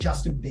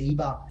Justin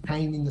Bieber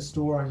came in the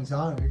store on his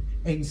own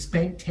and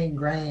spent 10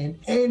 grand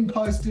and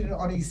posted it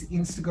on his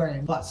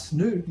Instagram. But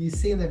Snoop, you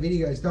see in the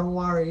videos, don't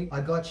worry,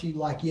 I got you.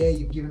 Like, yeah,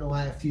 you've given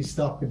away a few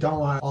stuff, but don't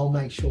worry, I'll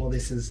make sure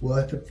this is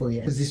worth it for you.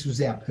 Because this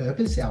was our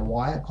purpose, our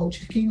why at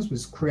Culture Kings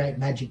was create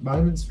magic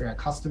moments for our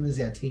customers,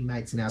 our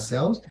teammates, and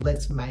ourselves.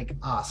 Let's make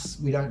us.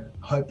 We don't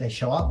hope they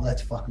show up.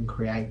 Let's fucking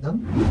create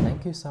them.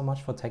 Thank you so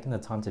much for taking the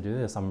time to do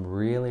this. I'm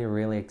really,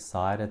 really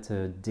excited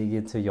to dig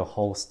into your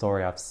whole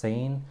story. I've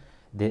seen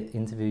the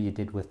interview you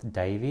did with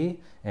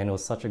Davey, and it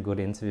was such a good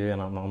interview, and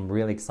I'm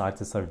really excited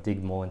to sort of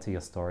dig more into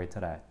your story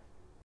today.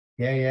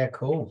 Yeah,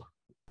 cool.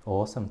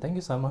 Awesome. Thank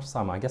you so much,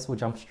 Simon. I guess we'll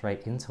jump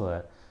straight into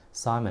it.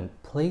 Simon,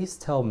 please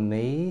tell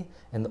me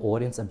and the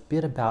audience a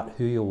bit about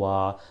who you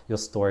are, your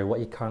story, what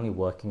you're currently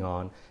working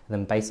on, and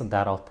then based on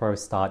that, I'll probably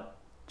start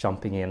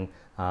jumping in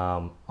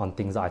on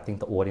things that I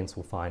think the audience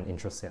will find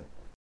interesting.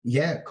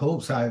 Yeah,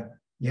 cool. So,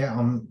 yeah,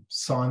 I'm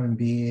Simon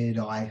Beard.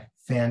 I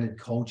founded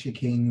Culture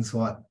Kings,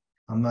 what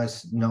I'm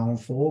most known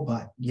for,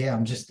 but yeah,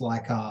 I'm just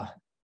like a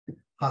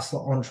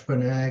hustler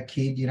entrepreneur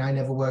kid,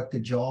 never worked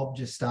a job,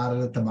 just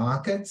started at the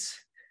markets.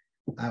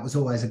 It was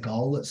always a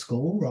goal at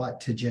school, right?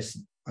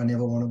 I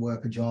never want to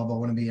work a job. I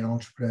want to be an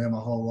entrepreneur my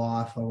whole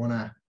life. I want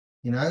to,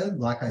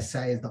 like I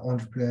say, is the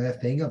entrepreneur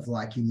thing of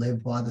like you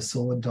live by the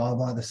sword, die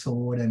by the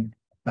sword, and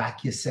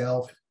back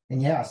yourself.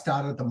 And yeah, I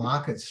started at the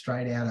markets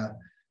straight out of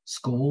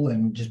school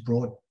and just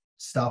brought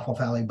stuff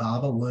off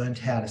Alibaba, learned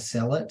how to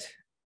sell it,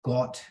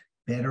 got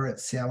better at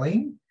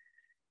selling,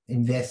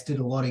 invested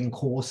a lot in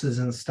courses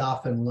and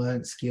stuff and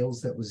learned skills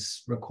that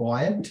was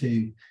required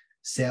to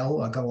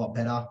sell. I got a lot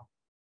better.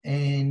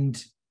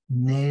 And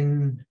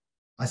then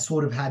I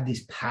sort of had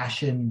this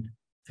passion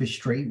for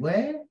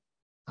streetwear.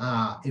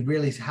 It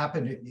really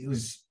happened. It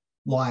was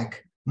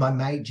like my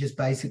mate just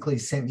basically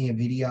sent me a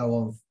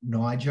video of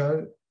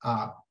Nigo,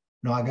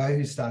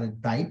 who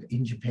started Bape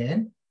in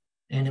Japan.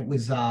 And it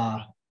was,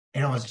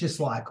 and I was just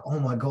like,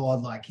 oh my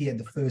God, like he had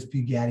the first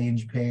Bugatti in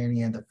Japan,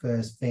 he had the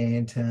first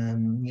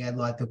Phantom, he had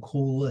like the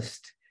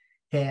coolest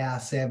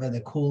house ever, the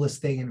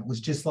coolest thing. And it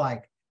was just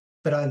like,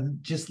 but I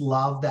just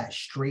love that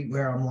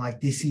streetwear. I'm like,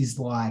 this is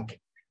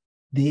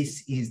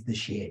the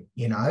shit,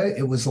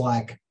 It was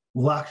like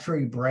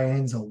luxury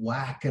brands are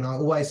whack. And I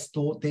always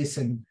thought this,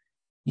 and,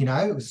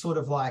 it was sort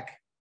of like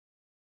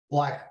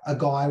a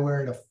guy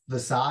wearing a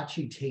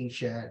Versace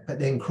t-shirt, but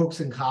then Crooks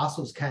and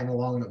Castles came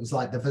along and it was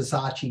like the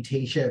Versace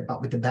t-shirt,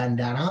 but with the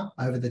bandana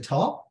over the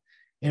top.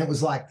 And it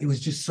was like, it was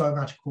just so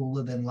much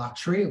cooler than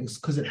luxury. It was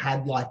because it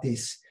had like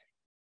this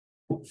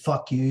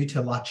fuck you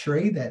to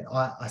luxury that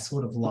I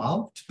sort of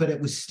loved, but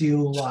it was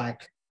still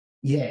like,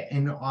 yeah.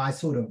 And I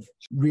sort of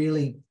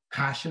really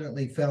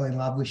passionately fell in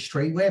love with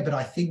streetwear. But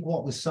I think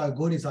what was so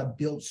good is I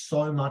built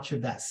so much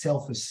of that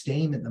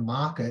self-esteem at the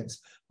markets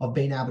of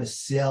being able to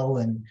sell.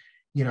 And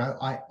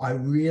I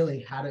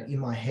really had it in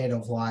my head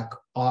of like,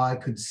 I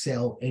could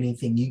sell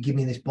anything. You give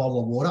me this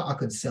bottle of water, I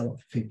could sell it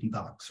for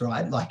 $50,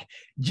 right? Like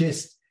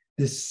just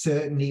the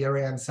certainty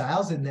around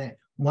sales. And that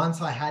once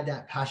I had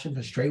that passion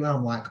for streetwear,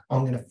 I'm like,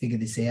 I'm going to figure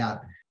this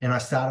out. And I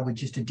started with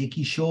just a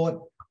Dickie short,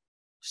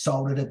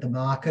 sold it at the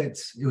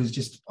markets. It was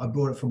just, I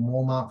bought it from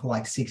Walmart for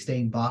like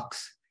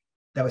 $16.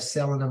 They were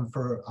selling them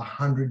for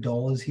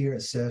 $100 here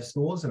at surf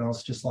stores. And I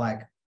was just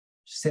like,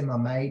 send my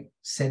mate,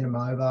 send them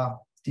over,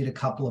 did a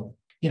couple of,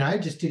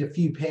 just did a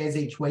few pairs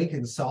each week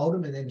and sold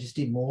them, and then just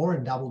did more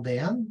and doubled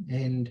down.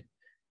 And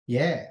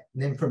yeah,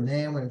 and then from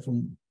there, went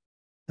from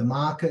the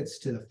markets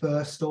to the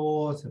first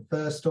store,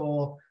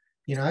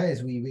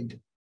 as we would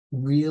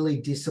really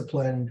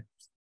discipline,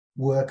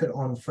 work it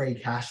on free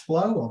cash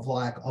flow of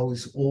like, I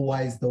was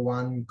always the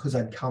one, because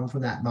I'd come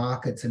from that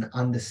markets and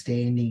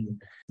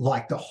understanding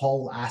like the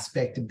whole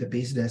aspect of the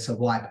business of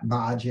like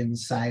margin,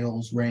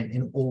 sales, rent,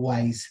 and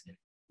always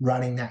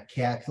running that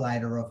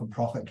calculator of a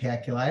profit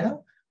calculator.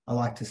 I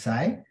like to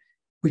say,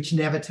 which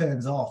never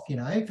turns off.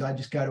 If I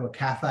just go to a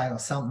cafe or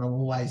something, I'm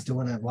always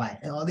doing it like,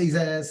 oh, these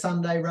are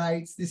Sunday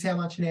rates, this how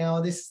much an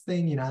hour, this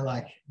thing,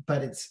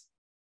 but it's,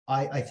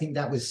 I think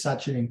that was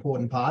such an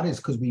important part, is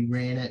because we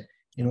ran it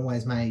and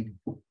always made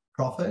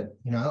profit.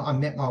 I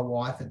met my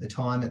wife at the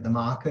time at the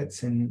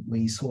markets and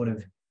we sort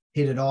of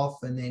hit it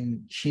off. And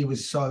then she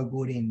was so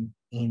good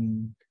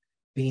in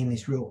being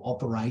this real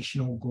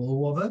operational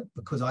glue of it,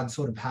 because I'd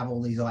sort of have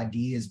all these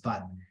ideas,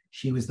 but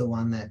she was the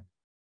one that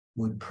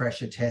would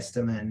pressure test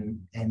them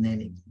and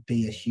then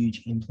be a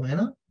huge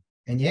implementer.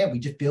 And yeah, we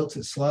just built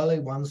it slowly,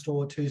 1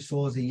 store, 2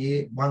 stores a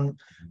year,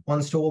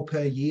 one store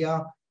per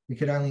year. We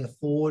could only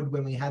afford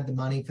when we had the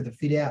money for the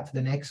fit out for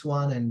the next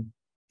one. And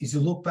as you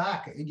look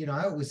back,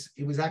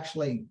 it was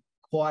actually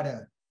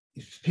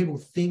if people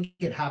think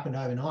it happened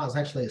overnight, it was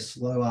actually a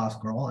slow ass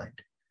grind.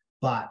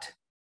 But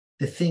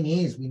the thing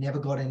is, we never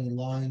got any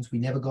loans. We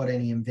never got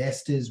any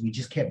investors. We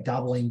just kept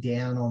doubling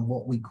down on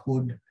what we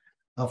could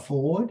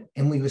afford.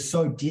 And we were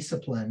so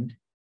disciplined,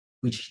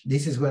 which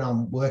this is when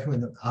I'm working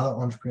with other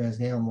entrepreneurs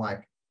now. I'm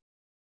like,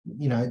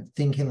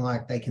 thinking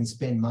like they can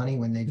spend money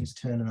when they're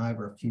just turning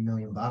over a few $1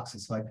 million.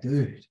 It's like,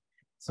 dude,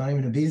 it's not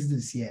even a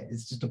business yet.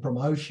 It's just a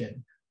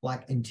promotion.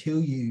 Like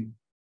until you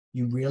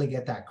you really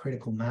get that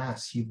critical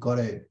mass, you've got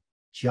to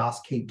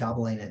just keep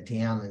doubling it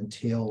down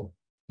until,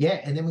 yeah.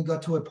 And then we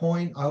got to a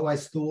point, I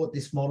always thought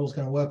this model is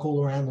going to work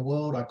all around the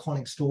world,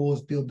 iconic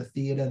stores, build the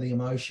theatre, the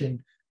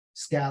emotion,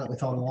 scale it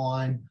with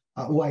online.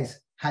 I always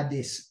had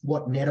this,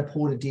 what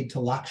Net-a-Porter did to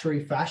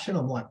luxury fashion.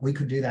 I'm like, we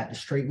could do that to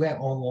streetwear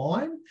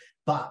online,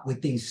 but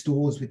with these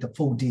stores with the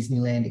full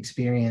Disneyland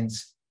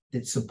experience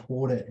that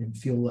support it and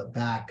fuel it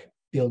back,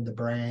 build the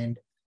brand.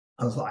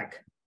 I was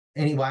like,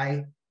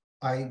 anyway,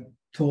 I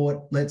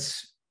thought,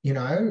 let's,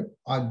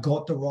 I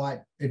got the right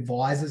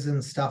advisors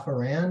and stuff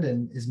around.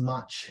 And as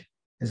much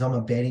as I'm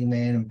a betting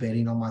man and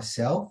betting on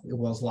myself, it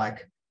was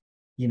like,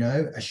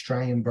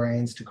 Australian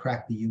brands to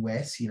crack the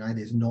US,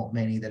 there's not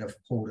many that have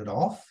pulled it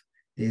off.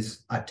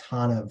 There's a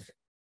ton of,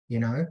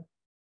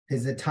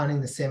 there's a ton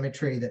in the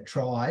cemetery that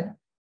tried.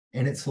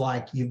 And it's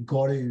like, you've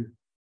got to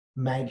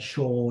make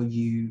sure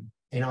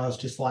and I was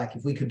just like,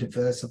 if we could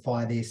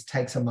diversify this,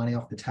 take some money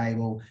off the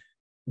table,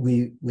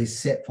 we're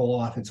set for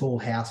life. It's all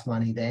house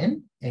money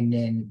then. And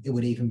then it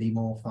would even be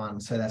more fun.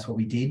 So that's what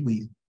we did.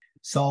 We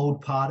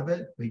sold part of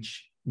it,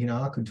 which,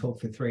 I could talk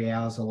for 3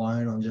 hours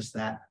alone on just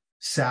that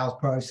sales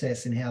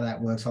process and how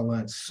that works. I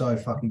learned so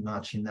fucking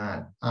much in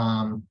that.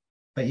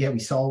 But yeah, we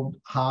sold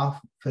half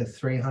for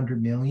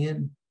 300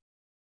 million,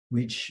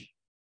 which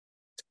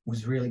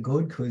was really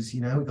good because, we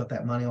got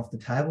that money off the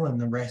table, and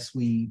the rest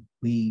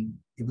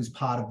it was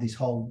part of this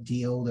whole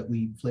deal that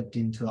we flipped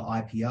into the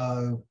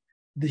IPO.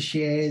 The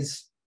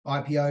shares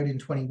IPO'd in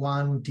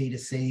 21,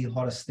 D2C,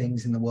 hottest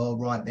things in the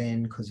world right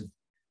then because of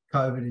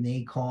COVID and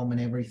e-com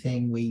and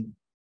everything.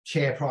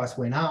 Share price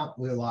went up.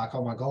 We were like,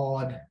 oh my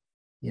God,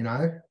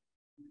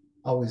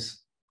 I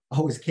was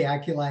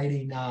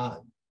calculating,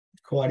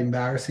 quite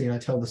embarrassing. I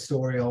tell the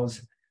story.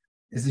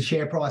 As the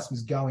share price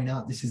was going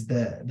up, this is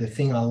the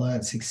thing I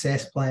learned: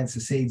 success plants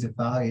the seeds of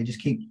failure.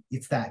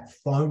 It's that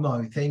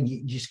FOMO thing.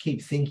 You just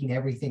keep thinking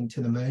everything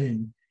to the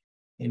moon.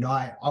 And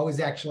I was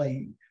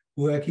actually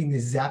working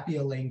this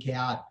Zapier link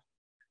out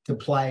to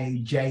play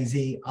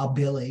Jay-Z a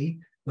Billy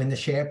when the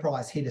share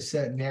price hit a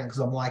certain amount, because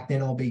I'm like,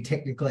 then I'll be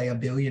technically a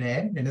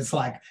billionaire. And it's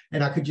like,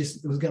 and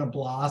it was going to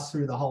blast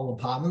through the whole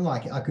apartment.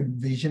 Like I could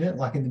vision it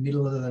like in the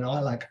middle of the night,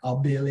 like a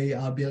Billy.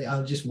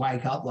 I'll just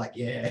wake up like,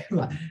 yeah.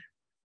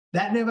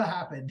 That never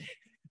happened.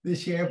 The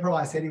share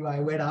price anyway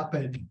went up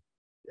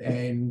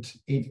and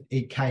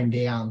it came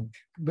down,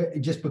 but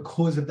just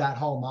because of that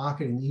whole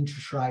market and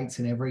interest rates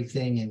and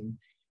everything.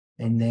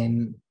 And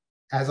then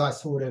as I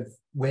sort of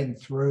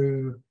went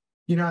through,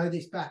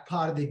 this back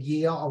part of the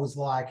year, I was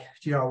like,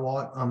 do you know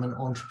what? I'm an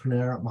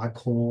entrepreneur at my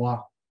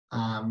core.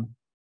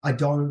 I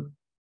don't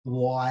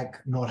like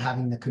not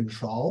having the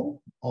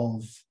control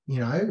of,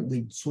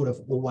 we'd sort of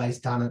always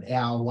done it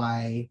our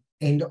way.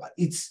 And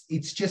it's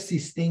just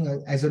this thing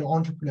as an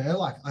entrepreneur,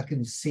 like I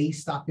can see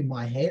stuff in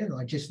my head and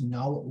I just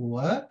know it will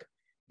work.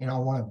 And I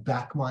want to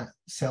back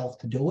myself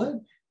to do it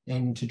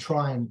and to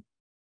try and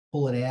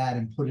pull it out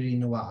and put it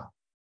into a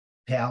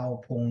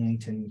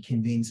PowerPoint and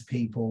convince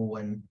people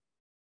and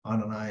I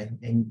don't know,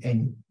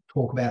 and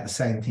talk about the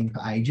same thing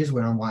for ages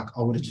when I'm like,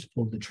 I would have just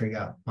pulled the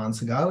trigger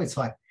months ago. It's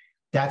like,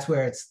 that's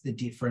where it's the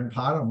different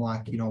part. I'm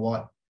like, you know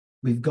what?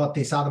 We've got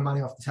this other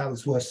money off the table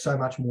that's worth so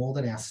much more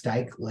than our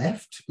stake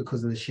left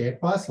because of the share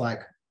price.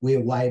 Like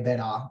we're way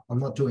better. I'm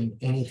not doing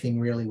anything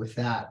really with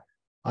that.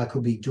 I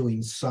could be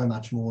doing so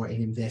much more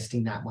in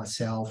investing that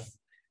myself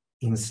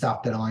in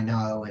stuff that I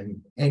know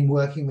and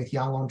working with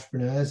young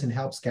entrepreneurs and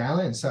help scale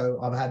it. And so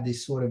I've had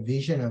this sort of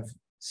vision of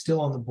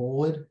still on the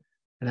board,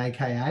 an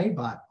AKA,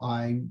 but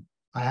I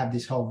have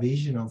this whole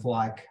vision of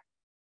like,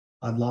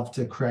 I'd love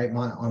to create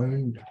my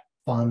own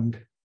fund.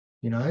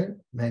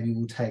 Maybe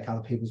we'll take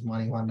other people's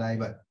money one day,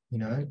 but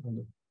I'd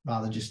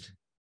rather just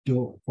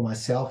do it for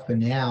myself for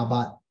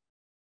now,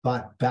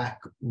 but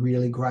back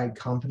really great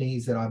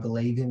companies that I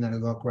believe in that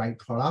have got great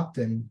product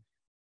and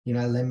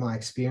lend my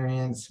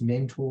experience,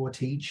 mentor,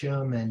 teach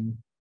them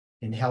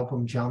and help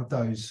them jump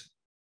those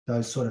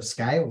sort of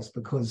scales,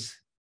 because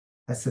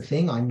that's the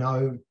thing. I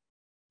know,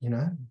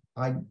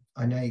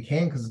 I know you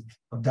can because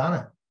I've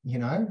done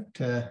it,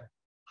 to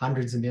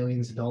hundreds of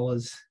millions of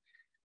dollars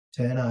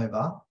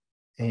turnover.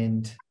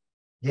 And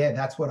yeah,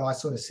 that's what I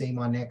sort of see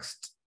my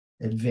next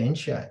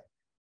adventure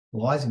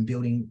lies in,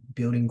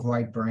 building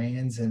great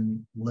brands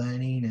and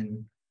learning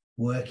and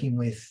working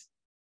with,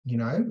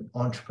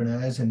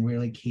 entrepreneurs and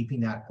really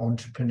keeping that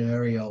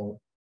entrepreneurial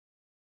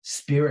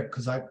spirit.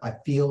 Because I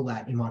feel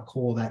that in my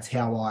core, that's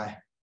how I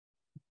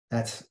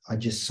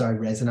just so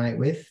resonate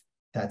with.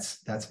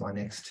 That's my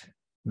next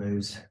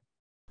moves.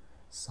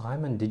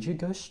 Simon, did you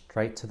go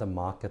straight to the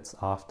markets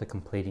after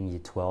completing year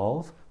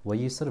 12? Were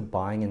you sort of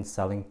buying and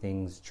selling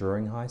things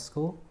during high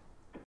school?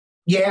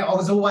 Yeah, I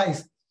was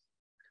always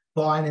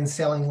buying and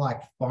selling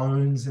like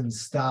phones and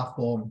stuff.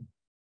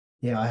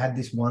 I had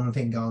this one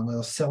thing going where I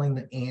was selling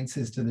the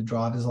answers to the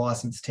driver's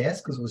license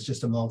test because it was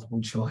just a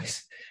multiple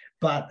choice.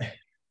 But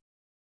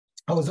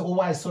I was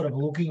always sort of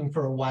looking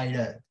for a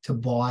way to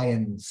buy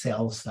and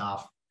sell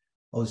stuff.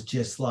 I was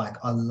just like,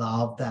 I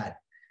love that.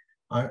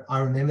 I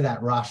remember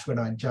that rush when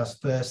I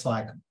just first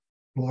like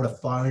bought a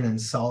phone and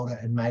sold it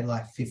and made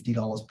like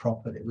 $50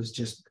 profit. It was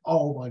just,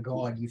 oh my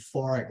God,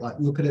 euphoric. Like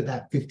looking at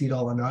that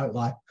 $50 note,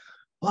 like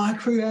I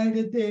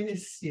created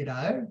this, you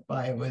know,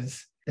 but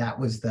that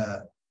was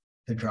the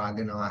drug.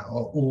 And I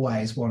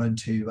always wanted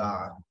to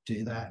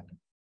do that.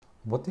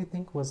 What do you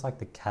think was like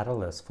the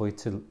catalyst for you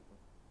to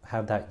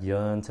have that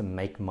yearn to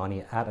make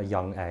money at a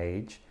young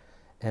age?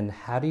 And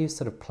how do you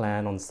sort of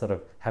plan on sort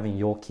of having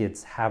your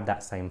kids have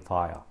that same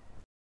fire?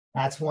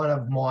 That's one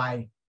of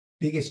my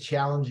biggest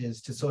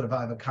challenges to sort of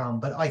overcome.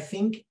 But I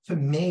think for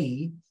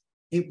me,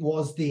 it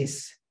was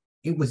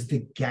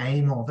the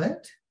game of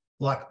it.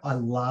 Like I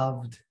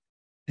loved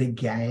the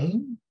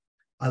game.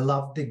 I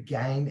loved the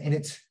game.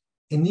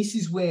 And this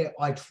is where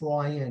I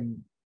try and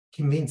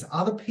convince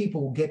other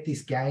people get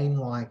this game.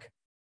 Like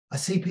I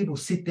see people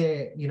sit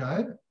there, you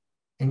know,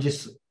 and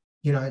just,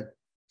 you know,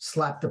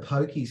 slap the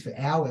pokies for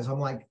hours. I'm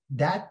like,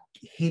 that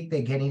hit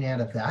they're getting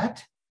out of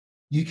that,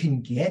 you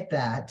can get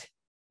that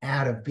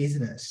out of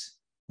business.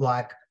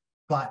 Like,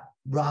 but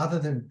rather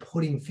than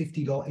putting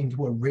 $50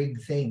 into a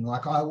rigged thing,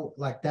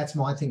 like that's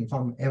my thing. If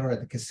I'm ever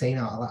at the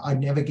casino, I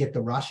never get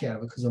the rush out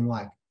of it because I'm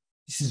like,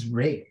 this is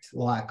rigged.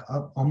 Like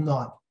I'm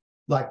not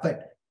like,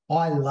 but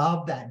I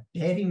love that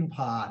betting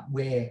part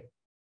where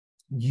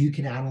you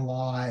can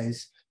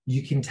analyze,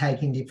 you can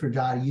take in different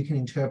data, you can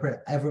interpret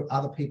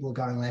other people are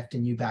going left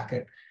and you back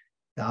it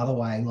the other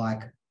way.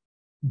 Like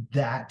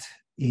that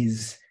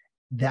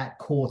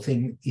core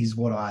thing is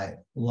what I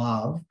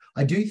love.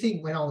 I do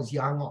think when I was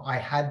young, I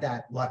had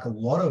that, like a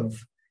lot of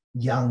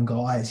young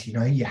guys, you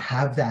know, you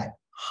have that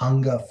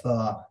hunger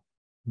for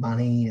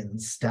money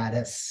and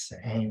status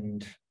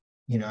and,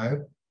 you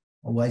know,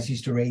 always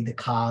used to read the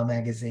car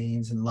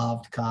magazines and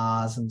loved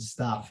cars and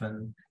stuff.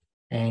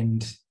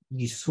 And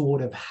you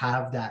sort of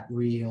have that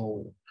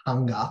real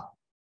hunger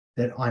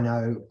that I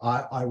know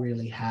I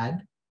really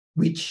had,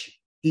 which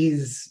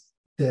is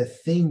the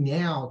thing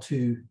now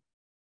to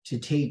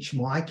teach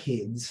my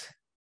kids.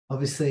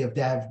 Obviously, if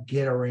they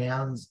get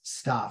around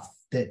stuff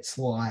that's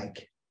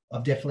like,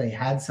 I've definitely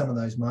had some of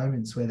those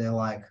moments where they're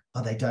like,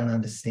 oh, they don't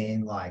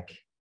understand, like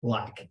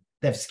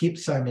they've skipped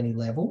so many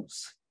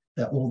levels,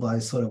 that all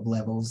those sort of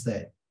levels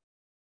that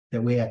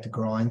we have to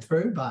grind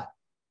through. But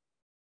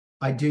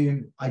I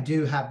do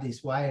have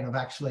this way, and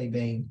I've actually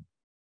been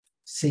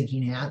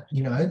seeking out,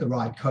 you know, the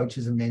right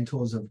coaches and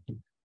mentors of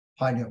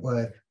high net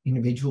worth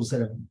individuals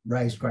that have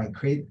raised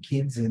great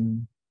kids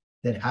and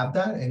that have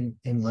that and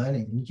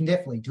learning. And you can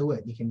definitely do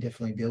it. You can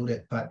definitely build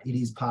it. But it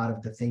is part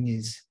of the thing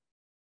is,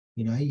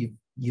 you know,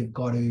 you've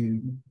got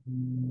to,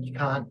 you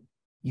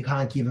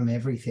can't give them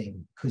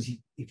everything, because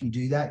if you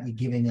do that,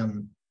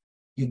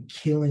 you're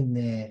killing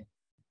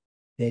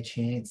their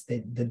chance.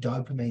 That the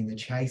dopamine, the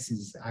chase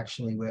is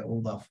actually where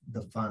all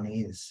the fun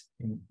is.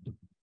 And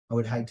I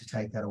would hate to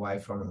take that away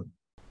from them.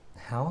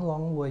 How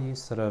long were you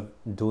sort of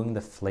doing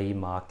the flea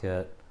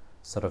market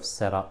sort of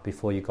set up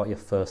before you got your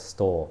first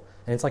store?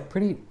 And it's like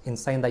pretty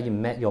insane that you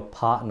met your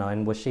partner,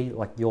 and was she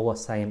like your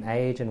same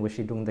age, and was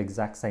she doing the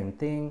exact same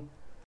thing?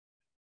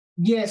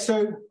 Yeah,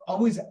 so I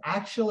was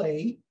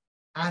actually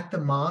at the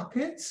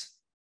markets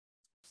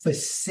for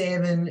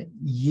 7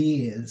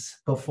 years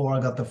before I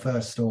got the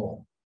first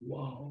store.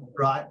 Wow.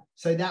 Right?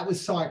 So that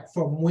was like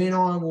from when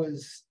I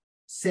was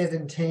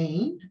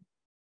 17,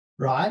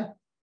 right?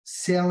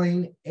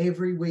 Selling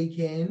every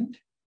weekend,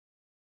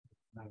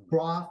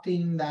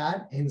 crafting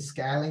that and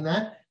scaling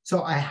that.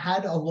 So I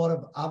had a lot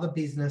of other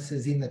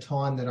businesses in the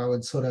time that I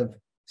would sort of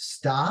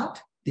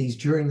start these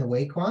during the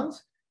week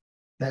ones.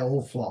 They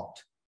all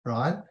flopped,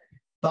 right?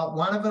 But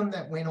one of them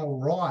that went all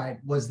right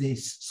was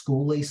this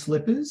Schoolies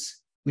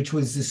slippers, which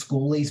was the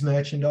Schoolies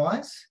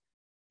merchandise.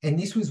 And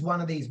this was one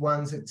of these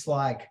ones that's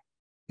like,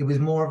 it was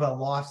more of a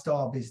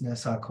lifestyle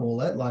business, I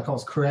call it. Like I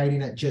was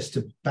creating it just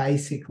to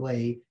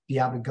basically be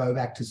able to go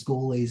back to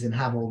Schoolies and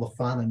have all the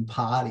fun and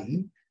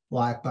party.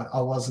 Like, but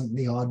I wasn't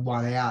the odd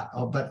one out,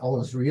 but I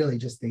was really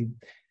just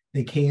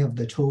the king of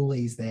the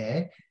toolies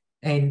there.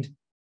 And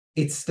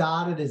it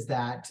started as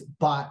that,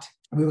 but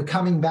we were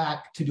coming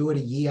back to do it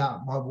a year.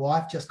 My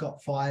wife just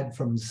got fired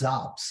from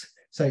Zups.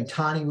 So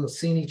Tani, we were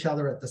seeing each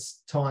other at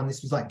this time.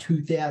 This was like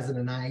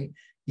 2008.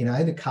 You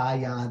know, the car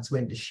yards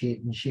went to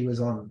shit and she was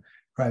on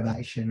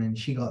probation and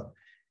she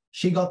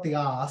got the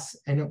ass,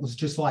 and it was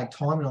just like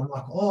time. And I'm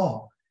like,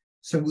 oh,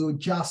 so we were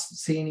just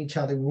seeing each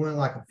other. We weren't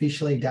like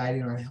officially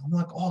dating or anything. I'm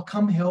like, oh,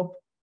 come help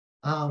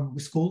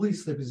with Schoolies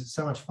slippers. It's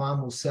so much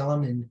fun. We'll sell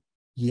them. And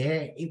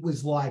yeah, it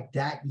was like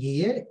that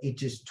year, it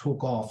just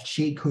took off.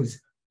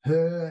 Because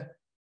her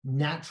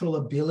natural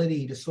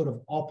ability to sort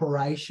of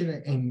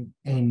operation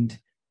and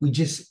we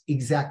just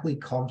exactly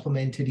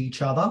complemented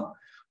each other.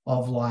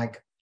 Of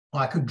like,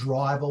 I could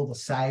drive all the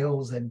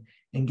sales and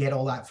get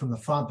all that from the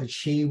front, but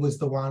she was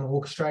the one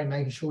orchestrating,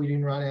 making sure we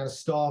didn't run out of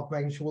stock,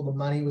 making sure the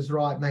money was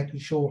right, making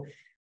sure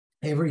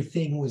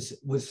everything was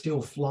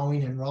still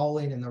flowing and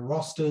rolling, and the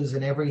rosters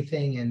and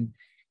everything. And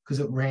because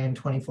it ran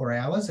 24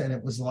 hours, and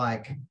it was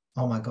like,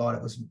 oh my God,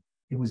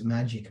 it was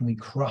magic. And we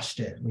crushed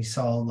it. We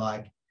sold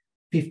like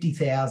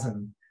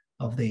 50,000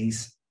 of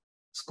these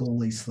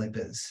Schoolies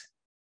slippers.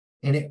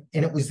 And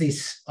it was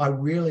this, I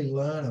really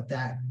learned of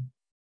that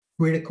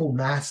critical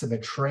mass of a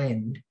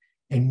trend,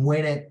 and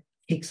when it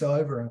kicks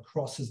over and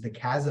crosses the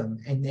chasm,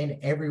 and then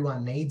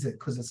everyone needs it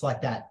because it's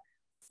like that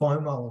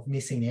FOMO of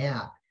missing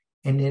out.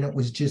 And then it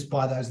was just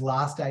by those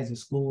last days of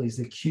schoolies,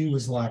 the queue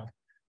was like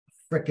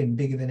freaking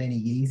bigger than any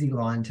Yeezy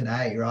line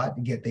today, right?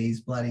 To get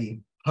these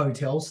bloody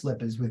hotel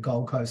slippers with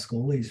Gold Coast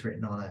schoolies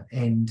written on it.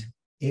 And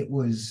it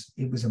was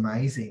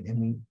amazing.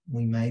 And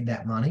we made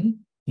that money.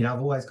 You know,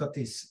 I've always got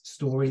this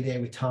story there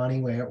with Tani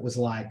where it was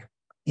like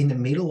in the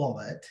middle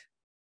of it,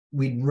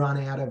 we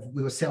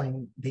were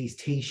selling these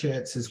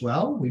T-shirts as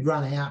well. We'd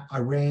run out,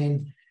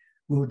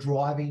 we were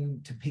driving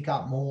to pick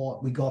up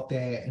more. We got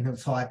there and it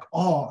was like,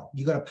 oh,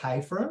 you got to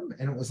pay for them.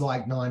 And it was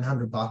like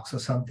 $900 or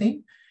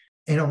something.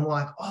 And I'm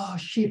like, oh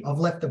shit, I've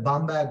left the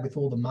bum bag with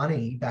all the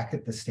money back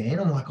at the stand.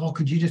 I'm like, oh,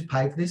 could you just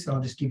pay for this? And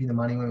I'll just give you the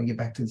money when we get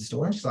back to the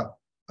store. And she's like,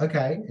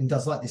 okay. And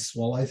does like this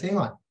swallow thing.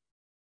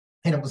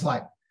 And it was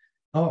like,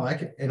 oh,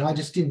 okay. And I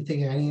just didn't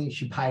think of anything.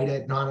 She paid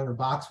it,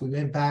 $900. We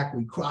went back,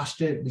 we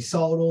crushed it. We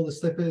sold all the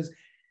slippers.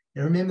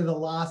 And I remember the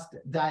last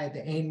day at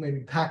the end when we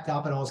packed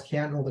up and I was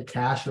counting all the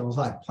cash and I was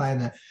like playing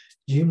that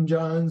Jim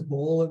Jones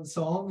Ballin'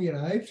 song, you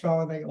know,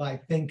 throwing that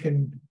like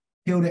thinking,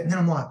 killed it. And then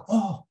I'm like,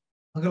 oh,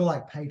 I got to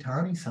like pay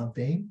Tani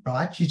something,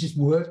 right? She just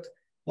worked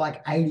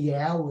like 80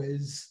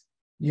 hours,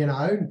 you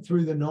know,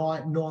 through the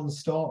night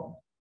nonstop.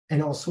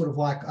 And I was sort of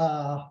like,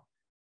 how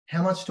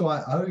much do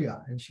I owe you?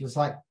 And she was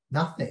like,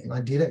 nothing. And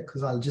I did it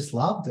because I just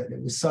loved it.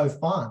 It was so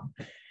fun.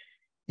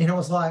 And I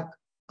was like,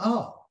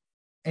 oh.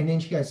 And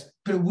then she goes,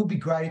 but it would be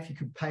great if you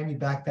could pay me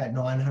back that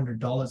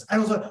 $900. And I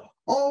was like,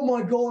 oh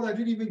my God, I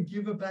didn't even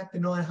give her back the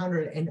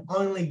 $900. And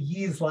only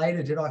years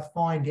later did I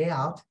find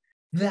out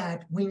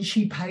that when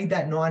she paid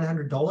that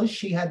 $900,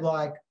 she had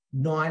like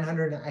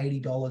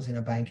 $980 in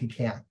a bank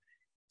account.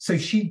 So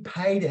she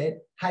paid it,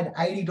 had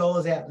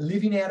 $80 out,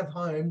 living out of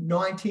home,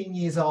 19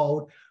 years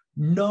old,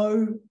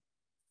 no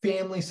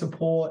family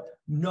support,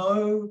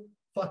 no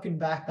fucking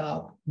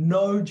backup,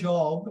 no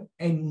job,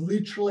 and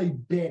literally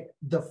bet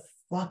the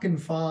fucking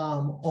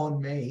farm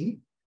on me.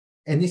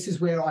 And this is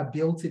where I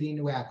built it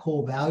into our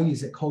core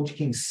values at Culture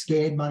Kings: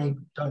 scared money,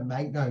 don't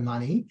make no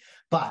money.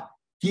 But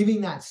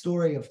giving that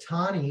story of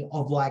Tani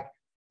of like,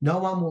 no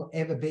one will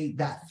ever beat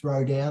that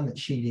throwdown that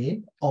she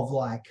did of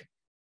like,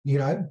 you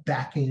know,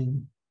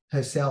 backing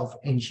herself,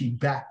 and she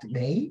backed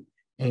me.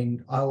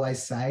 And I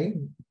always say,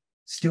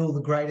 still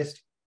the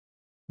greatest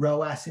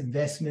ROAS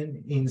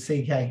investment in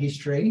CK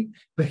history,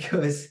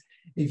 because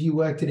if you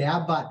worked it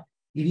out, but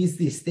it is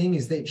this thing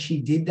is that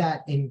she did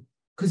that. And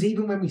because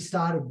even when we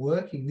started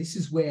working, this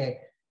is where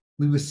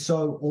we were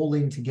so all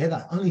in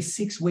together. Only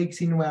 6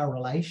 weeks into our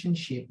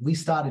relationship, we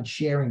started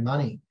sharing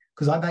money,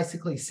 because I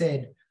basically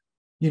said,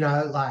 you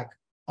know, like,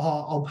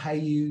 oh, I'll pay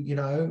you, you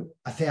know,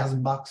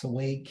 $1,000 a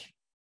week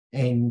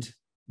and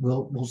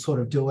we'll sort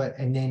of do it.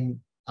 And then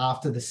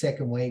after the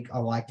second week, I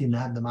like didn't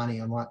have the money.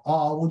 I'm like,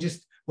 oh, we'll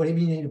just, whatever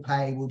you need to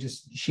pay, we'll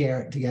just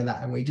share it together.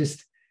 And we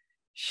just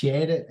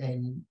shared it.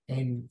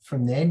 And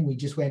from then we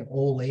just went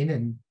all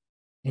in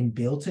and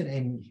built it.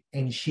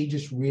 And she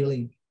just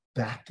really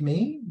backed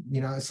me.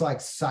 You know, it's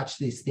like such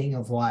this thing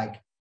of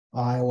like,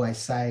 I always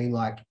say,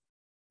 like,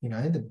 you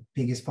know, the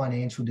biggest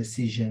financial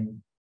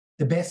decision,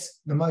 the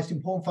most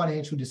important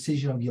financial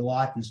decision of your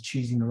life is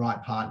choosing the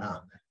right partner,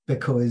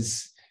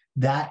 because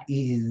that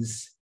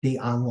is the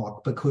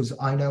unlock. Because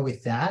I know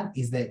with that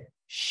is that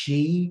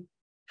she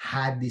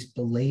had this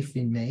belief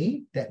in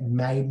me that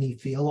made me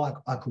feel like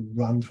I could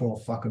run through a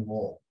fucking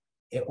wall.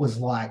 It was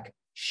like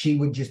she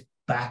would just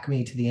back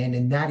me to the end.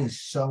 And that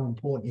is so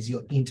important, is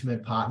your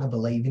intimate partner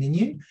believing in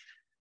you.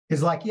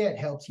 Because like, yeah, it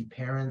helps your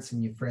parents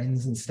and your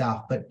friends and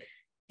stuff, but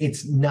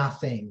it's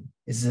nothing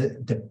as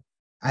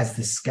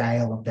the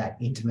scale of that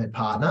intimate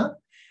partner.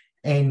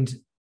 And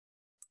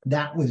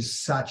that was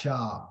such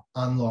a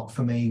unlock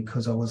for me,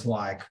 because I was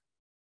like,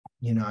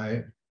 you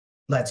know,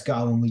 let's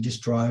go. And we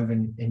just drove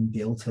and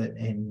built it,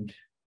 and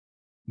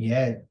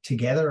yeah,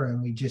 together.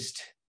 And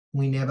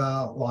we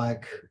never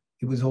like,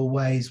 it was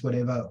always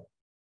whatever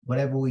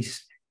we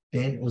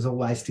spent was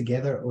always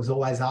together. It was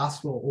always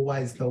us, we're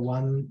always the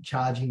one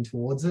charging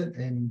towards it.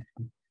 And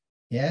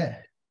yeah,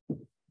 it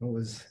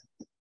was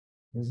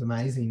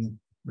amazing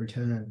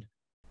return.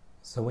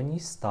 So when you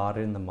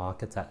started in the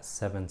markets at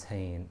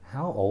 17,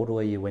 how old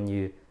were you when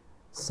you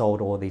sold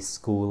all these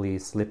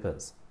schoolie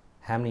slippers?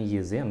 How many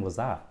years in was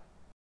that?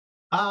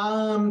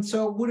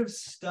 So it would have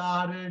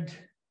started,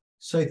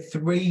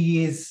 3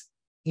 years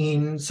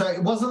in. So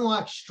it wasn't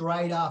like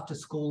straight after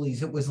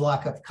schoolies. It was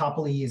like a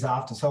couple of years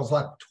after. So I was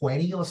like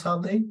 20 or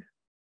something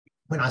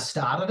when I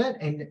started it,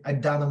 and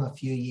I'd done them a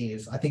few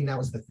years. I think that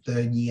was the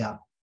third year.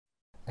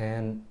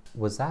 And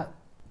was that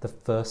the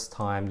first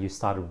time you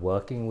started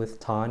working with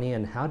Tani,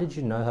 and how did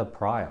you know her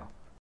prior?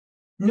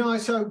 No,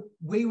 so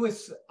I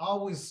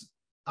was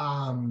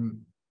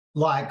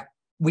like,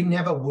 we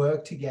never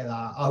worked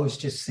together. I was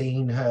just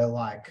seeing her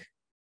like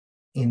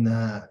in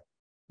the,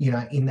 you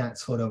know, in that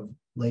sort of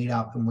lead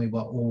up, and we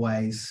were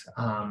always,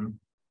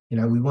 you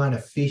know, we weren't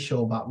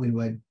official, but we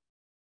were,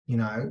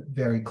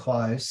 very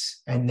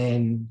close. And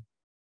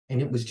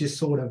it was just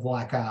sort of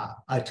like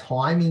a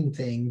timing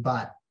thing,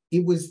 but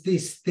it was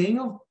this thing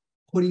of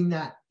putting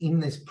that in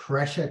this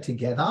pressure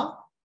together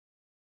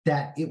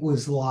that it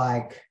was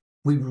like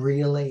we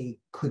really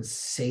could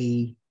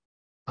see,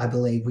 I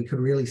believe we could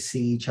really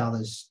see each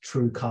other's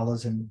true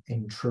colors and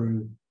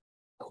true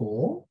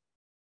core,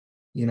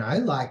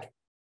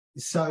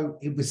 so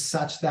it was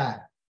such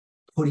that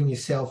putting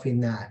yourself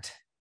in that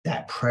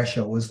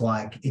pressure was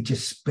like, it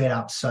just sped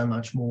up so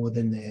much more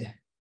than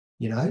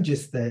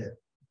just the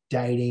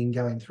dating,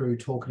 going through,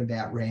 talking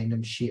about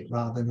random shit,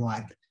 rather than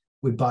like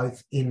we're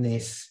both in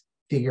this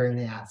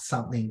figuring out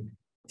something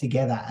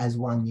together as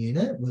one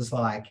unit. Was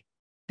like,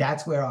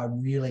 that's where I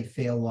really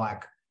feel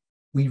like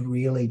we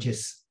really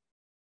just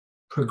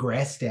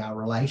progressed our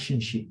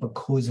relationship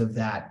because of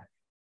that.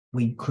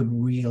 We could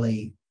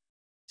really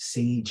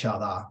see each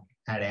other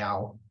at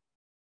our,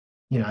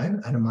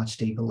 at a much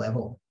deeper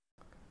level.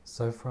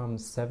 So from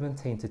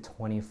 17 to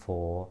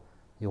 24,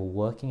 you're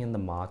working in the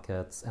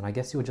markets, and I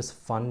guess you were just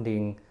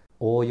funding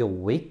all your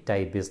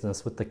weekday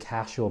business with the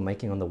cash you were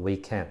making on the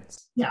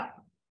weekends. Yeah.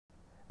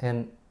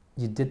 And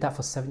you did that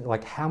for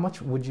like how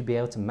much would you be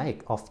able to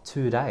make off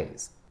 2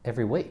 days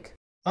every week?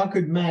 I was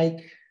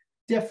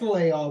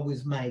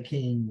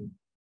making,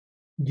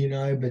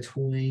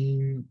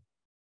 between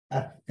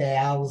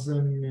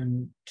 1,000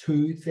 and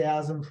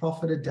 2,000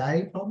 profit a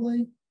day,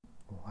 probably.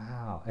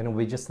 Wow. And it'll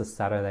be just the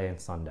Saturday and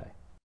Sunday.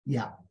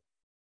 Yeah.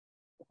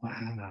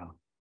 Wow.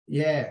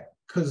 Yeah,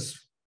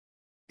 because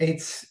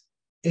it's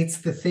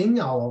the thing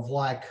though of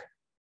like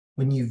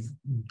when you've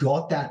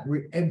got that,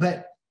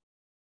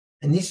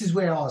 and this is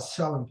where I was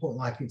so important.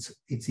 Like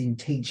it's in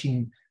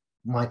teaching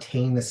my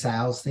team the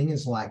sales thing,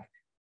 is like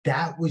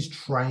that was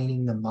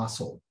training the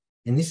muscle.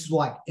 And this is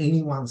like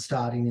anyone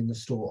starting in the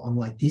store. I'm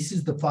like, this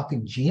is the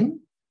fucking gym.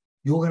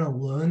 You're going to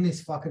learn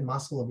this fucking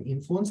muscle of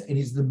influence. It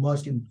is the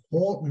most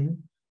important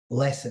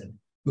lesson,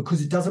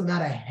 because it doesn't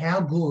matter how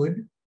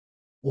good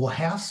or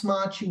how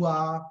smart you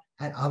are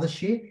at other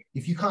shit.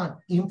 If you can't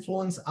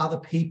influence other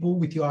people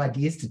with your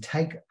ideas to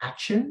take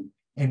action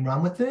and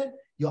run with it,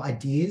 your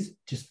ideas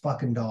just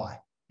fucking die.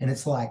 And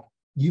it's like,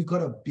 you've got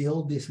to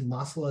build this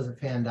muscle as a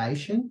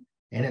foundation.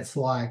 And it's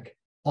like,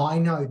 I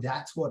know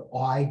that's what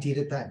I did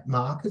at that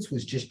markets,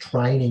 was just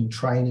training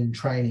through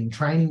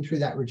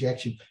that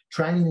rejection,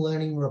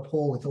 learning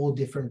rapport with all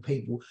different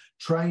people,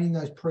 training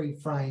those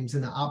pre-frames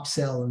and the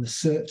upsell and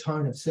the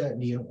tone of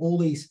certainty and all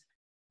these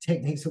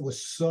techniques that were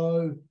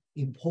so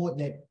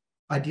important that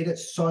I did it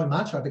so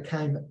much. I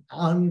became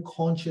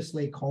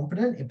unconsciously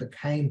confident. It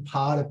became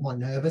part of my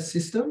nervous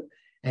system.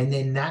 And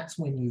then that's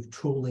when you've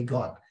truly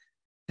got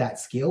that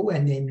skill.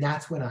 And then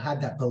that's when I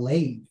had that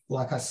belief.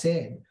 Like I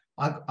said,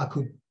 I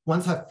could,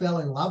 once I fell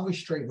in love with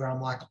streetwear, I'm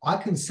like, I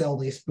can sell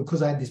this,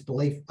 because I had this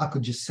belief I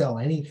could just sell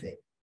anything.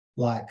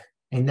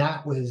 And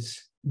that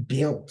was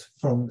built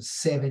from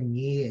 7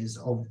 years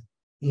of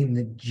in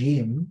the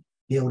gym,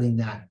 building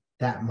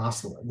that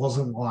muscle. It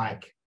wasn't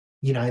like,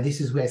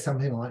 this is where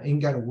something like, I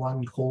didn't go to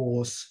one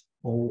course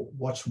or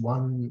watch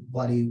one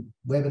bloody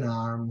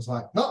webinar and was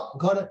like, oh,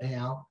 got it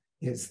now.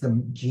 It's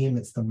the gym,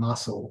 it's the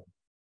muscle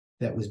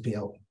that was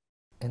built.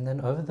 And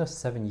then over those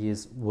 7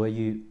 years, were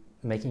you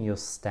making your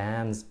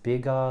stands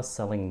bigger,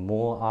 selling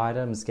more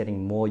items,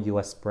 getting more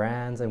US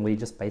brands, and were you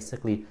just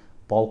basically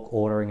bulk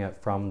ordering it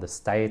from the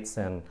States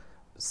and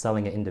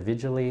selling it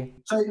individually?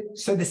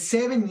 So the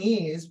 7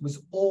 years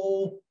was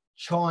all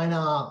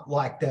China,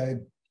 like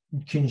the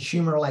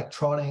consumer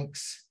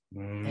electronics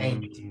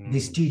and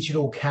this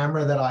digital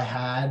camera that I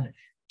had,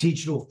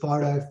 digital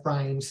photo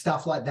frames,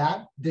 stuff like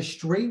that. The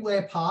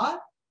streetwear part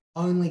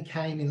only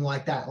came in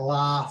like that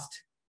last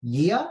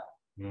year.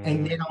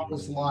 And then I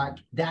was like,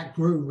 that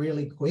grew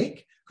really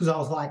quick, because I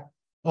was like,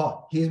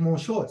 oh, here's more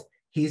shorts,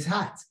 here's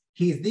hats,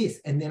 here's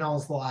this. And then I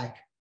was like,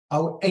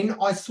 and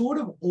I sort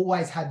of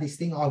always had this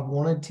thing, I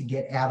wanted to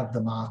get out of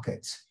the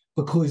markets,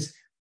 because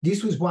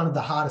this was one of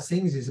the hardest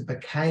things, is it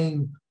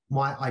became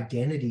my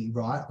identity,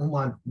 right? All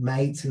my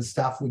mates and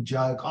stuff would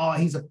joke, oh,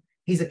 he's a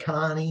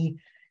carny.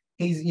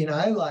 He's,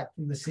 like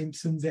from the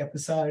Simpsons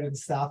episode and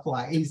stuff,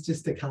 like he's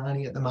just a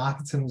carny at the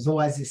markets. And it was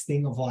always this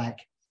thing of like,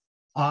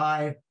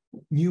 I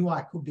knew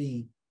I could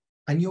be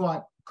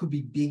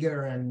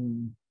bigger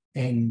and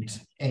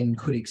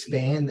could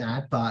expand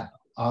that, but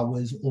I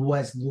was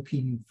always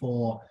looking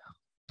for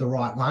the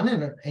right one.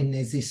 And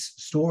there's this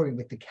story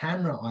with the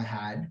camera I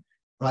had,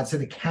 right? So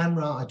the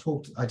camera, I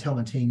tell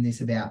my team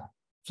this about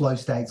flow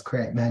states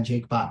create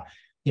magic, but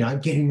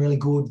getting really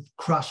good,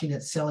 crushing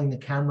it, selling the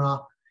camera.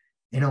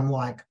 And I'm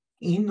like,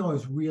 in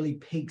those really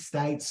peak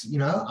states,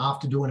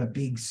 after doing a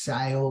big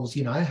sales,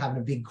 having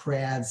a big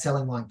crowd,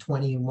 selling like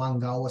 20 in one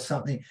go or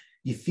something,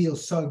 you feel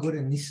so good.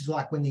 And this is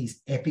like when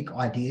these epic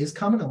ideas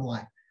come, and I'm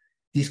like,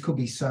 this could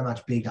be so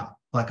much bigger.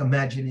 Like,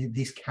 imagine if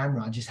this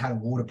camera just had a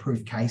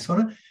waterproof case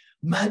on it.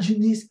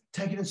 Imagine this,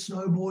 taking it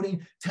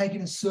snowboarding,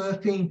 taking it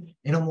surfing.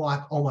 And I'm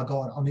like, oh my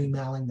God, I'm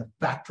emailing the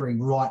factory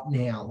right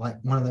now. Like,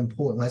 one of the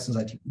important lessons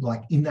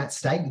like in that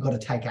state, you've got to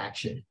take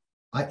action.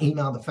 I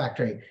emailed the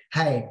factory,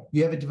 hey,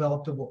 you ever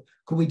developed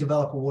could we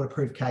develop a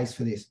waterproof case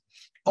for this?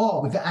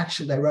 Oh,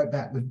 they wrote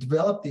back, we've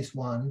developed this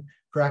one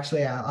for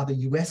actually our other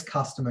US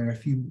customer.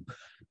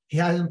 He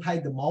hasn't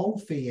paid the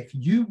mold fee. If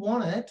you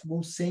want it,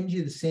 we'll send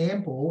you the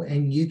sample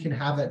and you can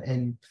have it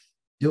and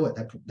do it.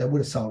 They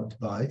would have sold it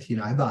to both,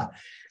 but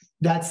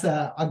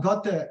I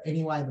got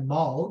the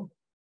mold.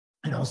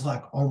 And I was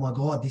like, oh my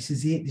God, this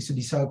is it. This would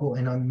be so cool.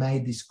 And I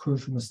made this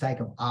crucial mistake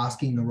of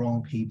asking the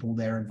wrong people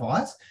their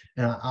advice.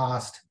 And I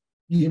asked,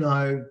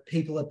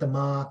 people at the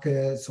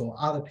markets or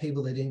other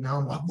people that didn't know.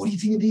 I'm like, what do you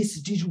think of this? It's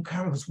a digital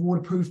camera, it's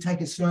waterproof,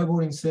 take it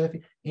snowboarding,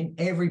 surfing. And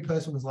every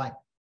person was like,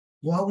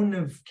 why wouldn't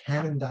have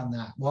Canon done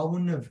that? Why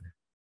wouldn't have,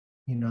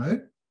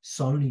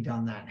 Sony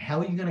done that?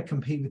 How are you going to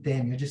compete with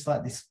them? You're just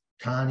like this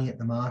carny at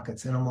the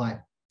markets. And I'm like,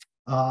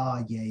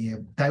 oh, yeah.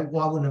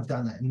 Why wouldn't have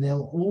done that? And they're,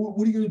 oh,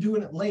 what are you going to do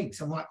when it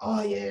leaks? I'm like,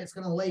 oh, yeah, it's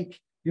going to leak.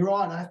 You're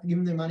right. I have to give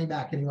them their money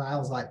back. Anyway, I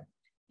was like,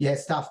 yeah,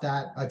 stuff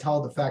that. I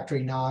told the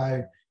factory,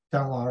 no,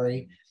 don't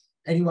worry.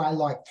 Anyway,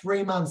 like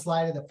 3 months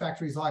later, the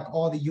factory's like,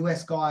 oh, the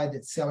US guy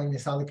that's selling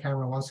this other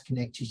camera wants to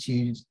connect you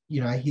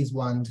to, his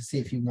one to see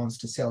if he wants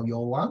to sell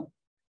your one,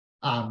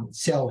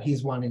 sell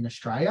his one in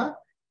Australia.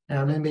 And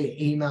I remember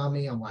he emailed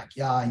me. I'm like,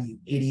 yeah, you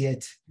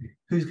idiot.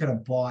 Who's going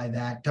to buy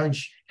that?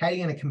 How are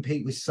you going to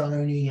compete with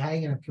Sony? How are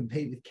you going to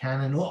compete with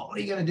Canon? What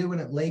are you going to do when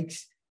it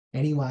leaks?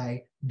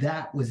 Anyway,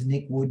 that was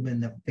Nick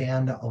Woodman, the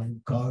founder of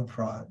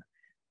GoPro.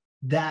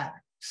 That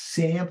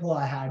sample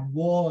I had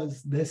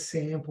was the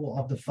sample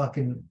of the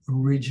fucking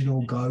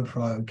original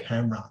GoPro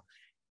camera.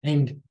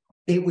 And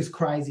it was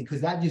crazy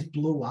because that just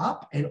blew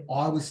up. And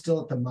I was still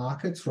at the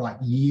markets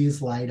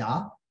years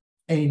later.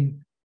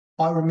 And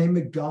I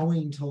remember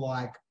going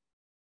to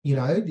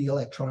the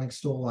electronics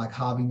store like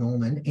Harvey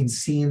Norman and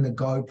seeing the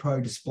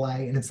GoPro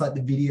display, and it's like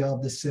the video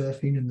of the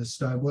surfing and the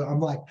snowboard.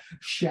 I'm like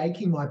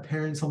shaking my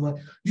parents. I'm like,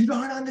 you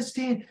don't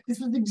understand. This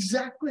was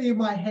exactly in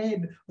my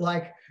head.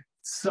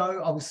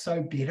 So I was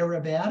so bitter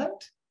about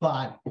it,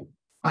 but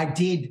I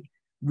did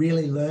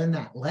really learn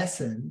that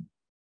lesson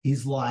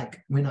is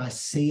when I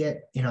see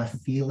it and I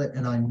feel it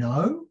and I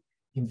know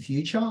in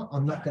future,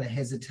 I'm not going to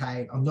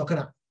hesitate. I'm not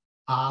going to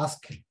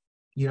ask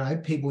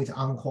people with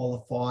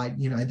unqualified,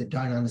 that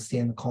don't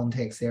understand the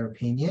context, their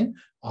opinion.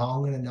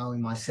 I'm going to know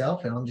in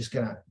myself and I'm just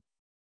going to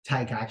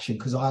take action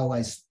because I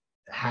always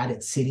had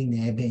it sitting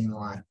there being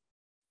like,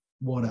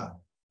 what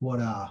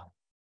a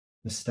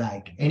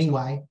mistake.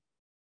 Anyway,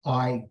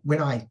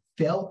 when I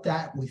felt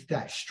that with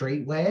that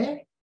streetwear,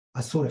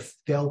 I sort of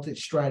felt it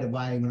straight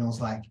away when I was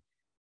like,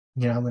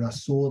 when I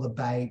saw the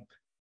Bape,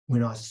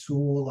 when I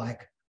saw I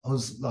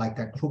was like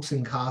that Crooks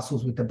and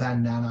Castles with the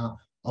bandana,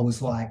 I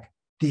was like,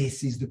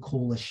 this is the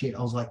coolest shit.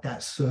 I was like,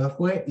 that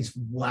surfwear is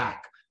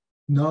whack.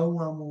 No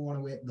one will want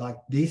to wear,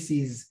 this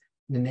is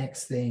the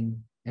next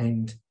thing.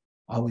 And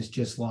I was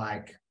just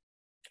like,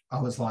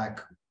 I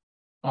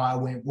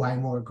went way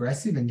more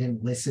aggressive and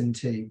didn't listen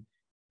to,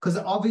 because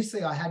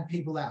obviously I had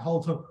people that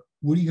whole time,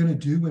 what are you going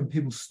to do when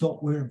people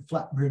stop wearing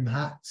flat brim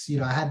hats?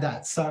 I had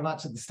that so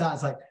much at the start.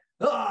 It's like,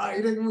 I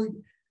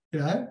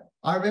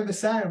remember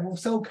saying, we'll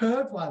sell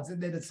curved ones.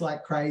 And then it's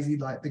like crazy,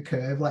 like the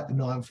curve, like the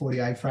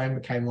 940A frame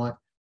became like,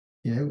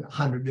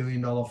 $100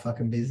 million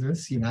fucking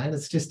business,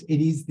 it's just,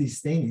 it is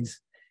this thing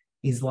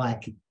is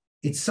like,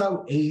 it's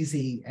so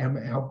easy and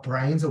our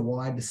brains are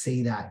wired to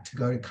see that, to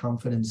go to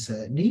comfort and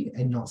certainty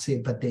and not see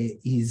it. But there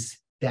is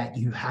that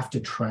you have to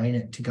train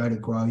it to go to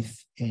growth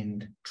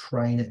and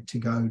train it to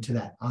go to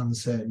that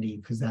uncertainty,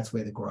 because that's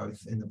where the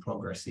growth and the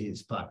progress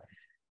is. But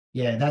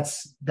yeah,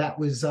 that's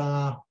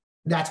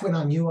when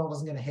I knew I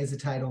wasn't going to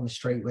hesitate on the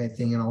streetwear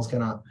thing and I was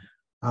going to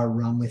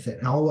run with it.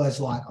 And I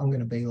was like, I'm going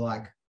to be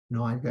like,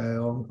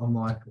 Nigo. I'm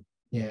like,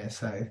 yeah,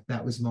 so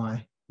that was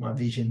my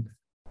vision.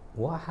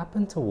 What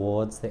happened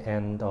towards the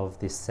end of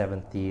this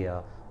 7th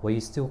year? Were you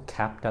still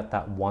capped at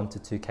that 1 to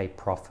 2K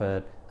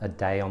profit a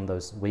day on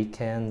those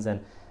weekends?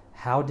 And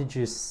how did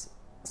you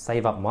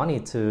save up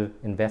money to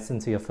invest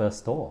into your first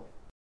store?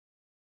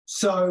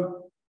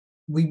 So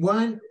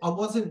I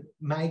wasn't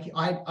making,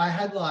 I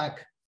had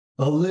like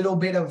a little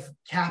bit of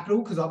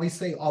capital because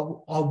obviously I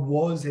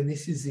was, and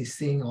this is this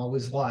thing, I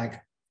was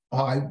like,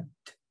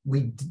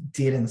 we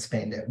didn't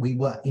spend it. We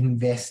were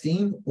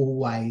investing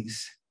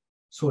always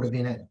sort of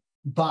in it.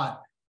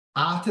 But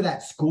after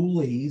that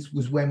schoolies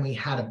was when we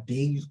had a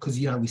big, because,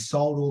 we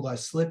sold all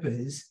those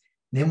slippers.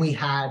 Then we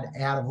had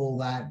out of all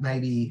that,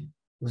 maybe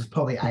it was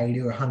probably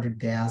 80 or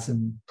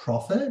 100,000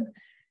 profit.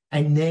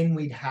 And then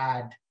we'd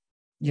had,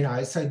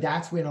 so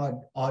that's when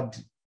I'd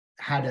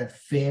had a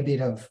fair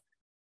bit of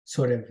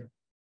sort of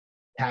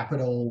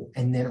capital.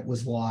 And then it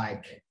was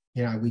like,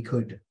 we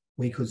could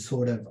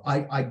sort of,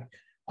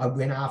 I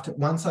went after,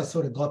 once I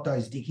sort of got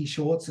those Dickie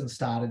shorts and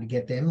started to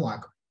get them like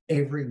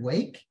every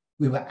week,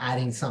 we were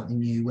adding something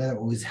new, whether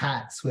it was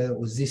hats, whether it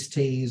was this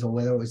tees or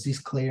whether it was this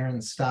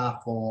clearance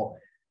stuff or,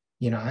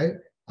 I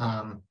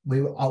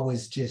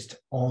was just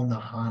on the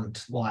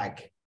hunt,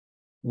 like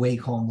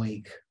week on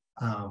week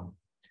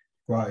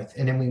growth.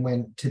 And then we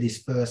went to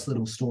this first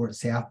little store at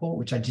Southport,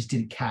 which I just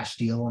did a cash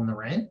deal on the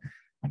rent,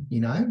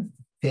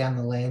 found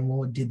the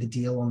landlord, did the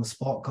deal on the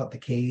spot, got the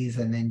keys,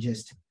 and then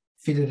just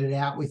fitted it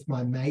out with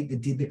my mate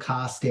that did the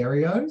car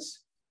stereos,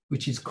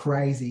 which is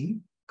crazy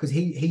because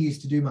he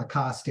used to do my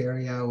car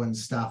stereo and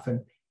stuff.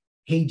 And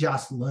he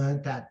just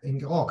learned that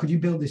and oh, could you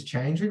build this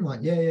change room?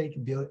 Like, yeah, you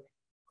can build it.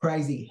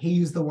 Crazy. He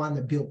was the one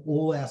that built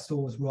all our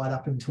stores right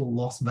up until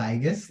Las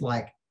Vegas.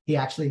 Like he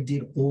actually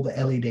did all the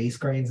LED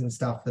screens and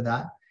stuff for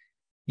that,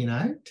 you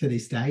know, to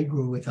this day,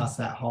 grew with us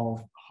that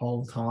whole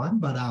time.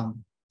 But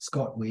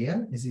Scott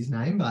Weir is his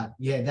name. But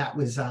yeah, that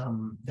was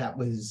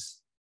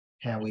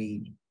how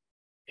we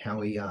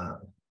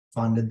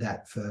funded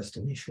that first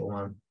initial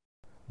one.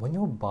 When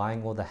you're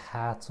buying all the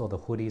hats or the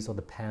hoodies or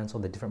the pants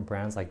or the different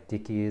brands like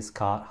Dickies,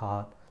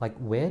 Carhartt, like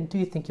where do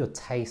you think your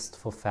taste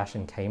for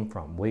fashion came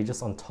from? Were you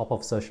just on top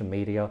of social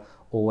media,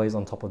 always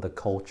on top of the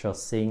culture,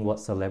 seeing what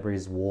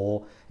celebrities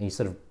wore, and you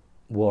sort of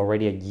were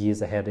already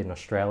years ahead in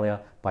Australia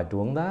by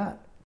doing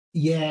that?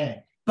 Yeah,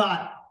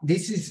 but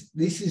this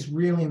is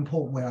really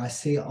important where I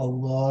see a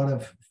lot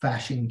of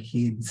fashion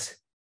kids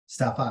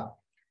stuff up.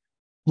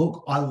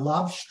 Look, I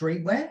love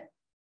streetwear.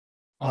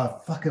 I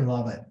fucking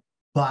love it.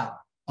 But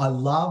I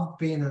love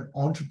being an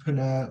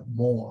entrepreneur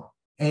more.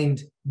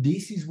 And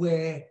this is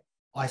where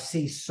I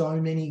see so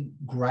many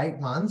great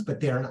ones, but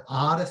they're an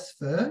artist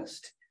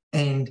first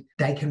and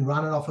they can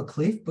run it off a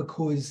cliff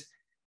because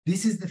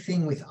this is the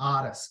thing with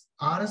artists.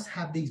 Artists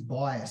have these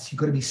bias. You've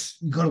got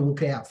to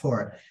look out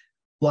for it.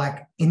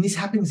 Like, and this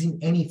happens in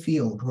any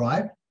field,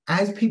 right?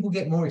 As people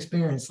get more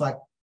experience, like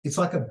it's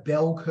like a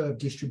bell curve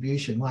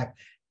distribution. Like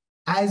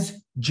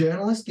as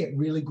journalists get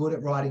really good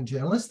at writing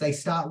journalists, they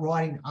start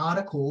writing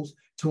articles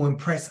to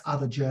impress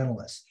other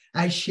journalists.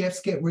 As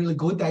chefs get really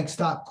good, they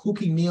start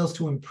cooking meals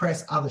to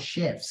impress other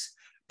chefs,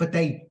 but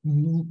they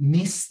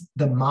miss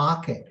the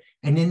market.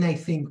 And then they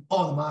think,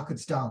 oh, the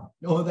market's done,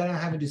 or they don't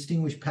have a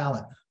distinguished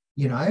palette,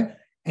 you know?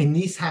 And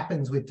this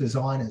happens with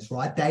designers,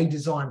 right? They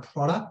design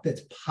product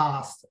that's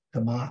past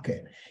the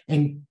market.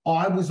 And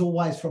I was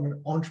always from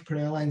an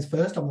entrepreneur lens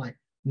first. I'm like,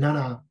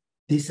 no,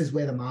 this is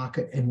where the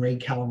market, and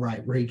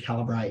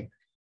recalibrate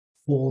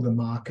for the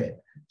market.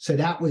 So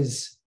that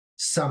was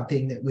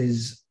something that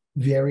was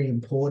very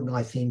important,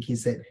 I think,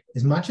 is that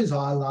as much as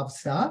I love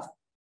stuff,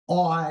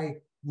 I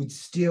would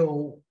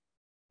still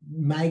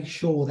make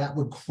sure that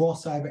would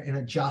cross over and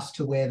adjust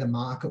to where the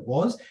market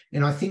was.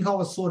 And I think I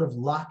was sort of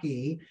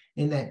lucky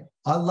in that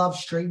I love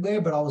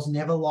streetwear, but I was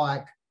never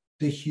like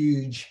the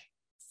huge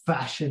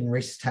fashion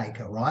risk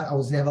taker, right? I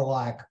was never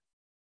like,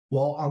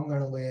 well, I'm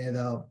going to wear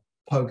the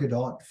polka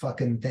dot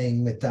fucking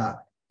thing with that.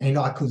 And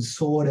I could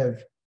sort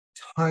of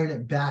tone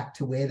it back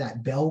to where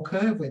that bell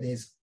curve, where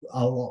there's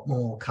a lot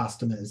more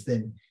customers,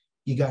 then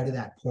you go to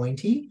that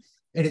pointy.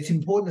 And it's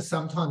important to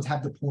sometimes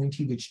have the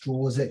pointy, which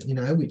draws it, you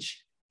know,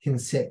 which can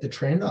set the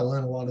trend. I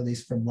learned a lot of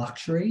this from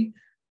luxury,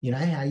 you know,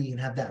 how you can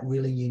have that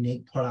really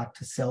unique product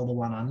to sell the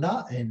one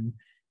under.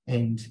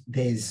 And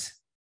there's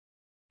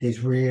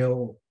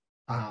real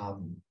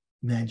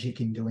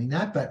magic in doing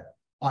that. But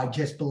I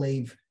just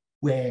believe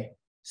where,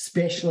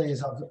 especially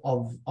as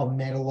I've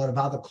met a lot of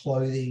other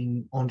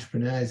clothing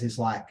entrepreneurs, is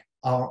like,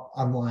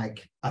 I'm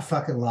like, I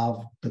fucking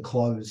love the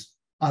clothes.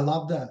 I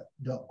love the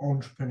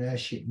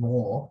entrepreneurship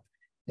more.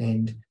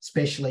 And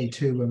especially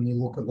too, when we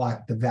look at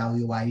like the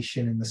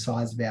valuation and the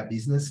size of our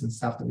business and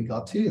stuff that we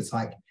got to, it's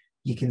like,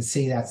 you can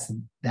see that's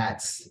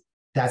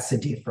the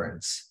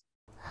difference.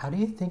 How do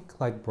you think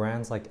like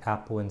brands like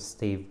Apple and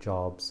Steve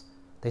Jobs,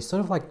 they sort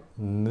of like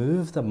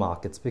move the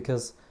markets,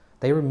 because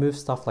they removed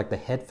stuff like the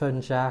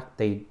headphone jack,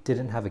 they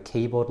didn't have a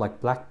keyboard like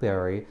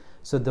BlackBerry,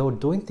 so they were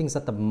doing things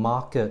that the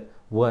market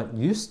weren't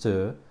used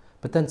to,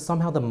 but then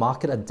somehow the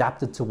market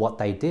adapted to what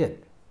they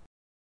did.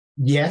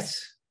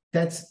 Yes,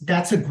 that is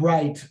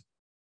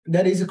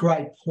a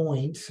great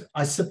point.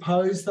 I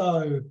suppose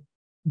though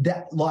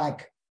that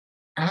like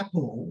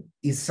Apple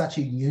is such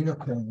a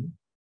unicorn,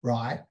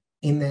 right?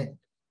 In that,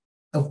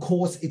 of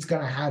course, it's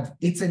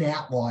an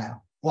outlier.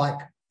 Like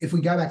if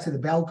we go back to the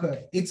bell curve,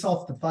 it's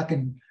off the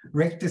fucking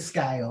Richter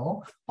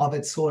scale of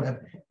it sort of,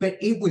 but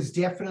it was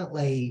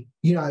definitely,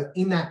 you know,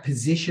 in that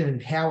position and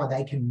power,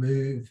 they can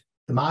move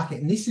the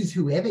market. And this is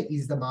whoever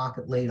is the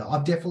market leader.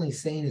 I've definitely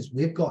seen as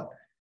we've got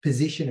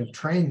position of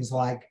trends,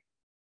 like,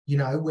 you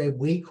know, where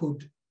we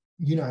could,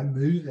 you know,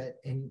 move it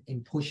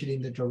and push it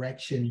in the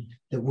direction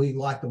that we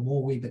like, the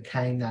more we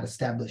became that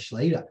established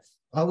leader.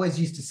 I always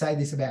used to say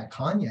this about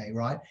Kanye,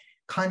 right?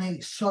 Kanye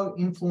is so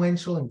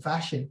influential in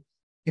fashion.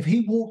 If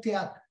he walked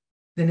out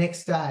the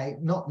next day,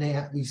 not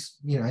now, he's,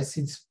 you know,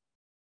 since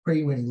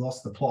when he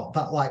lost the plot,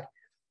 but like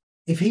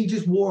if he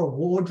just wore a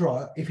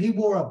wardrobe, if he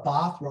wore a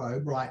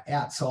bathrobe right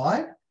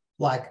outside,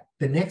 like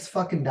the next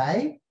fucking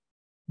day,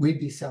 we'd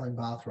be selling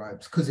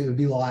bathrobes, because it would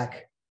be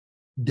like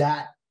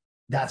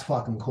that's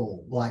fucking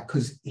cool. Like,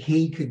 because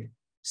he could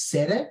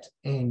set it,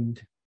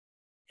 and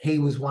he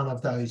was one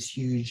of those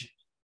huge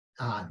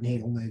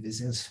needle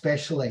movers. And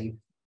especially,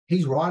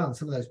 he's right on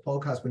some of those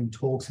podcasts when he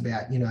talks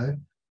about, you know,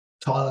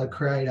 Tyler, the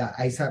Creator,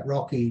 ASAP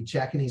Rocky,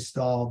 Jack and his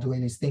style,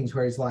 doing his things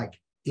where he's like,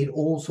 it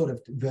all sort of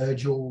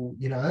Virgil,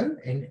 you know,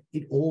 and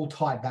it all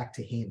tied back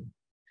to him.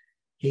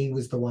 he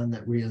was the one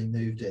that really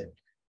moved it,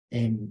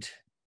 and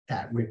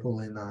that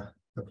ripple in the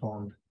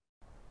pond.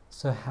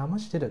 So how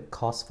much did it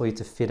cost for you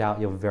to fit out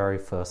your very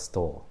first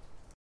store?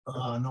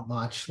 Not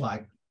much,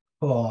 like,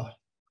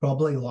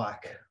 probably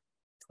like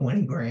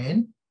 20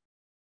 grand.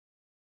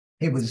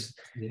 It was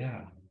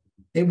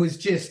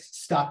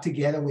just stuck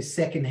together with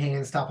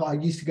secondhand stuff. I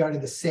used to go to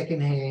the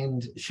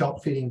secondhand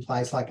shop fitting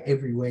place like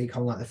every week.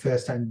 I'm like the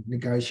first time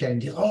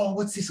negotiating. Oh,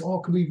 what's this? Oh,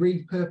 can we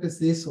repurpose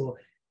this? Or,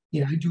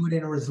 do it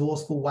in a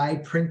resourceful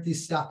way, print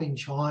this stuff in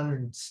China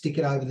and stick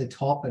it over the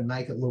top and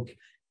make it look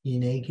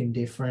unique and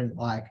different.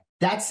 Like,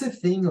 that's the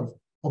thing of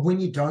when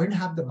you don't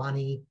have the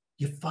money,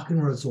 you're fucking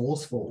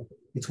resourceful.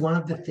 It's one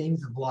of the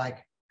things of like,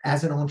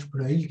 as an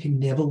entrepreneur, you can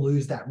never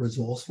lose that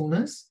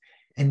resourcefulness.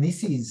 And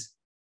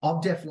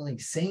I've definitely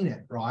seen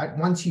it, right?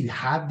 Once you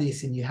have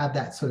this and you have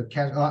that sort of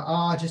cash,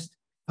 like,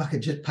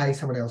 just pay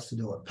someone else to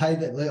do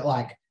it.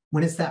 Like,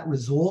 when it's that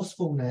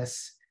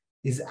resourcefulness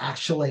is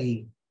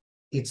actually,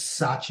 it's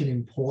such an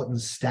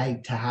important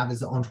state to have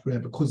as an entrepreneur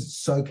because it's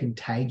so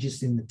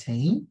contagious in the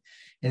team.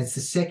 And it's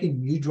the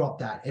second you drop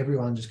that,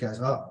 everyone just goes,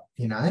 not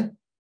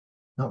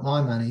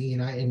my money,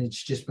 and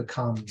it's just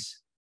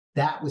becomes,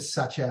 that was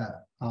such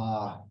a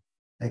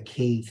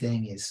key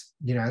thing is,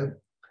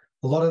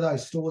 a lot of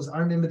those stores. I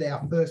remember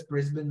our first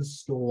Brisbane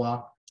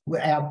store,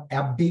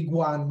 our big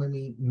one when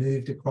we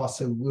moved across.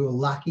 So we were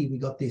lucky we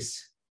got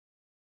this.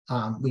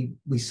 We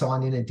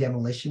signed in a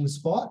demolition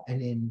spot,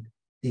 and then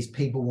these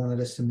people wanted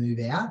us to move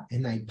out,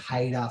 and they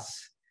paid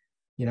us.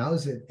 It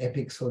was an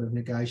epic sort of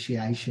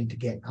negotiation to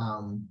get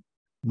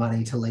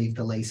money to leave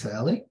the lease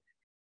early,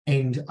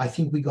 and I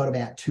think we got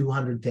about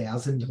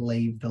 200,000 to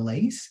leave the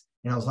lease.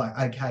 And I was like,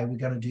 okay, we're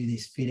going to do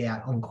this fit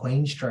out on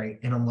Queen Street.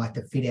 And I'm like,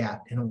 the fit out.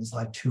 And it was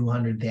like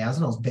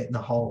 200,000. I was betting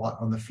the whole lot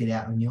on the fit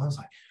out. And I was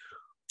like,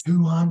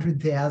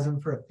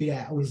 200,000 for a fit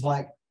out. I was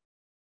like,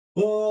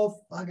 oh,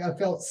 fuck, I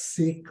felt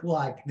sick.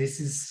 Like, this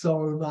is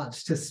so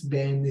much to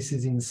spend. This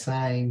is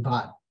insane.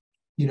 But,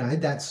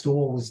 that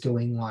store was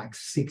doing like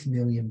 $6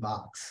 million,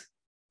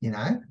 in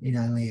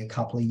only a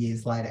couple of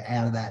years later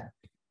out of that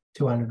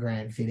 200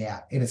 grand fit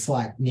out. And it's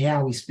like,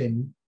 now we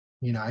spend,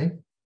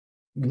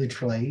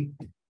 literally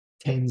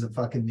tens of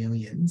fucking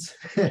millions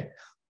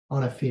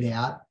on a fit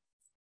out.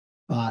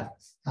 But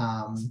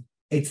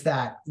it's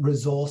that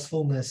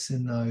resourcefulness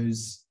and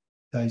those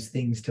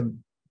things to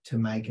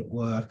make it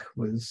work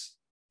was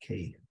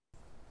key.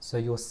 So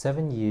you're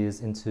 7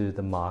 years into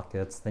the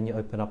markets, then you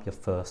open up your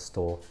first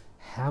store.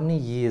 How many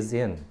years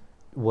in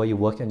were you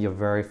working on your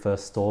very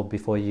first store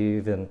before you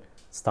even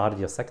started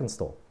your second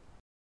store?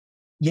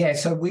 Yeah,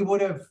 so we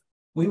would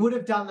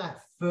have done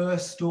that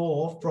first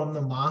store from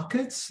the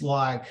markets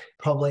like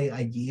probably a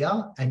year,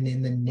 and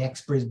then the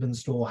next Brisbane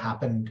store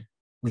happened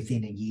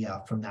within a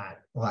year from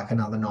that, like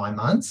another 9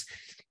 months.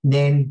 And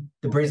then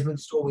the Brisbane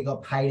store, we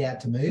got paid out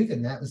to move,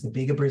 and that was the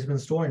bigger Brisbane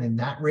store, and then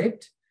that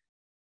ripped.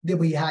 Then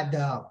we had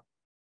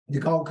the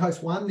Gold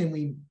Coast one, then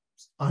we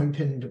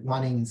opened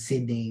one in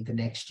Sydney the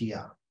next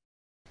year.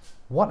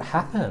 What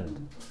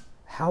happened?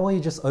 How are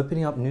you just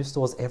opening up new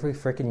stores every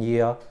freaking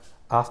year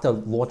after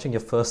launching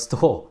your first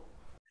store?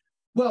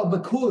 Well,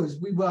 because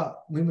we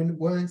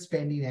weren't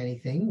spending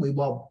anything, we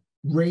were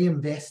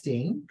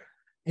reinvesting,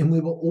 and we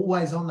were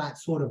always on that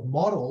sort of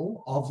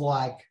model of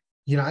like,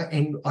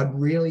 and I'd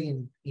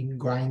really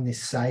ingrain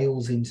this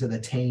sales into the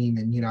team.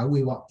 And,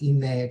 we were in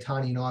there,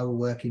 Tony and I were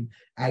working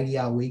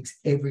 80-hour weeks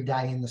every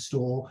day in the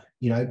store,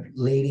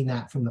 leading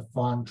that from the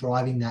front,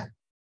 driving that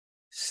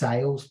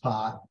sales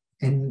part.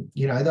 And,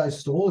 those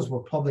stores were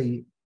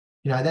probably,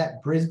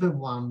 that Brisbane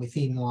one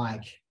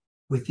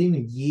within a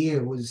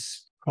year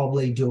was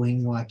probably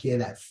doing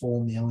that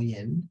 4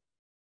 million,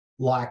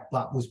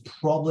 but was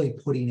probably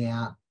putting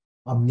out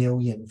 $1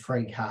 million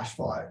free cash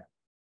flow.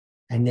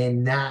 And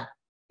then that,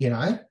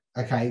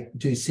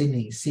 do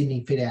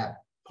Sydney fit out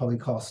probably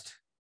cost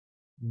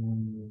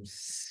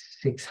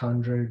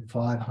 600,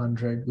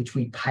 500, which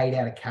we paid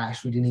out of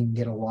cash. We didn't even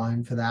get a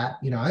loan for that,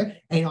 and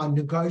I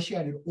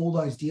negotiated all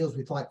those deals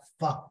with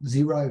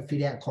zero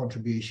fit out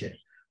contribution,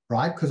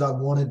 right? Because I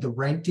wanted the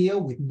rent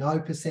deal with no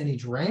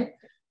percentage rent,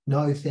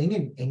 no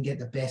thing, and get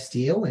the best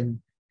deal.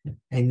 And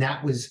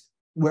that was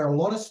where a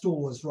lot of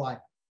stores, right,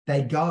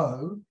 they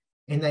go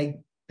and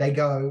they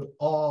go,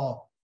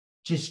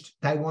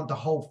 they want the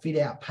whole fit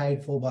out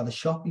paid for by the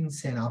shopping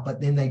center,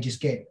 but then they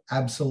just get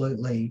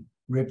absolutely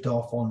ripped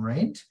off on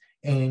rent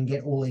and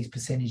get all these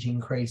percentage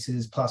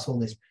increases plus all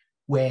this,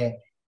 where,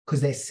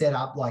 because they're set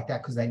up like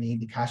that because they need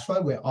the cash flow,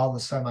 where I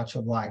was so much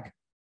of like,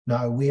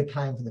 no, we're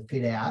paying for the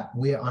fit out,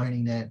 we're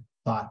owning it,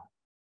 but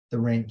the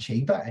rent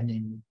cheaper, and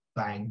then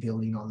bang,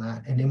 building on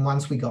that. And then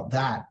once we got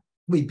that,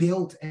 we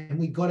built and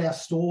we got our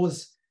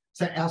stores.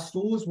 So our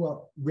stores were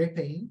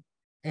ripping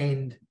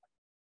and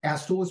our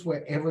stores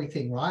were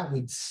everything, right?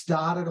 We'd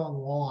started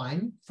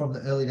online from the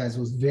early days. It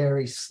was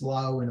very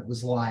slow, and it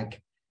was like,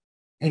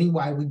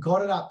 anyway, we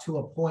got it up to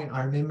a point,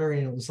 I remember,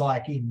 and it was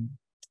like in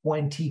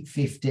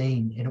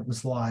 2015, and it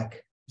was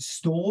like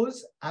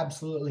stores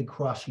absolutely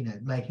crushing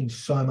it, making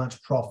so much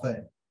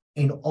profit,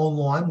 and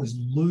online was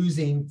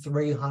losing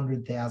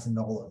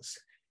 $300,000.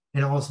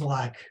 And I was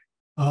like,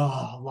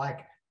 oh, like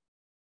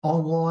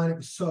online, it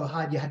was so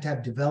hard. You had to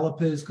have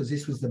developers because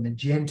this was the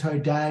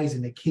Magento days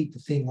and to keep the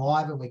thing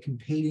live. And we're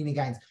competing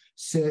against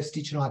Surf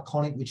Stitch and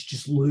Iconic, which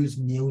just lose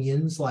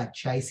millions, like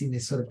chasing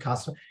this sort of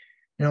customer.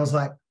 And I was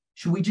like,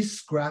 should we just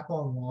scrap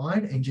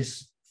online and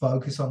just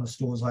focus on the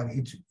stores? Like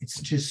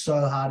it's just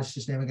so hard. It's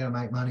just never going to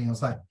make money. I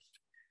was like,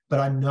 but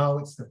I know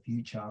it's the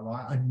future,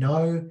 right? I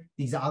know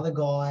these other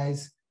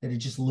guys that are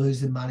just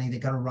losing money, they're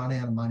going to run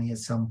out of money at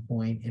some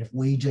point. And if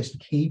we just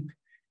keep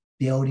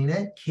building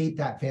it, keep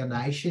that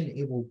foundation,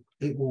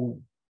 it will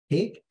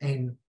pick.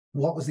 And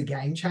what was the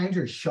game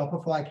changer is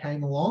Shopify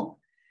came along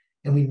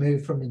and we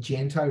moved from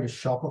Magento to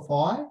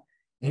Shopify.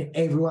 And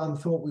everyone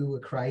thought we were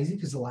crazy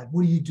because they're like,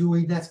 what are you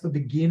doing? That's for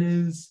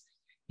beginners,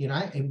 you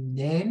know? And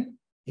then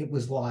it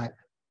was like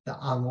the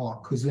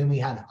unlock, because then we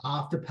had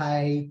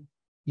Afterpay,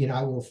 you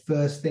know, well,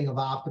 first thing of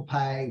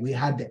Afterpay, we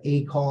had the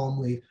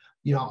e-com,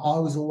 you know, I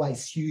was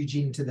always huge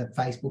into the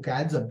Facebook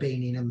ads. I've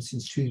been in them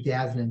since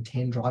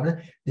 2010 driving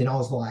it. Then I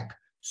was like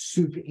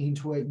super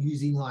into it,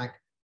 using like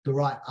the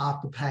right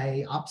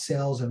Afterpay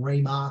upsells and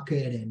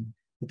remarket, and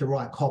with the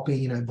right copy,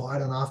 you know, buy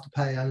it on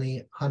Afterpay,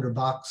 only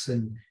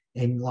 $100,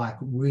 and like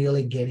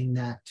really getting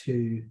that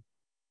to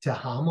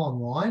hum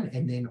online.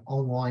 And then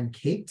online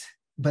kicked,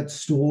 but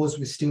stores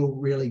were still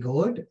really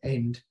good.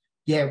 And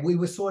yeah, we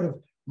were sort of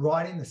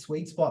right in the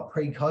sweet spot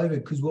pre-COVID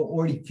because we're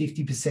already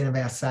 50% of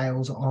our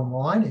sales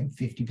online and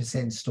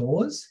 50%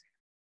 stores,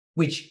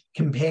 which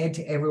compared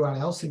to everyone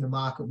else in the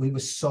market, we were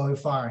so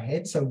far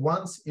ahead. So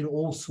once it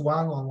all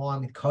swung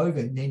online with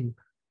COVID, then,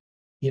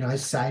 you know,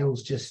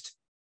 sales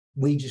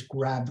we just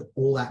grabbed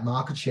all that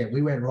market share.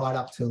 We went right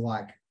up to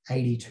like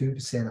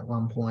 82% at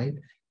one point.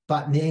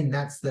 But then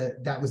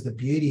that was the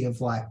beauty of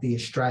like the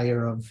Australia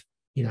of,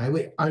 you know,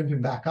 we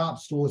opened back up,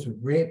 stores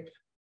would rip,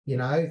 you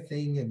know,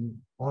 thing, and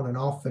on and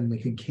off, and we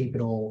could keep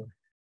it all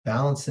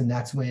balanced. And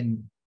that's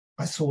when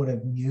I sort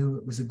of knew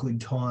it was a good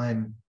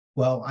time.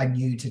 Well, I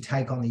knew to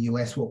take on the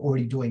US. We're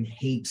already doing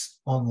heaps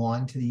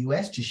online to the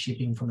US, just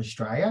shipping from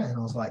Australia. And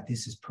I was like,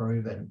 this is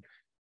proven.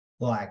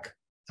 Like,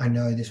 I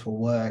know this will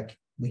work.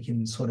 We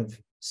can sort of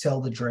sell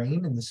the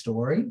dream and the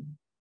story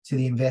to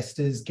the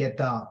investors, take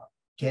half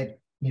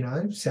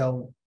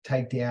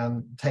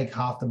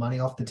the money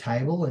off the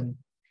table.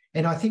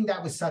 And I think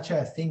that was such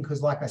a thing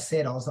because, like I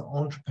said, I was an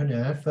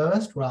entrepreneur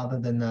first rather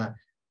than the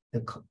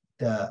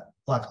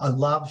like, I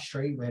love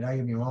streetwear, don't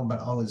get me wrong, but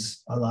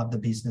I love the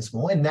business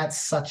more. And that's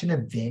such an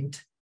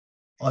event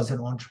as an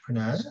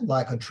entrepreneur,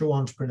 like a true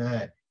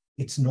entrepreneur.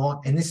 It's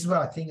not, and this is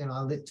what I think, and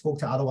I talk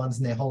to other ones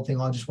and their whole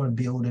thing, I just want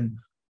to build and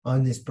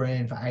own this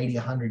brand for 80,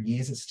 100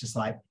 years. It's just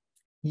like,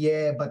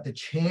 yeah, but the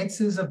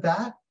chances of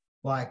that,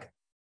 like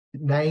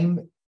name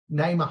a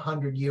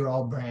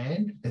 100-year-old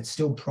brand that's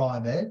still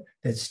private,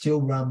 that's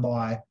still run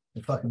by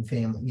the fucking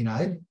family, you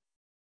know,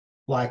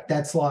 like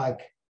that's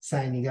like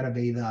saying you got to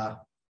be the,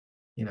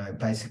 you know,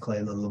 basically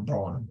the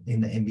LeBron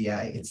in the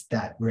NBA. It's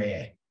that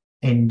rare.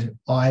 And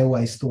I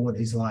always thought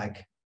is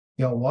like,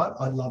 you know what?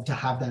 I'd love to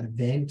have that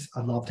event.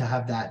 I'd love to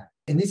have that.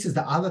 And this is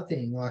the other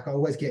thing, like I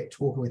always get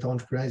talking with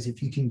entrepreneurs,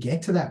 if you can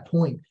get to that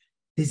point,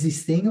 there's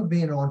this thing of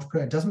being an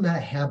entrepreneur. It doesn't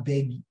matter how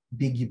big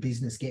your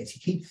business gets.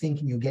 You keep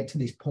thinking you'll get to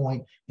this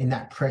point and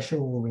that pressure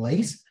will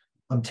release.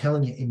 I'm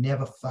telling you, it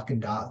never fucking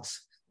does.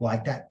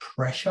 Like that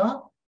pressure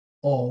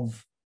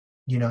of,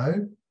 you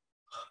know,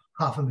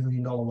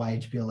 $500,000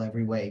 wage bill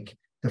every week,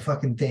 the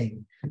fucking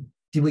thing.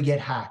 Did we get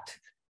hacked?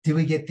 Did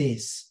we get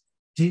this?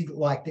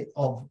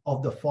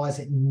 Of the fires,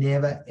 it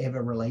never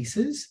ever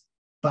releases.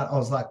 But I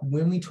was like,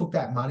 when we took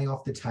that money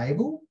off the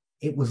table,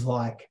 it was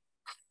like,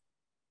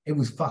 it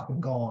was fucking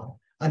gone.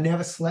 I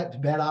never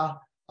slept better.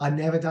 I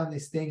never done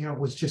this thing. And it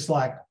was just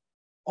like,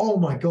 oh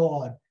my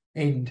God.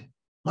 And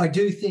I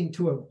do think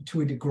to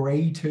a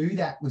degree too,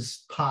 that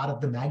was part of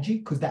the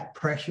magic, because that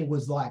pressure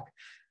was like,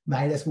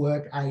 made us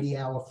work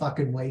 80-hour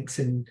fucking weeks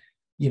and,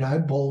 you know,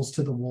 balls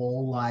to the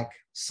wall, like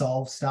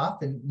solve stuff.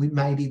 And we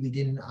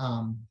didn't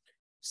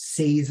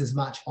seize as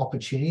much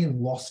opportunity and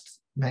lost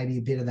maybe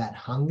a bit of that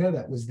hunger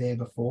that was there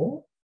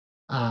before.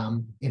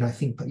 And I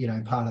think, you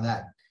know, part of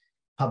that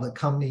public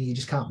company, you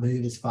just can't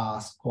move as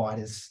fast quite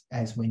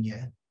as when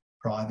you're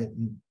private,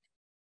 and,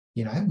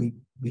 you know,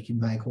 we can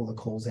make all the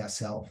calls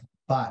ourselves.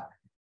 But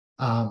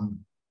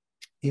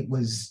it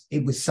was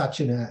such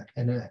an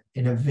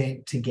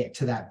event to get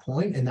to that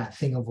point, and that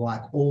thing of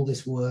like all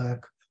this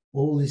work,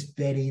 all this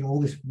betting, all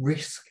this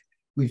risk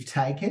we've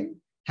taken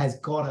has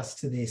got us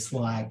to this,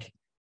 like,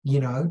 you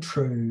know,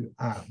 true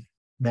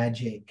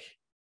magic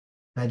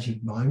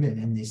moment,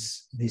 and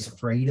this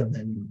freedom,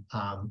 and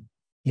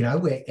you know,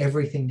 where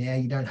everything now,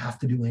 you don't have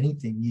to do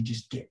anything, you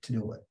just get to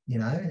do it, you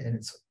know.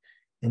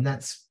 And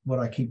that's what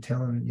I keep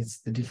telling. It's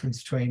the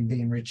difference between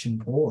being rich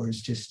and poor,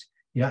 is just,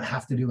 you don't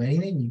have to do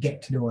anything, you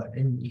get to do it.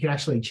 And you can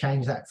actually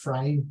change that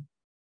frame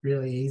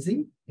really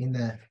easy in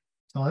the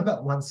time.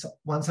 But once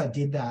I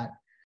did that,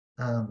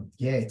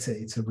 yeah,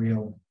 it's a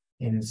real,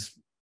 and it's,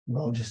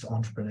 well, just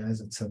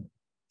entrepreneurs, it's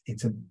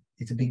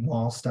a big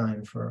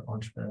milestone for an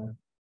entrepreneur.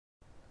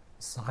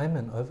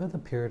 Simon, over the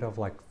period of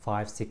like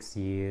 5, 6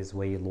 years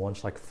where you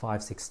launched like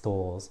 5, 6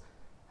 stores,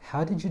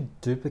 how did you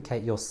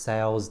duplicate your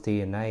sales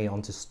DNA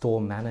onto store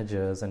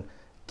managers and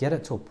get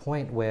it to a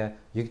point where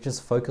you could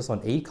just focus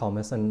on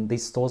e-commerce and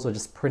these stores were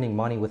just printing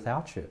money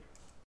without you?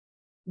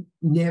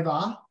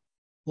 Never.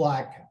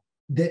 Like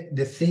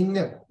the thing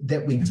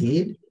that we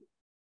did,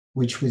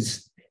 which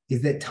is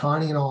that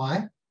Tani and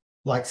I,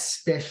 like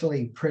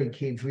especially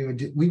pre-kids,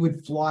 we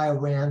would fly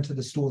around to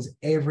the stores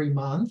every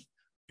month,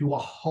 do a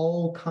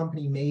whole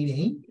company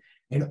meeting,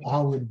 and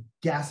I would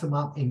gas them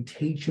up and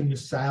teach them the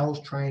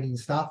sales training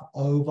stuff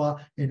over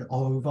and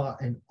over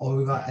and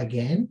over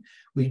again.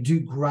 We do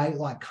great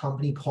like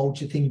company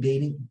culture thing,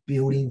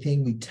 building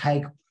thing. We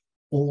take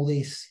all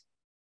this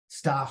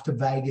staff to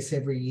Vegas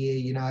every year,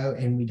 you know,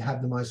 and we'd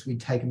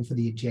take them for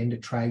the Agenda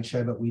trade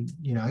show, but we'd,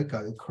 you know,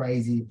 go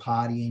crazy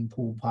partying,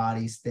 pool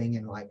parties thing,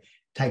 and like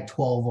take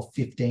 12 or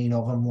 15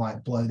 of them,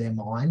 like blow their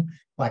mind.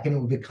 Like, and it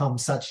would become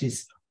such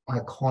this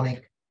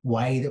iconic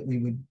way that we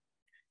would,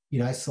 you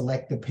know,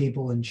 select the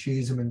people and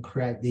choose them and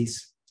create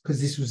this,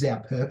 because this was our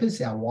purpose.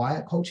 Our why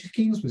at Culture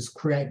Kings was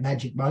create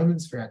magic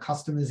moments for our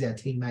customers, our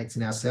teammates,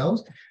 and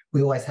ourselves.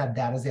 We always had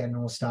that as our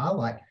North Star.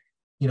 Like,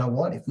 you know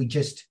what, if we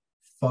just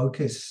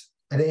focus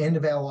at the end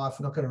of our life,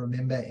 we're not going to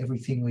remember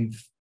everything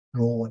we've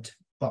brought,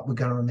 but we're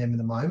going to remember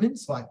the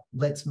moments. Like,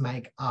 let's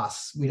make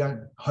us. We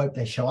don't hope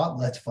they show up.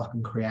 Let's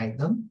fucking create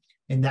them.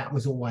 And that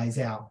was always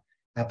our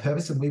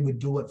purpose. And we would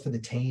do it for the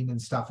team and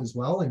stuff as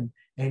well.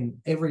 And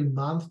every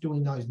month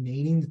doing those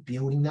meetings,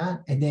 building that.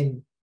 And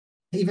then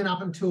even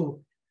up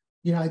until,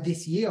 you know,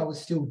 this year, I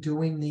was still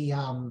doing the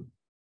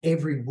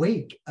every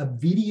week a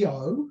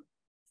video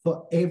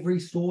for every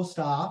store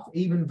staff,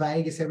 even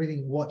Vegas,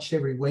 everything watched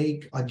every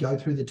week. I'd go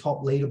through the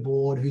top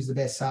leaderboard, who's the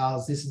best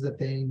sales, this is the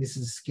thing, this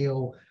is a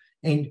skill.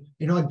 And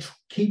I'd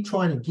keep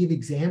trying to give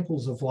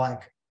examples of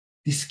like,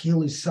 this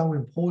skill is so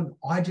important.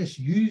 I just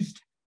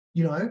used,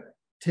 you know,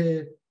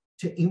 to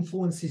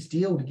influence this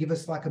deal, to give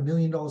us like $1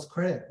 million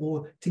credit,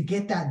 or to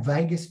get that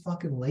Vegas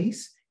fucking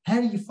lease.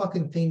 How do you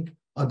fucking think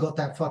I got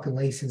that fucking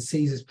lease in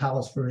Caesar's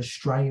Palace for an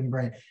Australian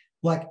brand?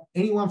 Like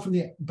anyone from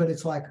the, but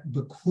it's like,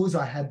 because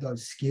I had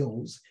those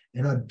skills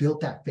and I built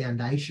that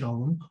foundation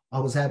on them, I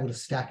was able to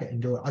stack it and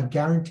do it. I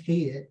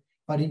guarantee it,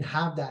 if I didn't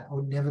have that, I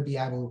would never be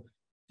able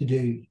to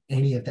do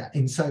any of that.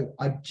 And so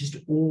I just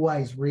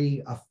always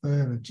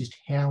reaffirm of just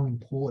how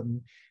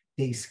important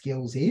these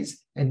skills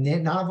is. And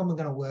then none of them are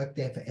going to work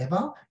there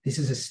forever. This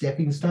is a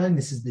stepping stone.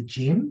 This is the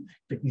gym,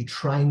 but you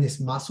train this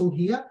muscle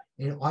here.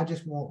 And I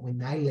just want, when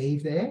they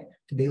leave there,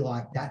 to be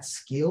like, that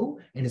skill,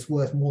 and it's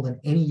worth more than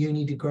any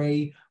uni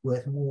degree,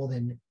 worth more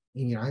than,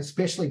 you know,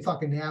 especially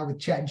fucking now with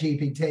Chat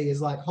GPT,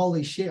 is like,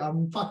 holy shit,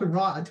 I'm fucking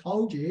right. I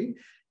told you,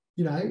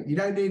 you know, you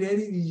don't need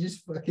anything. You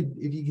just fucking,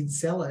 if you can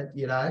sell it,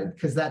 you know,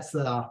 because that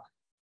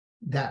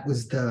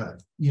was the,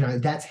 you know,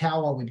 that's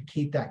how I would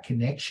keep that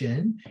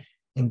connection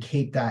and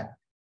keep that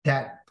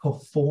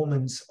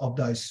performance of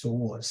those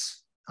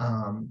stores.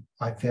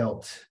 I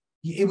felt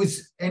it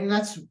was, and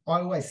that's,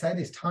 I always say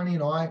this, Tony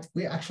and I,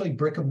 we're actually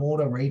brick and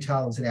mortar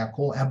retailers at our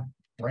core. Our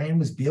brand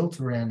was built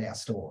around our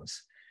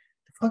stores.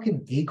 The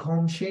fucking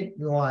e-com shit,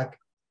 you're like,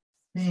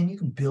 man, you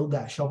can build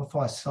that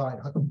Shopify site.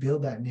 I can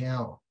build that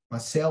now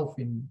myself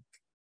in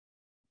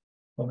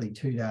probably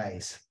 2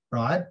 days,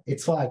 right?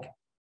 It's like,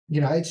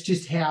 you know, it's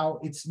just how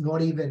it's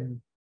not even,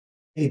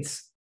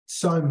 it's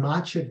so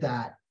much of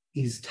that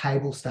is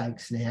table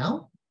stakes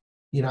now.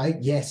 You know,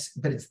 yes,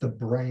 but it's the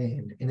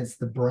brand, and it's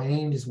the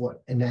brand is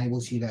what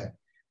enables you to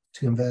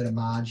convert a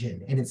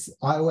margin. And it's,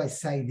 I always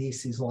say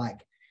this is like,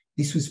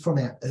 this was from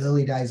our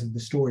early days of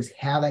the store, is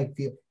how they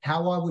feel.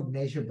 How I would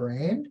measure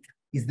brand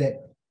is that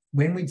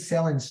when we'd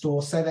sell in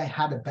store, say they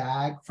had a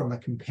bag from a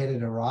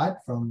competitor, right?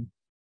 From,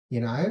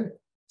 you know,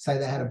 say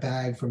they had a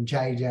bag from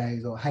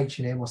JJ's or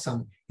H&M or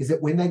something, is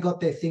that when they got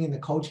their thing in the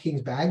Culture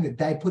Kings bag, that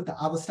they put the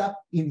other stuff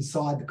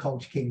inside the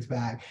Culture Kings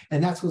bag.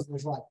 And that's what it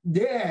was like,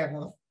 yeah,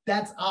 well,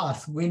 that's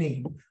us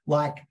winning.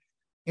 Like,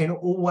 and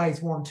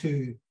always want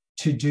to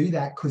do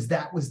that, because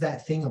that was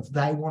that thing of,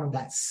 they wanted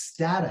that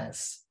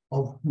status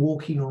of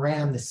walking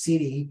around the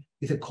city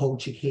with a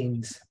Culture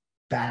Kings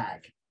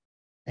bag.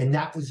 And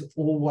that was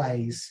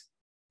always,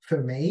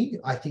 for me,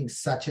 I think,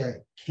 such a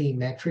key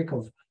metric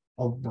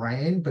of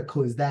brand,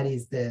 because that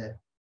is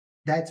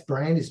that's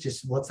brand is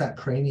just what's that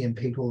premium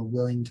people are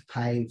willing to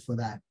pay for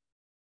that,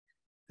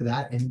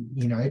 and,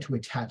 you know, to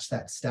attach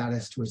that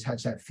status, to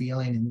attach that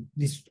feeling. And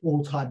this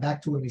all tied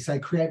back to when we say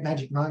create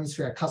magic moments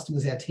for our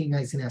customers, our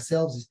teammates, and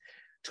ourselves, is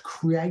to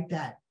create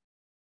that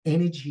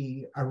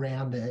energy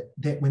around it,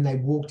 that when they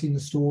walked in the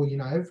store, you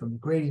know, from the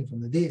greeting,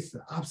 from the this,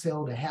 the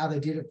upsell, to how they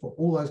did it for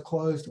all those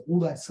clothes, to all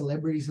that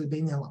celebrities that have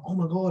been there, like, oh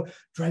my God,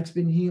 Drake's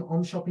been here,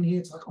 I'm shopping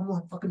here. It's like, I'm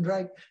like fucking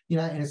Drake, you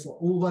know, and it's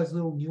like all those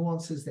little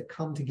nuances that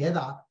come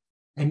together.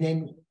 And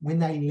then when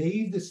they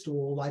leave the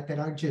store, like, they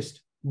don't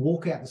just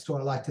walk out the store.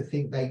 I like to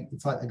think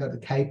it's like they got the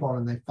cape on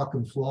and they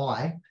fucking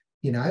fly,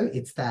 you know.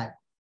 It's that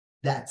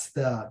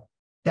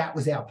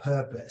was our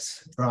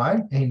purpose,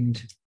 right?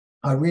 And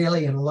I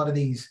really, in a lot of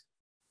these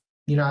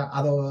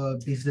other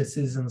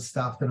businesses and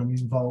stuff that I'm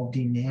involved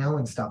in now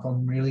and stuff,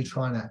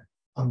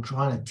 I'm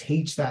trying to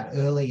teach that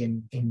early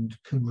and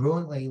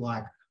congruently,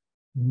 like,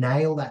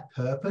 nail that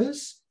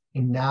purpose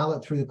and nail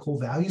it through the core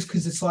values.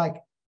 Because it's like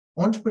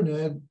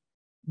entrepreneur,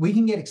 we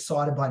can get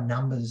excited by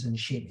numbers and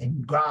shit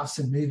and graphs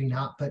and moving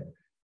up, but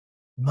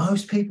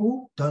most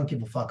people don't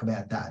give a fuck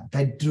about that.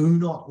 They do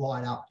not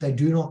light up. They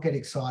do not get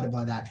excited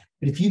by that.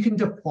 But if you can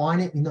define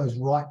it in those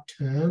right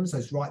terms,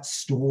 those right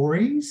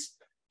stories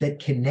that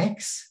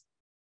connects,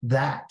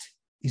 that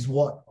is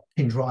what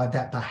can drive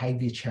that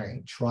behavior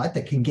change, right?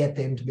 That can get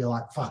them to be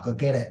like, fuck, I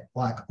get it.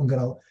 Like,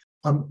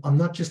 I'm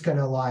not just going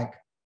to like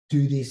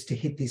do this to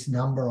hit this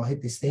number or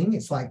hit this thing.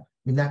 It's like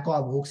when that guy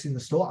walks in the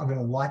store, I'm going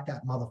to light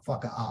that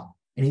motherfucker up.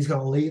 And he's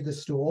going to leave the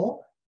store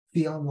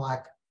feeling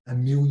like $1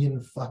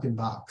 million fucking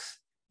bucks.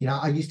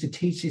 I used to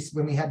teach this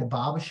when we had the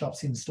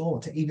barbershops in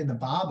store to even the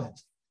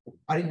barbers.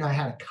 I didn't know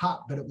how to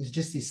cut, but it was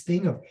just this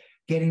thing of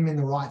getting them in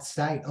the right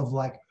state of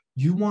like,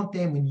 you want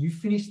them, when you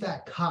finish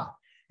that cut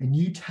and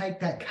you take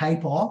that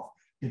cape off,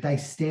 that they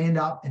stand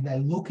up and they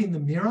look in the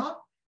mirror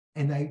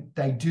and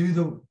they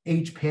do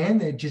each pan,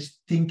 they're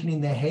just thinking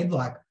in their head,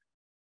 like,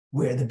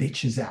 where the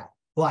bitch is at.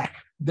 Like,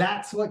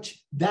 that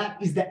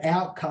is the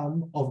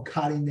outcome of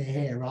cutting their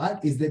hair, right?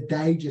 Is that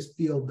they just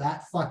feel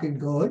that fucking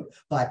good.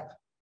 Like,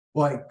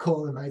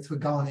 call the mates, we're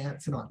going out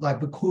tonight. Like,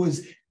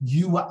 because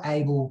you were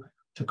able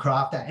to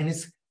craft that. And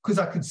it's because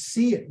I could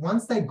see it.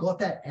 Once they got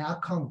that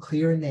outcome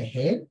clear in their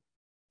head,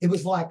 it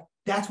was like,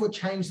 that's what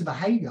changed the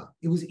behavior.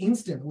 It was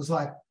instant. It was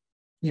like,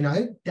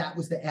 that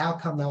was the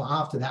outcome they were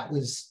after. That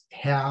was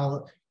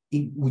how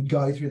it would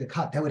go through the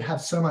cut. They would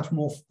have so much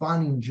more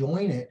fun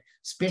enjoying it,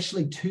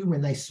 especially too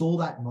when they saw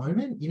that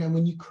moment.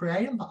 When you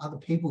create them for other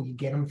people, you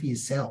get them for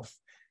yourself.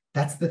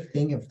 That's the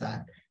thing of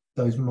that.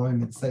 Those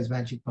moments, those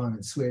magic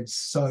moments where it's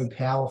so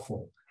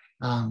powerful.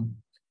 And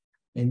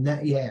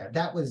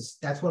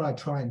that's what I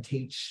try and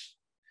teach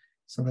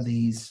some of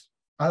these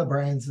other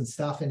brands and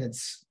stuff. And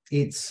it's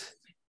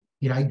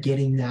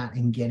getting that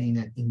and getting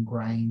it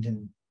ingrained.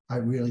 And I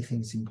really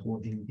think it's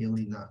important in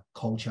building that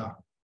culture.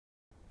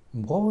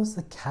 What was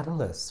the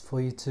catalyst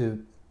for you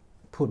to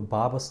put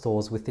barber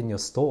stores within your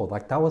store?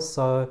 Like, that was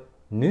so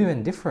new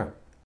and different.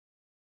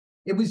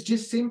 It was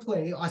just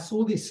simply, I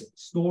saw this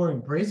store in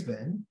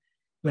Brisbane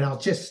when I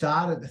just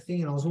started the thing,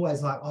 and I was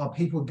always like, oh,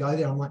 people would go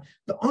there. I'm like,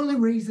 the only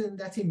reason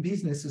that's in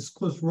business is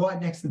because right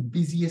next to the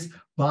busiest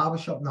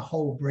barbershop in the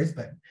whole of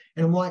Brisbane.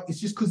 And I'm like, it's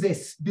just because they're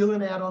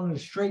spilling out onto the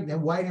street and they're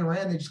waiting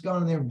around, they're just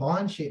going there and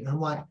buying shit. And I'm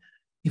like,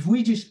 if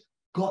we just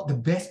got the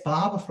best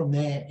barber from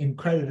there and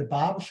created a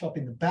barbershop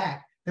in the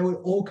back, they would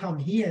all come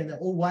here and they're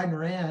all waiting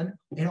around.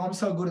 And I'm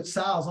so good at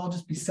sales, I'll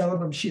just be selling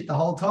them shit the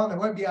whole time. They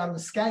won't be able to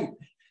escape.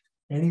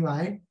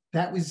 Anyway,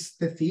 that was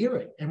the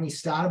theory. And we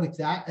started with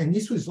that. And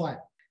this was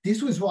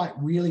like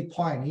really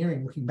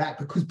pioneering looking back,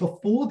 because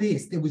before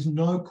this, there was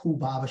no cool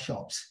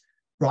barbershops,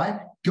 right?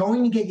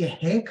 Going to get your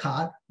hair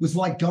cut was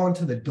like going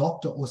to the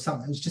doctor or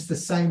something. It was just the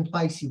same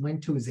place you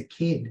went to as a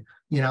kid,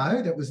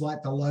 that was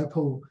like the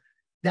local,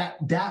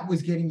 that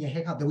was getting your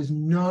hair cut. There was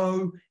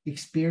no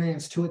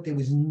experience to it. There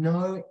was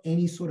no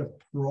any sort of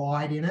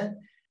pride in it.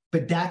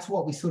 But that's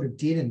what we sort of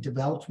did and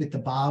developed with the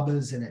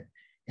barbers, and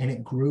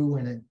it grew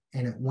and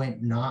it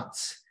went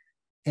nuts.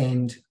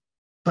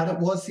 But it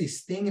was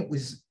this thing, it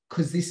was,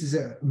 because this is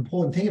an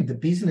important thing of the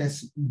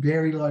business,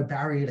 very low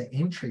barrier to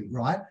entry,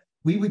 right?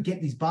 We would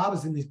get these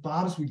barbers, and these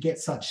barbers would get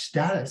such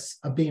status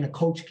of being a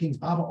Culture Kings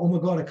barber. Oh my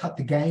God, I cut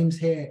the game's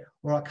hair,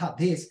 or I cut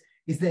this,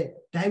 is that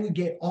they would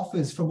get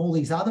offers from all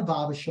these other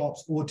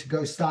barbershops or to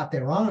go start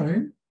their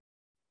own.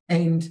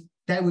 And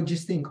they would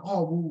just think,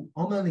 oh, well,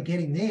 I'm only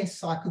getting this,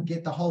 so I could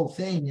get the whole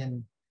thing.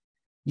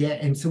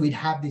 And so we'd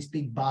have this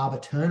big barber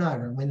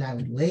turnover. And when they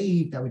would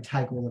leave, they would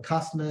take all the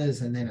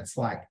customers. And then it's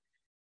like,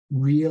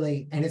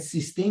 really, and it's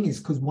this thing is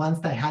because once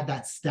they had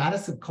that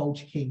status of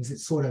Culture Kings, it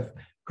sort of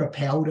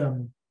propelled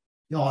them,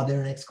 oh,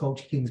 they're an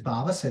ex-Culture Kings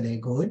barber, so they're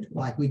good.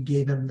 Like, we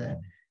give them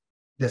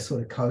the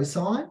sort of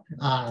cosign.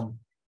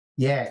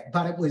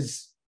 But it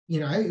was,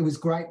 it was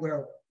great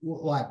where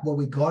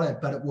we got it,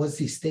 but it was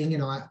this thing.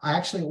 And I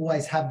actually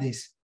always have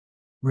this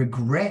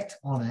regret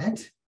on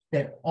it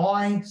that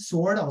I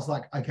saw it. I was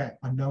like, okay,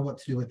 I know what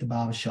to do with the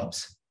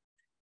barbershops.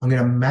 I'm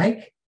going to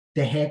make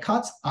the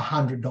haircuts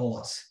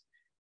 $100.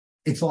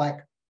 It's like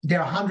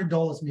they're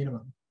 $100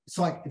 minimum. It's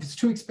like, if it's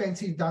too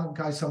expensive, don't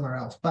go somewhere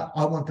else. But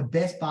I want the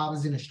best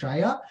barbers in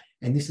Australia,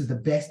 and this is the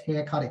best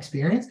haircut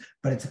experience,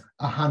 but it's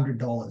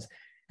 $100.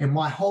 And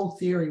my whole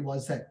theory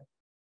was that,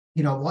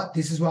 you know what,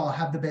 this is where I'll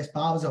have the best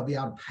barbers. I'll be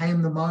able to pay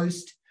them the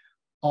most.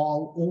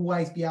 I'll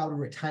always be able to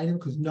retain them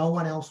because no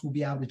one else will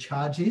be able to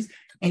charge this.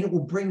 And it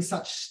will bring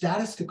such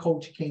status to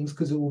Culture Kings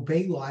because it will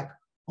be like,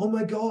 oh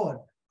my God,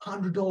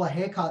 $100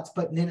 haircuts,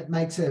 but then it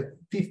makes a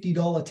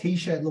 $50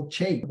 t-shirt look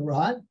cheap,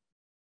 right?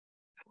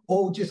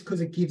 All just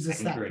because it gives us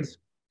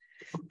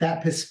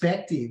that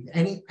perspective.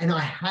 And I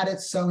had it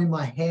so in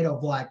my head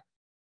of like,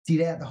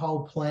 did out the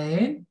whole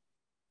plan,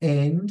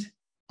 and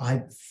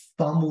I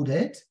fumbled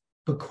it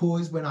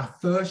because when I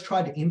first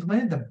tried to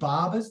implement it,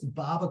 the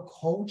barber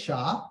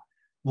culture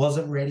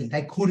wasn't ready.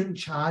 They couldn't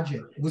charge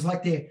it. It was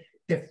like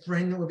their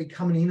friend that would be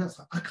coming in. It's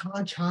like, I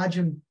can't charge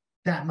them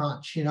that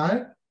much, you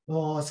know?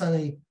 Oh, it's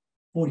only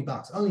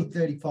 $40, only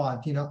 35,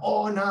 you know?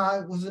 Oh,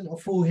 no, it wasn't a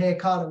full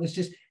haircut. It was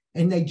just,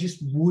 and they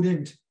just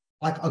wouldn't,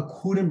 like, I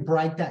couldn't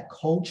break that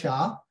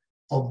culture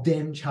of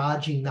them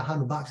charging the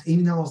 $100,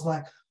 even though I was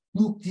like,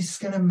 look, this is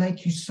going to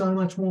make you so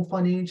much more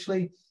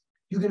financially.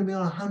 You're going to be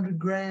on 100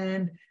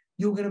 grand.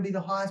 You're going to be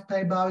the highest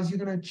paid barbers.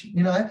 You're going to,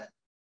 you know,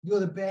 you're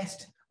the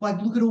best.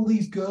 Like, look at all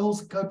these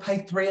girls go pay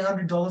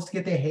 $300 to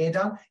get their hair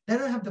done. They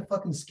don't have the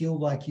fucking skill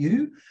like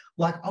you.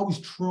 Like, I was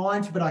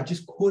trying to, but I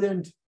just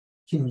couldn't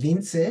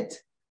convince it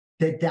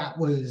that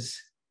was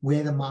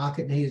where the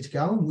market needed to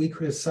go. And we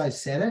could have so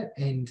said it.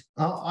 And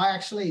I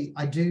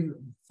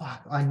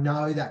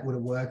know that would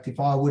have worked if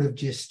I would have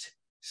just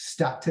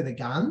stuck to the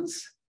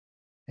guns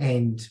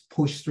and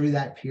pushed through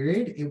that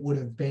period. It would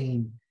have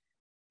been,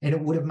 and it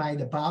would have made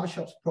the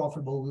barbershops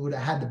profitable. We would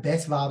have had the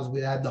best barbers.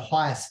 We'd have had the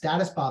highest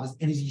status barbers.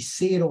 And as you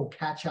see it all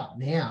catch up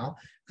now,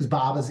 because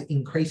barbers are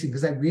increasing,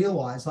 because they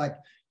realize, like,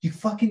 you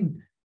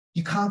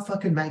can't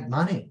fucking make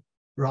money,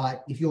 right?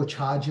 If you're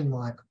charging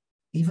like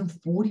even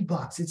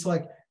 $40, it's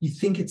like, you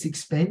think it's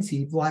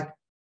expensive. Like,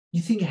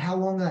 you think how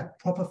long that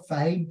proper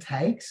fade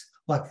takes,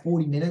 like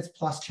 40 minutes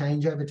plus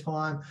changeover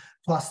time,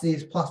 plus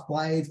this, plus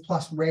blades,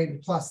 plus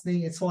red, plus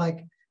thing. It's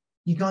like,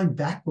 you're going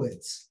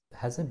backwards.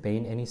 Has there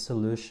been any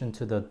solution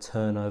to the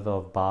turnover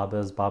of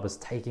barbers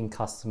taking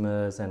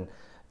customers and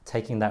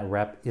taking that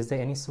rep? Is there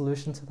any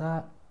solution to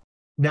that?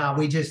 No,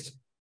 we just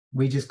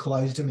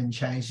closed them and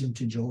changed them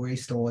to jewelry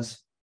stores.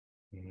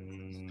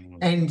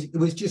 And it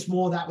was just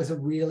more, that was a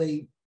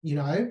really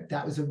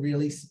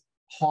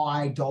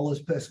high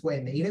dollars per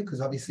square meter,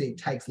 because obviously it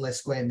takes less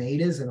square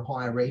meters and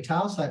higher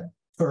retail. So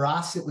for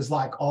us, it was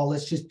like, oh,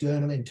 let's just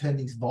turn them and turn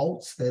these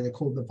vaults. They're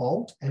called the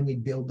vault, and we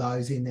build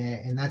those in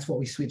there. And that's what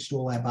we switched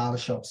all our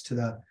barbershops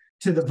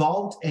to the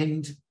vault.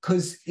 And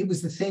because it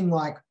was the thing,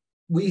 like,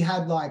 we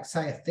had like,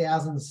 say,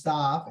 1,000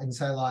 staff, and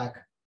so like,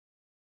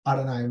 I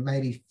don't know,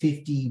 maybe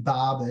 50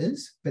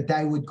 barbers, but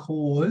they would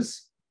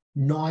cause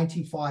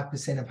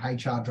 95% of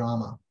HR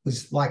drama. It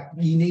was like,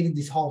 you needed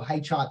this whole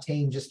HR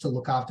team just to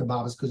look after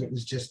barbers, because it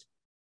was just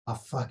a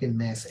fucking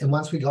mess. And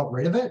once we got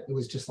rid of it, it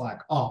was just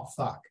like, oh,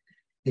 fuck.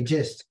 It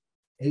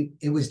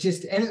was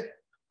just, and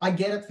I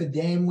get it for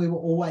them. We were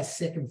always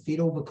second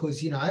fiddle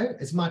because, you know,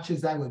 as much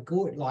as they were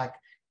good, like,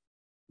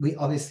 we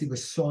obviously were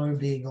so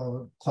big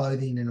on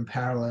clothing and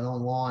apparel and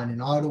online.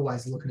 And I'd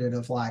always look at it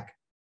of like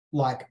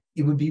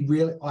it would be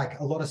really, like,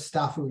 a lot of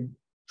stuff would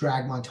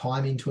drag my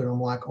time into it. I'm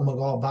like, oh my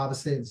God,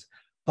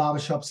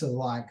 barbershops are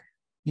like,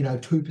 you know,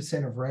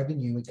 2% of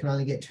revenue. We can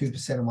only get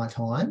 2% of my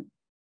time.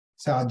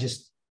 So I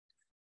just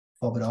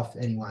fob it off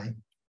anyway.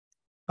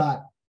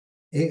 But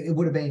it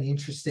would have been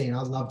interesting.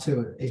 I'd love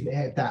to,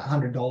 if that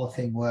 $100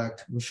 thing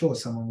worked. I'm sure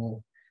someone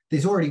will.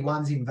 There's already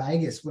ones in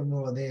Vegas. When we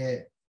were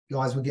there,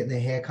 guys were getting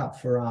their haircut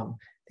for, I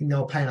think they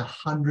were paying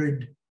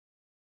 $120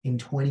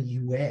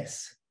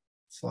 US.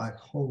 It's like,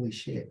 holy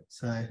shit.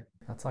 So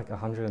that's like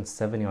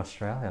 170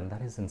 Australian.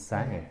 That is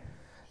insane.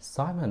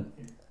 Simon,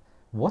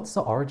 what's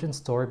the origin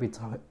story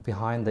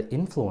behind the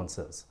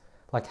influencers?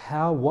 Like,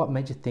 what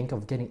made you think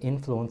of getting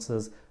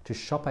influencers to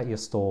shop at your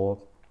store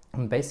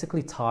and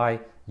basically tie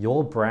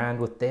your brand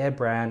with their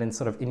brand and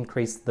sort of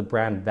increase the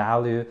brand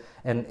value?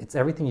 And it's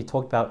everything you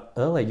talked about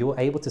earlier. You were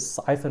able to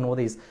siphon all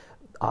these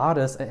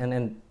artists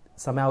and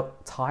somehow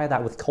tie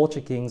that with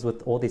Culture Kings,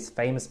 with all these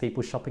famous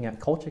people shopping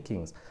at Culture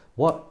Kings.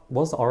 What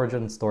was the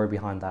origin story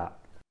behind that?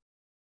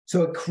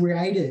 So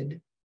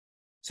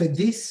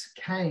this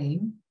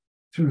came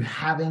through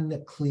having the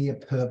clear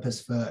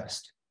purpose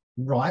first,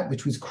 right?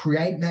 Which was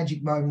create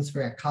magic moments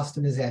for our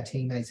customers, our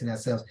teammates, and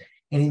ourselves.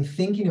 And in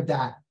thinking of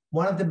that,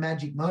 one of the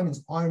magic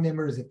moments I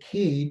remember as a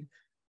kid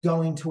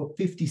going to a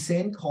 50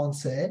 Cent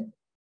concert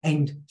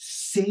and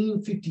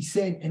seeing 50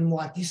 Cent and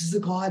like, this is the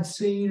guy I'd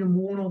seen and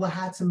worn all the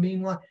hats and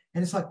being like,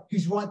 and it's like,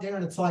 he's right there.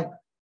 And it's like,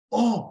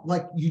 oh,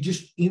 like, you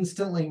just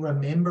instantly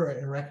remember it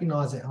and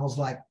recognize it. And I was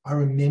like, I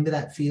remember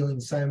that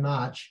feeling so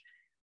much.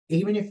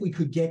 Even if we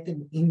could get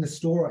them in the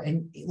store,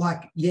 and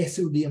like, yes,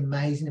 it would be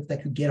amazing if they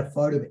could get a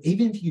photo, but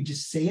even if you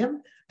just see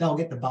them, they'll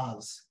get the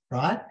buzz,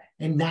 right?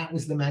 And that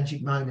was the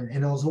magic moment.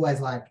 And I was always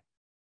like,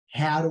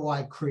 how do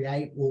I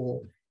create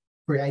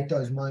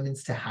those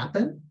moments to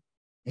happen?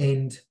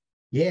 And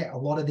yeah, a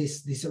lot of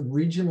this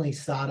originally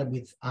started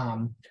with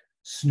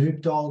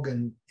Snoop Dogg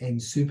and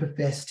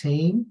Superfest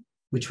team,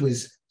 which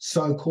was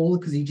so cool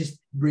because he just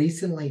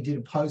recently did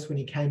a post when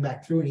he came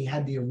back through and he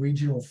had the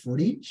original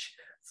footage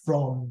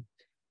from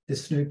the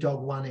Snoop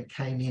Dogg one. It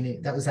came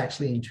in, that was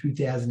actually in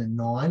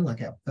 2009,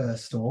 like our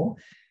first store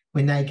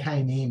when they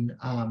came in.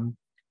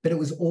 But it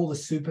was all the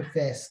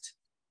Superfest,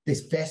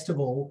 this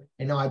festival,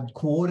 and I'd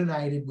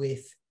coordinated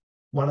with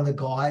one of the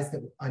guys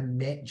that I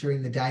met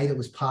during the day that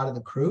was part of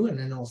the crew. And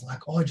then I was like,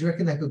 oh, do you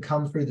reckon they could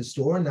come through the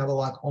store? And they were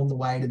like on the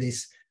way to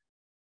this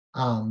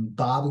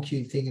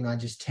barbecue thing, and I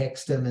just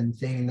text them and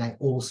they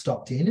all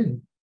stopped in.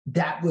 And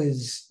that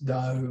was,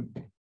 though,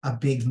 a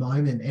big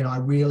moment.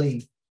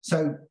 And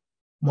so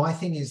my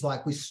thing is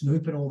like with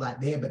Snoop and all that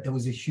there, but there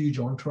was a huge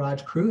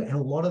entourage crew, and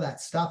a lot of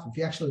that stuff, if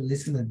you actually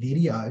listen to the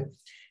video,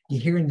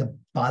 you're hearing the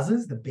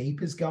buzzers, the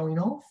beepers going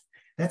off.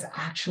 That's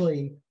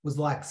actually was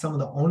like some of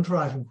the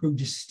entourage and crew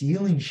just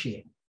stealing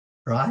shit,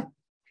 right?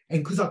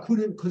 And because I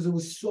couldn't, because there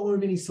was so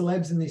many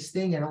celebs in this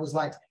thing, and I was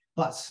like,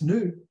 but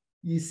Snoop,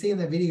 you see in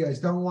the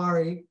videos, don't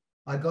worry,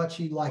 I got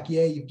you. Like,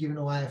 yeah, you've given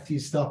away a few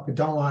stuff, but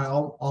don't worry,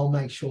 I'll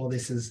make sure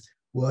this is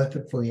worth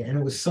it for you. And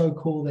it was so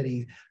cool that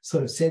he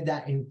sort of said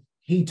that, and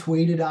he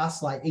tweeted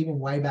us like even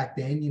way back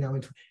then, you know,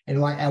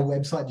 and like our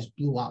website just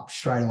blew up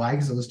straight away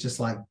because it was just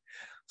like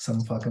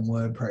some fucking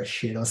WordPress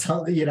shit or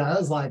something, you know. It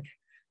was like,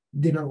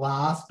 didn't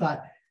last,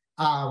 but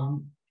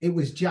it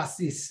was just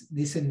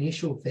this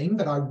initial thing.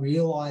 But I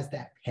realized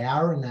that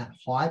power and that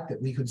hype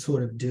that we could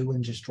sort of do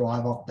and just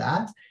drive off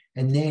that.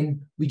 And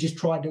then we just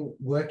tried to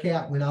work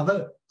out when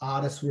other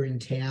artists were in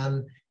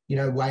town, you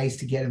know, ways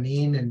to get them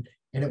in.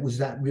 And it was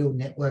that real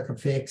network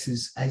effects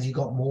as you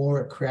got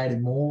more, it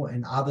created more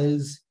and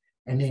others.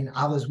 And then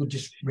others would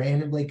just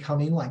randomly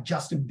come in, like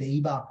Justin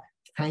Bieber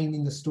came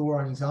in the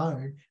store on his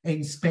own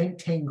and spent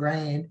 10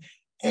 grand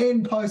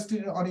and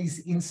posted it on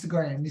his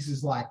Instagram. This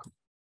is like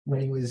when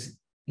he was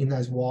in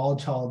those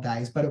Wild Child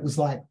days, but it was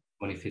like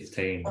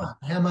 2015. Oh,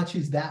 how much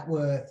is that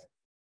worth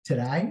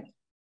today?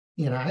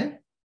 You know?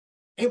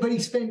 But he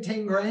spent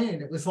 10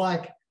 grand. It was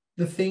like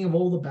the thing of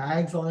all the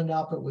bags lined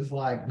up. It was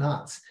like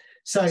nuts.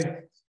 So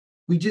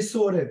we just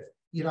sort of,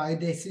 you know,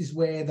 this is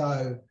where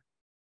though,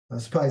 I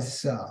suppose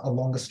it's a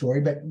longer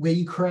story, but where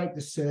you create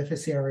the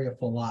surface area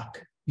for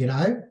luck, you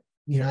know,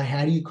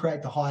 how do you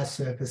create the highest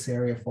surface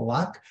area for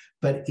luck?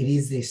 But it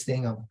is this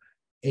thing of,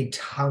 it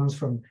comes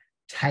from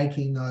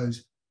taking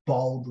those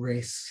bold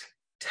risks,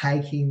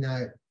 taking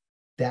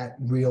that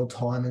real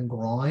time and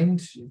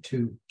grind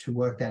to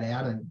work that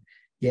out. And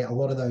yeah, a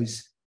lot of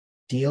those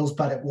deals,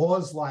 but it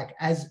was like,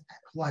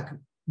 like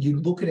you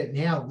look at it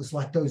now, it was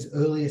like those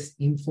earliest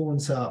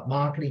influencer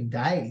marketing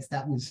days.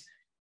 That was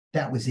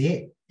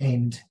it.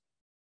 And,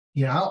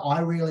 you know,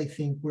 I really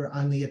think we're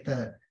only at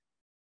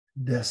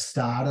the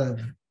start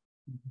of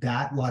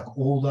that. Like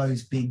all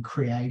those big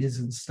creators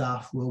and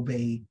stuff will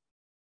be,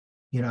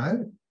 you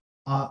know,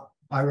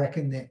 I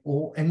reckon that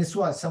all, and this is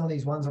why some of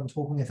these ones I'm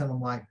talking with them,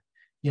 I'm like,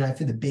 you know,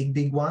 for the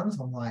big ones,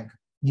 I'm like,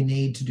 you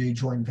need to do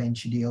joint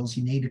venture deals.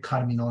 You need to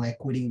cut them in on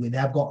equity where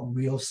they've got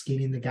real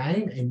skin in the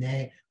game, and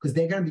because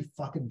they're going to be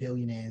fucking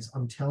billionaires.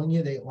 I'm telling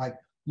you, they like,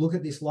 look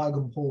at this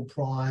Logan Paul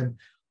Prime,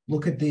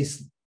 look at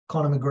this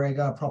Conor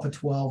McGregor Proper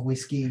 12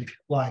 whiskey,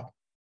 like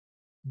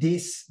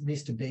this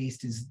Mr.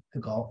 Beast is the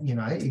goal, you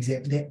know,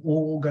 except they're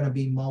all going to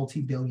be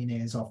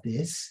multi-billionaires off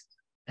this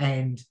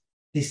and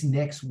this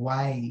next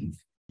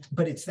wave.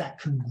 But it's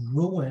that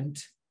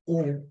congruent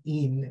all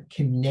in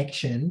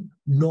connection,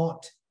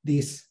 not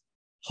this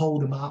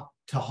hold them up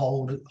to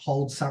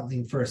hold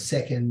something for a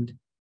second,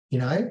 you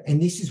know.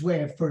 And this is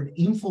where for an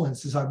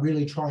influencers, I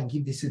really try and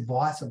give this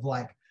advice of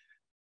like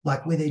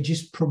where they're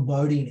just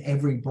promoting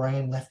every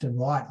brand left and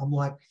right. I'm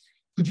like,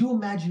 could you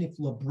imagine if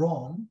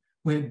LeBron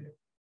went,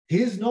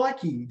 here's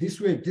Nike this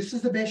week, this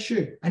is the best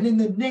shoe, and then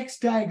the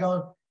next day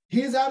going,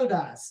 here's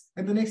Adidas,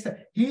 and the next day,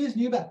 here's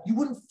New Balance. You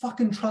wouldn't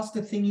fucking trust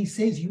a thing he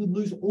says. You would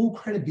lose all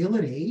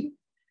credibility.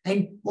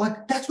 And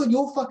like, that's what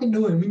you're fucking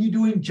doing when you're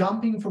doing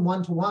jumping from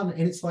one to one.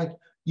 And it's like,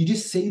 you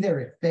just see their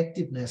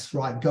effectiveness,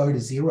 right, go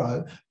to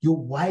zero. You're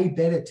way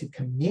better to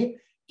commit,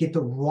 get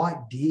the right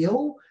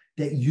deal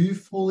that you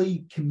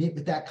fully commit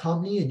with that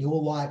company. And you're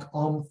like,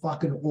 I'm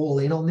fucking all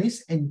in on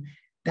this. And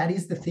that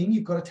is the thing.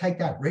 You've got to take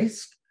that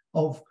risk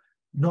of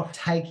not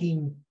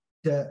taking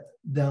the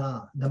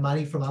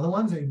money from other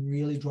ones and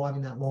really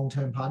driving that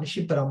long-term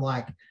partnership. But I'm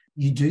like,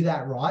 you do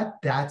that right,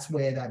 that's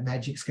where that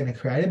magic's going to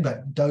create it.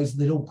 But those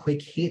little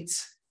quick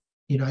hits,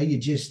 you know,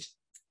 you're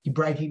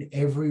breaking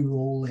every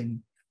rule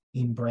in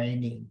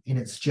branding. And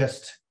it's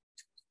just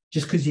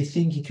because you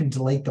think you can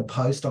delete the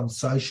post on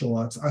social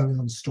or it's only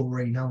on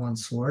story, no one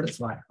saw it. It's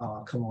like,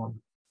 oh, come on.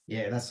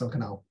 Yeah, that's not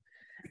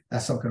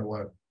gonna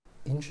work.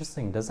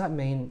 Interesting. Does that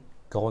mean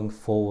going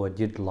forward,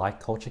 you'd like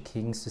Culture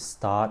Kings to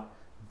start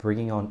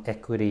bringing on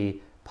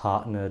equity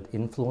partnered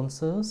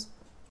influencers?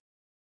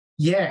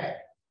 Yeah.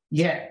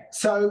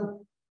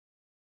 So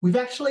we've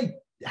actually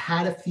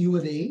had a few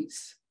of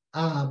these.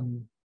 I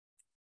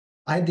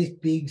had this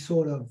big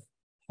sort of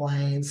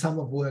plan. Some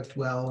have worked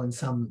well and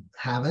some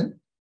haven't.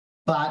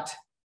 But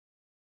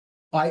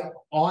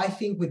I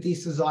think with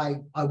this, as I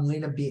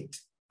went a bit,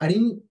 I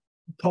didn't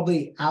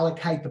probably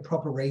allocate the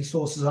proper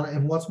resources on it.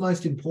 And what's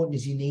most important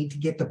is you need to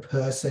get the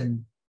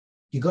person,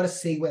 you got to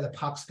see where the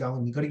puck's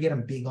going. You got to get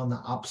them big on the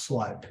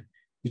upslope,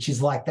 which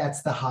is like,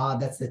 that's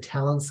the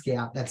talent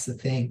scout. That's the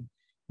thing.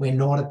 We're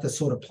not at the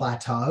sort of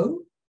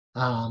plateau,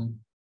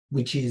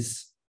 which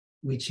is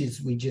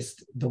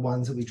the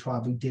ones that we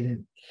tried. We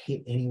didn't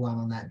hit anyone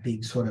on that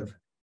big sort of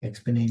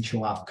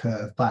exponential up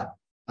curve. But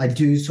I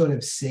do sort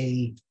of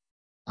see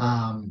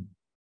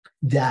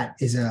that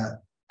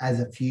as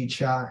a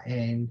future,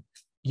 and,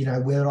 you know,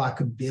 whether I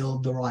could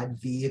build the right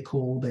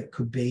vehicle that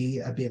could be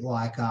a bit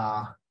like,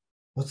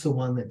 what's the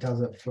one that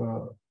does it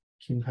for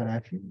Kim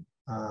Kardashian?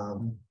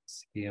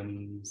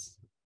 Skims.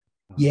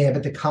 Yeah,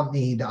 but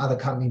the other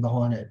company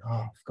behind it,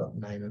 I forgot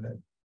the name of it.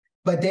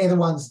 But they're the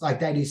ones, like,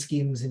 they do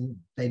Skims and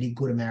they did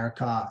Good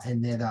America,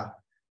 and they're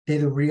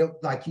the real,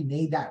 like, you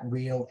need that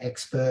real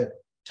expert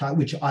type,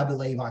 which I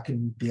believe I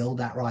can build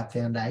that right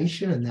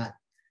foundation, and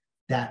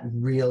that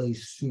really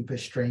super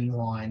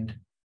streamlined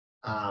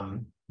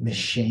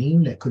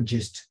machine that could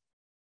just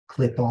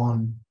clip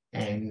on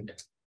and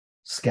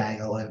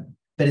scale it.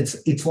 But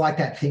it's like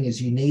that thing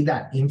is, you need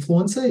that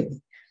influencer,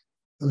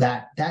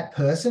 that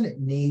person, it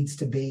needs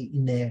to be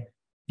in their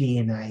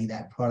DNA,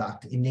 that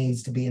product. It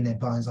needs to be in their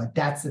bones. Like,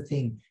 that's the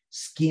thing.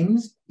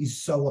 Skims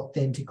is so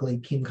authentically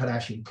Kim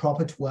Kardashian.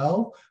 Proper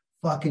 12,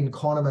 fucking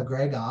Conor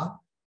McGregor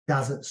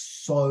does it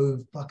so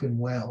fucking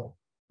well.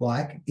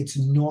 Like, it's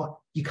not,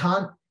 you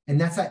can't, and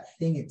that's that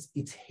thing.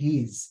 It's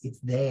his, it's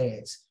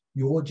theirs.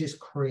 You're just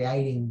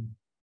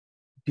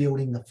building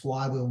the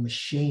flywheel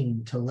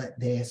machine to let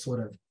their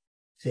sort of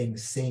thing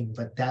sing,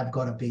 but they've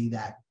got to be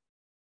that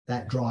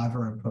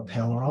driver and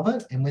propeller of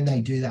it. And when they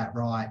do that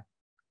right,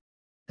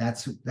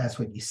 that's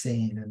what you're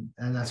seeing,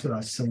 and that's what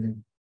I see.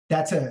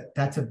 That's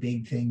a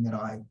big thing that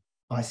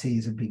I see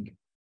as a big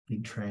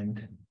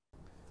trend.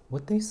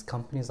 With these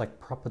companies like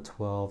Proper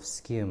 12,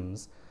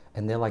 Skims,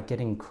 and they're like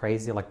getting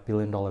crazy like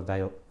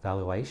billion-dollar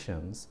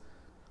valuations,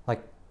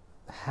 like,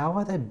 how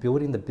are they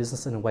building the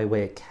business in a way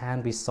where it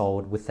can be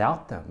sold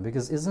without them?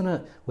 Because isn't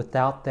it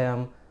without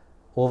them,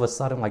 all of a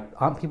sudden, like,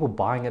 aren't people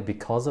buying it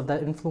because of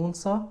that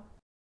influencer?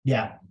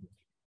 Yeah,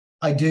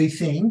 I do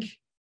think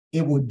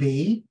it would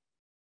be.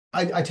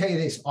 I tell you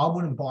this, I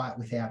wouldn't buy it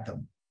without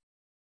them,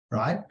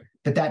 right?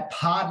 But that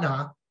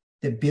partner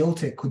that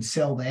built it could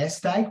sell their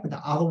stake, but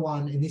the other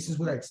one, and this is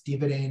whether it's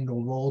dividend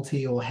or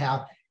royalty or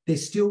how, they're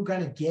still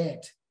going to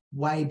get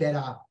way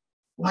better.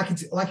 Like,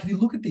 it's like, if you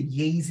look at the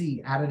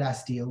Yeezy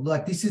Adidas deal,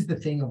 like, this is the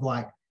thing of,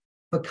 like,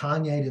 for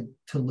Kanye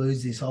to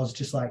lose this, I was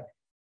just like,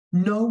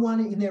 no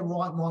one in their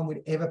right mind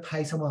would ever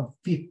pay someone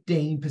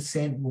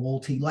 15%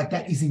 royalty. Like,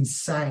 that is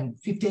insane.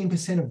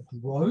 15% of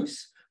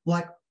gross.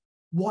 Like,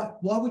 why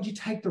would you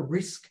take the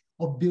risk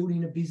of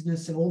building a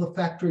business and all the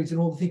factories and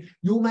all the things?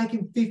 You're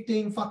making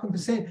 15 fucking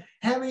percent.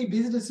 How many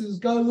businesses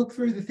go look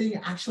through the thing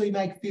and actually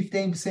make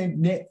 15%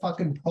 net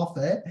fucking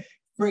profit,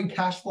 free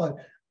cash flow?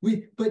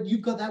 But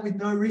you've got that with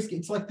no risk.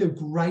 It's like the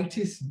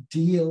greatest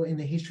deal in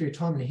the history of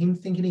time. And him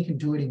thinking he can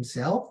do it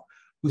himself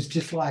was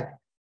just like,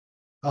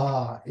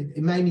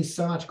 it made me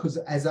so much, because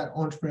as that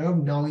entrepreneur,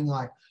 knowing,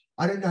 like,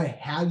 I don't know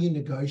how you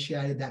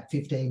negotiated that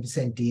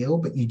 15% deal,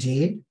 but you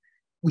did,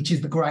 which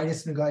is the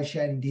greatest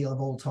negotiating deal of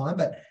all time.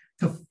 But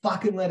to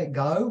fucking let it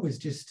go was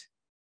just,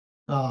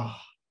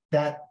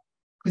 that,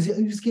 because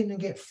he was getting to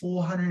get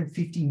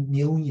 450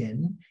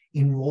 million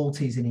in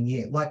royalties in a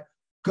year. Like,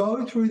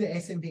 go through the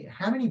S&P.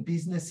 How many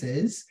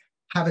businesses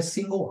have a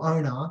single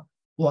owner,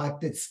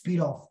 like, that spit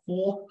off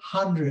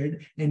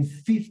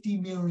 450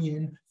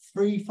 million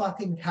free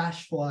fucking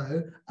cash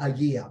flow a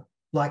year?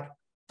 Like,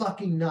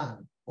 fucking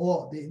none.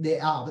 Or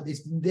there are, but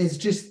there's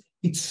just,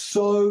 it's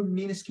so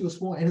minuscule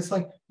small. And it's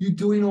like, you're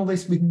doing all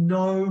this with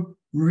no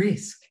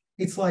risk.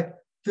 It's like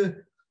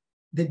the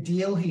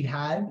deal he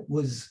had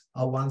was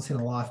a once in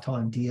a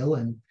lifetime deal.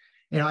 And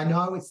I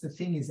know it's the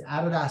thing is,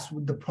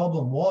 Adidas, the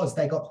problem was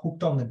they got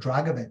hooked on the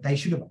drug of it. They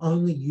should have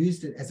only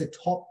used it as a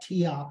top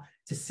tier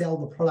to sell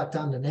the product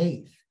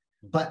underneath.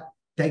 But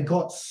they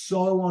got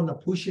so on to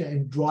push it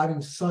and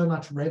driving so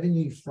much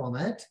revenue from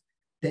it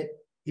that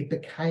it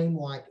became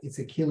like its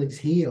Achilles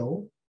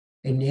heel.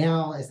 And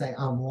now as they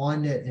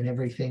unwind it and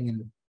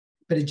everything,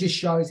 but it just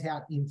shows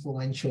how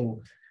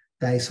influential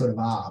they sort of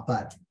are.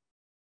 But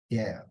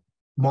yeah,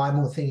 my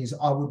more thing is,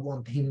 I would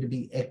want him to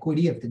be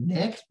equity of the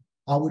net.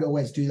 I would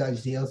always do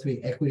those deals to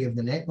be equity of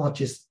the net, not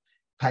just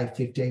pay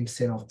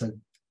 15%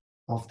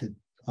 off the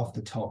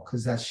top,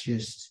 because that's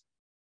just,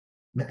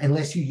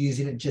 unless you're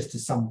using it just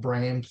as some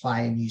brand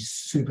play and you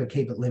super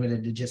keep it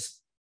limited to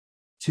just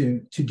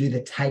to do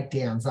the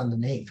takedowns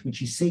underneath,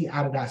 which you see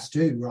Adidas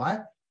do, right?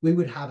 We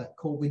would have it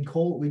called,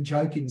 we'd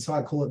joke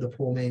inside, call it the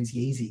poor man's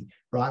Yeezy,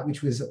 right?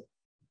 Which was, what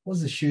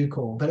was the shoe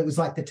called? But it was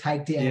like the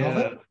takedown of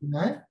it, you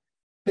know?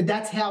 But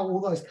that's how all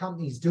those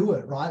companies do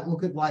it, right?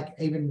 Look at, like,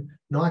 even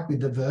Nike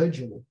with the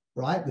Virgil,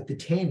 right? With the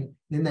 10,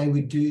 then they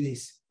would do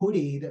this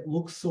hoodie that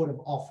looks sort of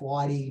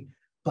off-whitey,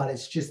 but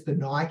it's just the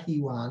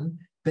Nike one.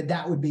 But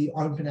that would be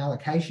open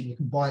allocation. You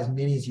can buy as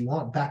many as you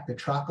want, back the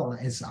truck on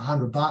it. It's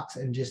 $100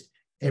 and just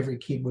every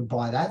kid would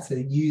buy that. So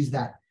they use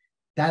that.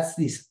 That's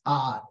this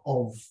art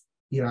of,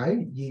 you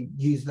know, you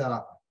use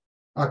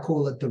I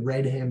call it the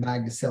red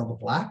handbag to sell the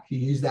black. You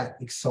use that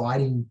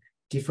exciting,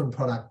 different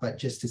product, but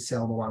just to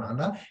sell the one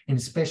under. And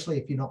especially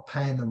if you're not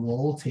paying the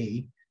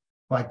royalty,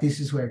 like, this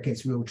is where it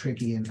gets real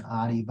tricky and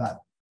arty. But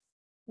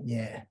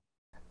yeah.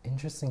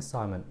 Interesting,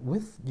 Simon.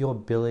 With your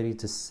ability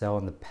to sell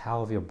and the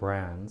power of your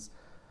brands,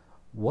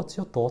 what's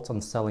your thoughts on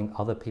selling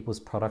other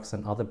people's products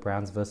and other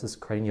brands versus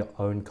creating your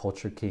own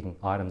Culture King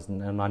items?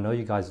 And I know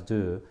you guys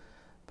do,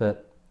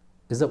 but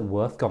is it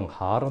worth going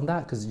hard on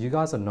that? Because you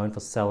guys are known for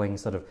selling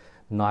sort of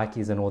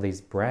Nikes and all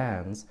these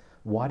brands.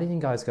 Why didn't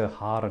you guys go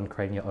hard on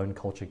creating your own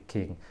Culture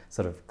King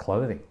sort of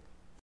clothing?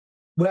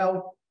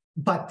 Well,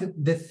 but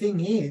the thing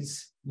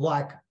is,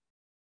 like,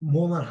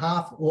 more than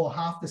half or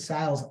half the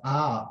sales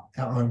are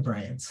our own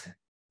brands.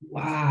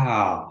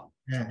 Wow.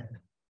 Yeah.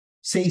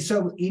 See,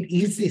 so it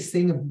is this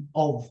thing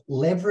of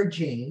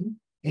leveraging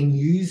and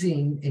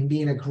using and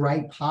being a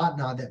great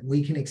partner that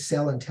we can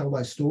excel and tell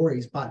those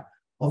stories. But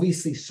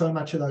obviously, so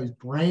much of those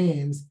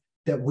brands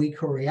that we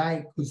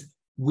create, because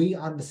we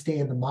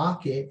understand the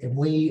market and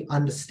we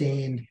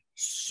understand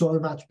so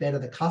much better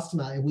the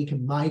customer, and we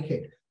can make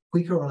it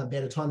quicker on a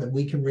better time, that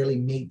we can really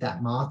meet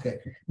that market.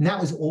 And that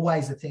was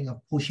always the thing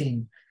of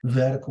pushing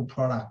vertical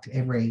product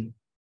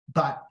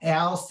but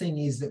our thing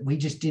is that we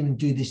just didn't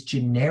do this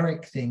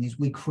generic thing, is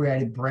we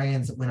created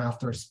brands that went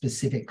after a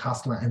specific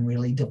customer and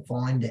really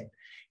defined it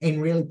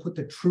and really put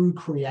the true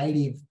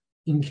creative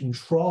in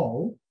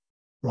control,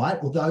 right?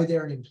 Although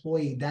they're an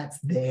employee, that's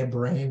their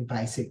brand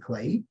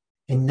basically,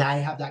 and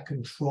they have that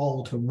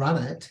control to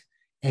run it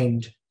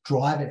and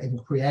drive it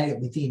and create it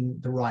within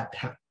the right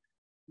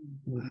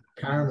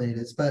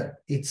parameters. But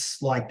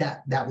it's like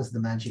that was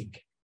the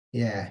magic.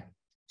 Yeah.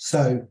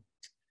 So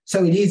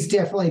it is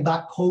definitely,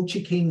 but Culture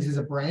Kings as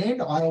a brand,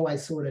 I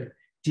always sort of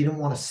didn't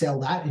want to sell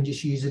that and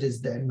just use it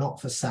as the not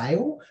for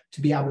sale,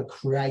 to be able to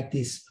create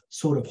this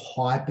sort of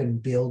hype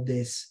and build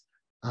this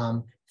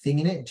thing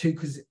in it too.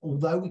 Because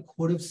although we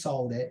could have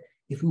sold it,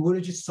 if we would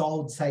have just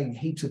sold, say,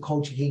 heaps of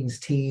Culture Kings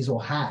tees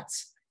or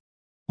hats,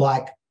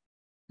 like,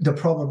 the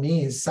problem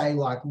is, say,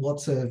 like,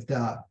 lots of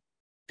the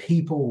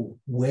people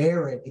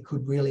wear it, it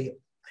could really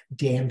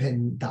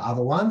dampen the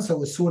other one. So it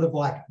was sort of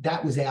like,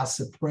 that was our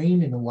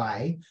supreme in a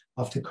way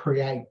of to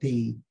create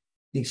the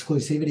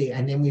exclusivity.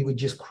 And then we would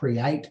just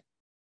create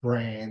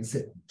brands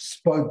that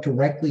spoke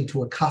directly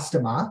to a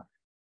customer,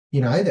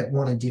 that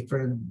wanted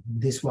different.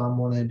 This one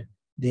wanted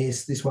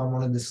this one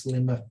wanted the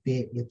slimmer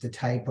fit with the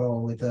taper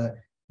or with a,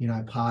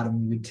 part,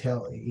 and we would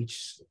tell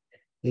each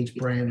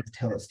brand would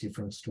tell its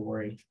different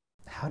story.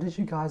 How did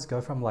you guys go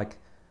from like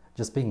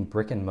just being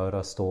brick and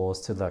mortar stores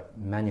to the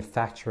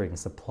manufacturing,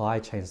 supply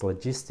chains,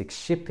 logistics,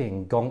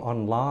 shipping, going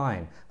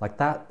online? Like,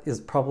 that is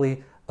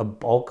probably a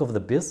bulk of the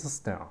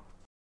business now.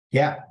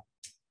 Yeah.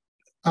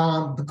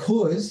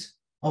 Because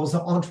I was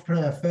an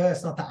entrepreneur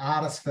first, not the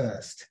artist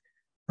first,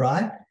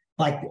 right?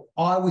 Like,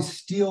 I was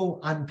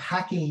still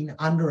unpacking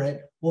under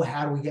it, well,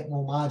 how do we get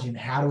more margin?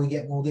 How do we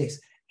get more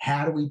this?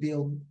 How do we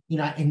build,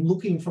 and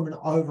looking from an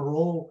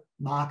overall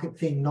market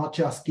thing, not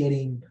just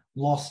getting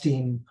lost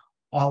in,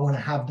 I want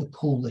to have the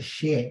coolest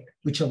shit,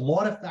 which a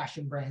lot of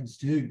fashion brands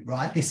do,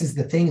 right? This is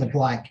the thing of,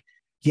 like,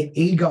 your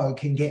ego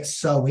can get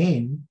so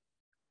in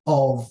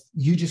of,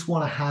 you just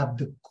want to have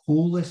the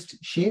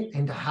coolest shit,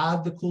 and to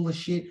have the coolest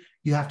shit,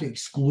 you have to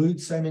exclude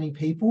so many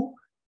people,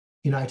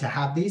 to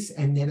have this.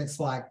 And then it's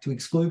like, to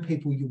exclude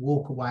people, you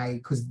walk away,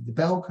 because the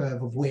bell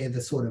curve of where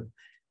the sort of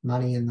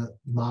money in the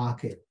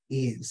market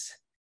is.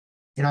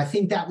 And I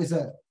think that was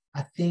a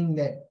thing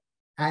that,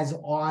 as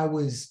I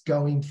was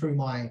going through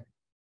my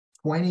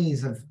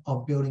 20s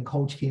of building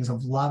Culture Kings,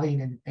 of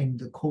loving and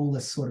the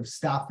coolest sort of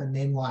stuff. And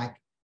then, like,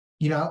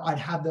 I'd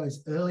have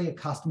those earlier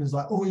customers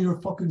like, oh, you're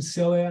a fucking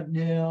sellout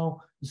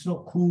now. It's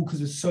not cool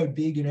because it's so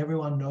big and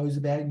everyone knows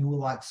about it, and you were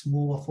like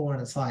small before.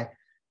 And it's like,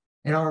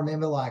 and I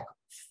remember, like,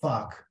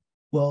 fuck,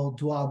 well,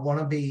 do I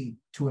want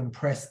to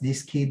impress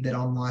this kid that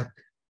I'm like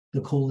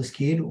the coolest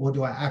kid, or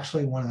do I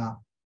actually want to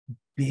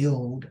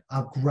build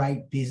a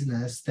great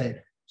business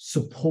that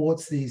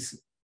supports this,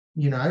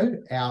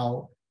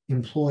 our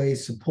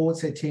employees,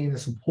 supports their team, that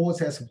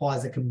supports our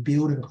suppliers, that can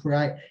build and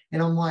create.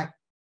 And I'm like,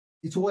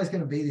 it's always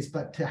going to be this,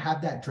 but to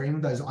have that dream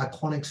of those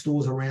iconic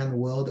stores around the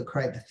world that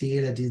create the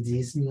theater to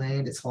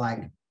Disneyland, it's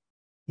like,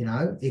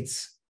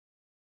 it's,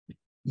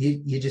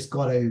 you just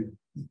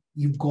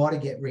you've got to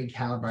get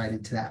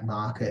recalibrated to that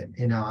market.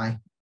 And I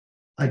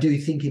do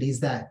think it is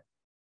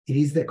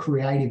the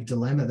creative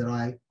dilemma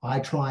that I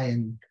try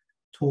and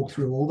talk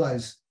through all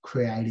those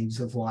creatives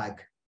of,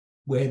 like,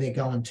 where they're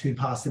going too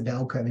past the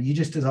bell curve, and you're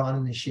just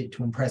designing this shit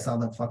to impress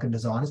other fucking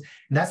designers.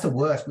 And that's the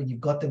worst, when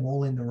you've got them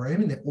all in the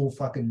room and they're all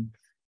fucking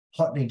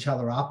hotting each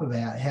other up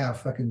about how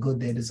fucking good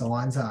their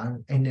designs are.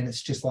 And then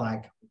it's just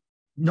like,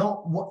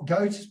 go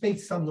to speak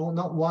to some,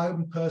 not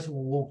one person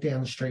will walk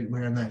down the street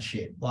wearing that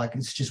shit. Like,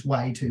 it's just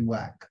way too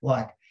whack.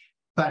 Like,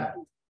 but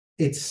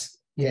it's,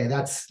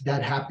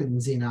 that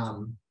happens in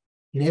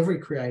every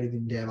creative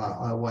endeavor.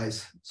 I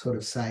always sort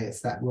of say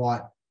it's that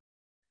right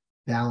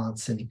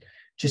balance. And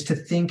just to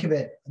think of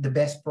it, the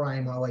best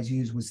frame I always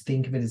use was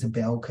think of it as a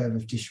bell curve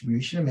of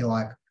distribution, and be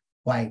like,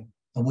 wait,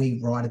 are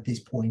we right at this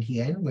point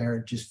here where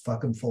it just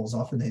fucking falls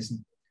off and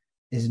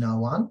there's no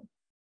one?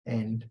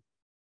 And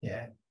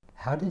yeah.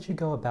 How did you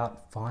go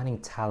about finding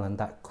talent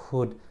that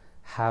could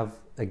have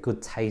a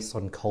good taste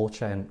on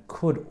culture and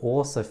could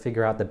also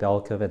figure out the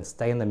bell curve and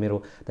stay in the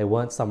middle? They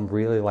weren't some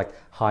really like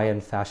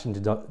high-end fashion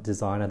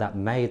designer that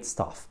made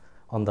stuff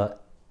on the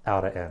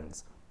outer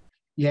ends.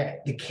 Yeah,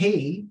 the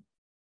key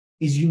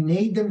is you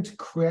need them to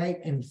create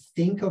and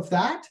think of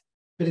that,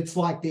 but it's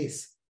like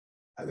this.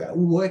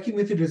 Working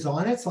with a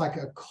designer, it's like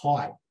a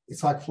kite.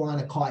 it's like flying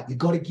a kite. You've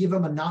got to give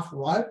them enough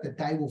rope that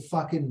they will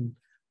fucking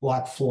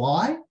like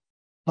fly,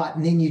 but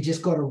then you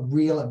just got to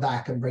reel it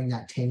back and bring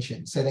that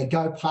tension. So they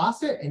go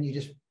past it and you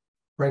just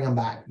bring them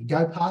back. You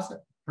go past it,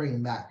 bring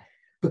them back.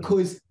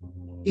 Because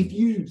if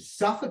you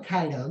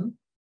suffocate them,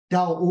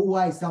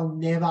 they'll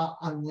never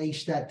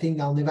unleash that thing.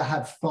 They'll never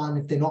have fun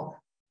if they're not,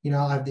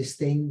 I have this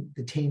thing,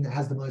 the team that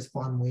has the most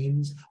fun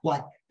wins.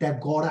 Like, they've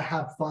got to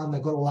have fun.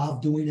 They've got to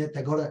love doing it.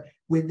 They've got to,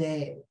 when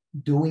they're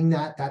doing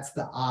that, that's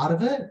the art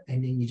of it.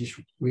 And then you just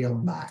reel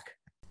them back.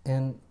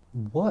 And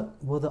what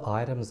were the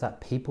items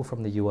that people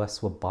from the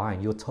US were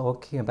buying? You were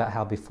talking about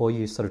how before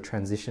you sort of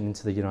transitioned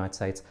into the United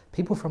States,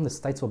 people from the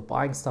States were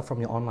buying stuff from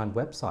your online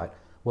website.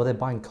 Were they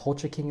buying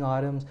Culture King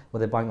items? Were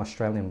they buying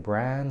Australian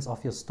brands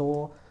off your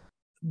store?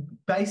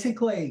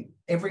 Basically,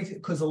 everything,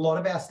 because a lot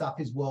of our stuff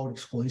is world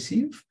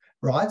exclusive,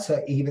 right?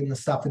 So even the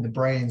stuff with the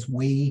brands,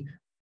 we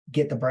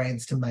get the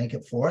brands to make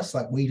it for us.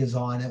 Like, we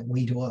design it,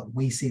 we do it,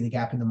 we see the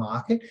gap in the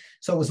market.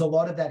 So it was a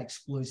lot of that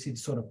exclusive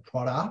sort of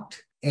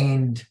product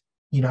and,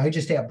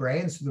 just our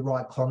brands through the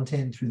right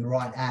content, through the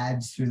right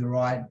ads, through the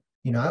right,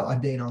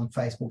 I've been on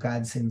Facebook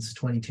ads since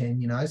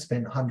 2010,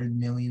 spent $100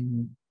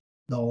 million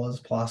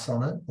plus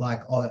on it.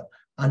 Like, I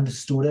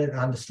understood it,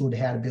 understood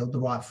how to build the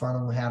right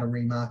funnel, how to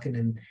remarket,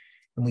 and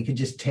we could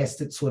just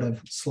test it sort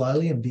of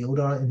slowly and build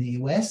on it in the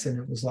US, and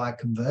it was like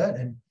convert.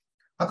 And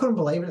I couldn't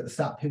believe it at the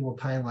start. People were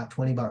paying like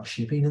 $20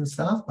 shipping and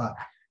stuff, but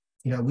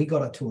we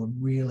got it to a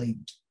really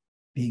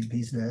big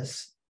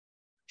business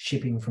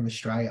shipping from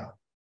Australia.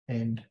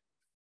 And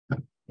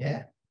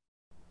yeah.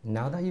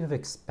 Now that you've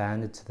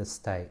expanded to the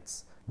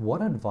States,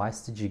 what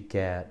advice did you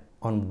get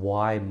on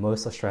why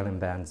most Australian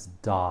bands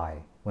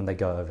die when they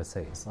go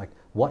overseas? Like,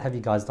 what have you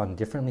guys done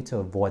differently to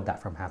avoid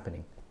that from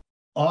happening?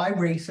 I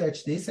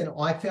researched this and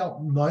I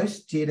felt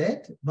most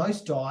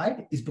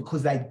died is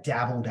because they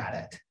dabbled at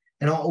it.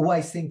 And I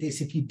always think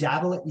this, if you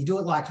dabble it, you do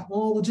it like,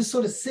 oh, we'll just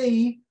sort of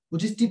see, we'll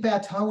just dip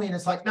our toe in.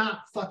 It's like, nah,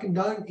 fucking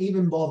don't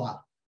even bother,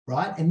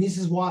 right? And this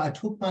is why I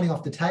took money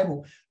off the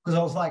table, because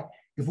I was like,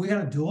 if we're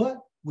going to do it,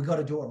 we got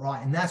to do it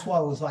right. And that's why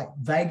I was like,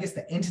 Vegas,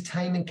 the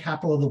entertainment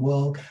capital of the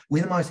world.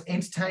 We're the most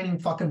entertaining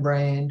fucking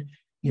brand.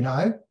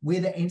 We're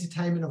the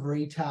entertainment of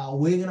retail.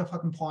 We're going to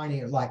fucking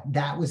pioneer. Like,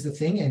 that was the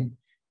thing. And,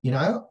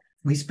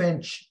 we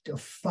spent a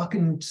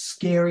fucking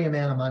scary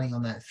amount of money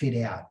on that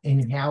fit out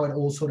and how it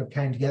all sort of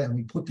came together. And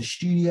we put the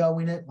studio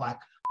in it, like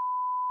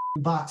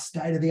bucks,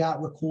 state-of-the-art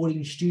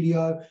recording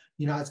studio.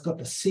 It's got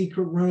the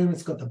secret room,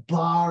 it's got the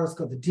bar, it's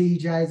got the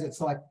DJs,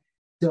 it's like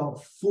the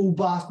full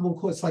basketball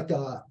court. It's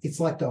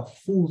like the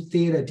full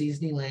theater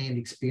Disneyland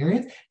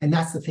experience. And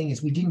that's the thing,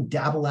 is we didn't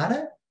dabble at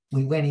it.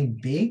 We went in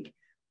big.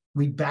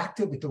 We backed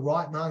it with the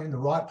right marketing, the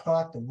right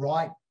product, the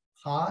right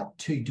heart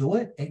to do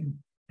it. And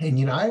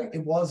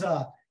it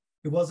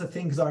was a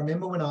thing, because I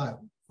remember when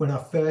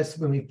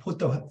we put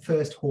the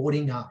first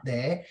hoarding up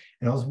there,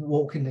 and I was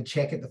walking to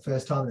check it the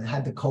first time, and it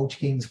had the Culture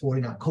Kings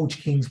hoarding up.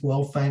 Culture Kings,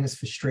 world famous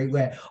for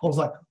streetwear. I was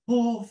like,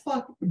 oh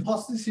fuck,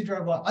 imposter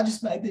syndrome. Like, I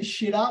just made this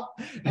shit up,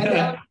 and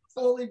now it's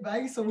all in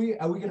Vegas. Are we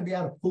going to be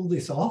able to pull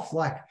this off?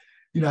 Like,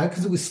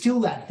 because it was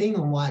still that thing.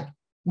 I'm like,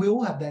 we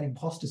all have that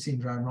imposter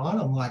syndrome, right?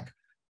 I'm like,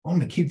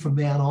 I'm a kid from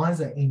Mount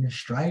Isa in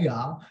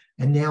Australia,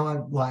 and now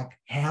I'm like,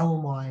 how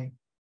am I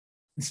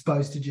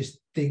supposed to just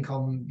think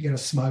I'm going to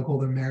smoke all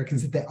the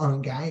Americans at their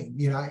own game,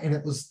 and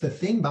it was the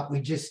thing, but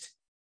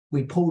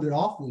we pulled it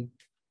off. We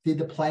did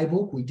the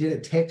playbook, we did a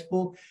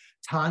textbook.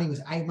 Tani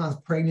was 8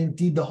 months pregnant,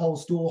 did the whole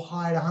store,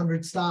 hired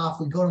 100 staff,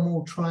 we got them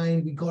all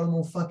trained, we got them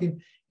all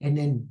fucking, and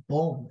then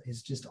boom,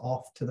 it's just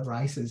off to the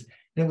races.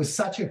 And it was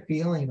such a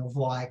feeling of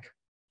like,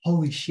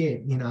 holy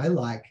shit,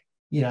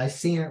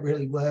 seeing it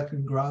really work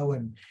and grow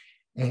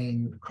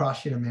and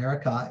crush in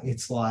America.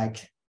 It's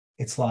like,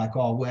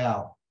 oh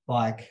wow.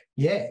 Like,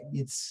 yeah,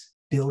 it's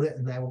build it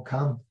and they will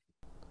come.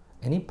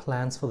 Any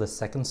plans for the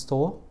second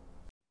store?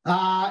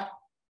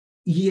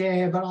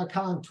 Yeah, but I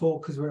can't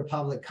talk because we're a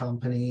public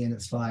company, and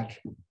it's like,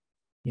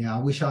 I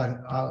wish I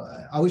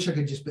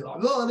could just be like,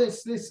 oh,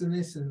 this and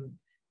this,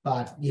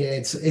 but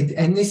yeah,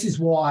 and this is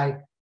why,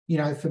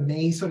 for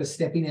me, sort of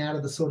stepping out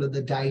of the sort of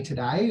the day to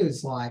day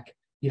is like,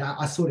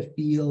 I sort of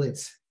feel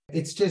it's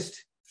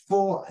just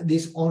for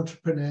this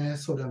entrepreneur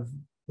sort of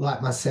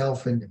like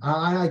myself. And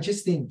I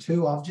just think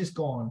too, I've just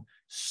gone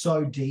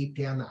so deep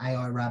down the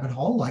AI rabbit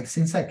hole. Like,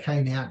 since that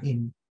came out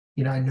in,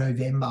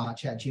 November,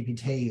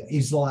 ChatGPT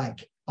is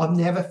like, I've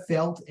never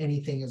felt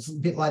anything. It's a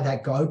bit like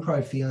that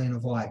GoPro feeling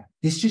of like,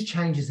 this just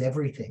changes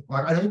everything.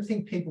 Like, I don't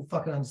think people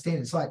fucking understand.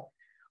 It's like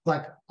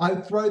I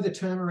throw the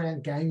term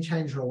around game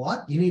changer a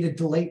lot. You need to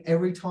delete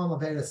every time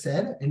I've ever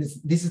said it. And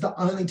this is the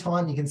only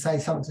time you can say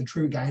something's a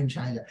true game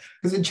changer,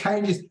 because it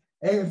changes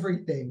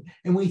everything.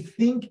 And we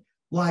think,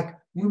 like,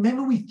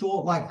 remember we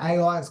thought like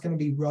AI is going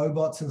to be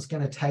robots and it's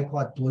going to take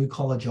like blue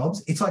collar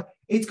jobs. It's like,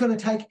 it's going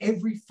to take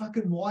every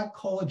fucking white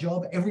collar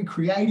job, every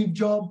creative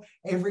job,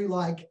 every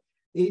like,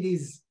 it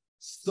is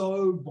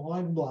so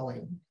mind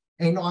blowing.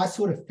 And I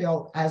sort of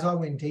felt as I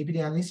went deeper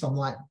down this, I'm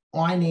like,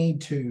 I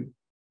need to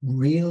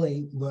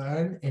really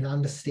learn and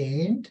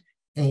understand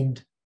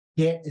and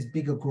get as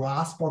big a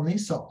grasp on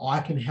this so I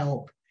can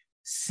help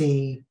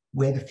see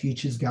where the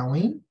future's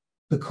going,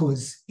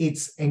 because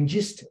and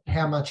just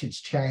how much it's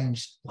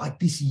changed like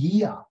this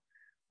year.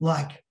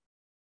 Like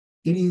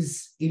it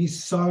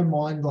is so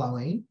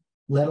mind-blowing,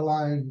 let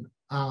alone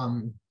I've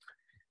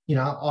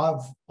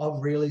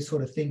really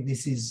sort of think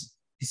this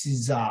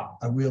is a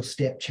real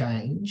step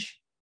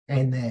change,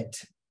 and that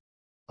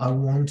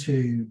I've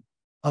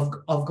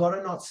got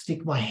to not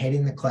stick my head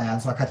in the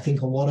clouds. Like I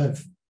think a lot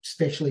of,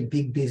 especially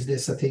big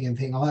business, I think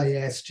oh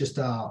yeah, it's just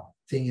a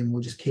thing and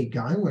we'll just keep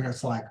going, where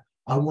it's like,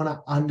 I want to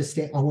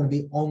understand, I want to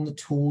be on the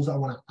tools, I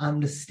want to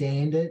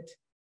understand it,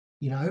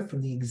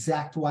 from the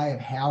exact way of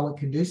how it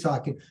can do, so I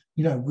can,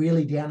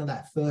 really down to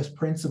that first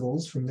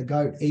principles from the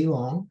GOAT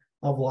Elon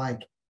of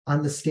like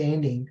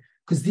understanding,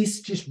 because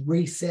this just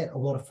reset a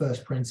lot of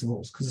first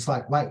principles, because it's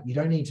like, wait, you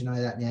don't need to know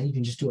that now, you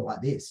can just do it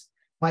like this.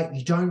 Wait,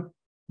 you don't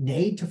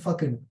need to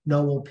fucking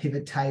know all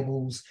pivot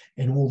tables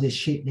and all this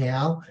shit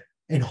now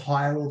and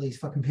hire all these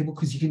fucking people,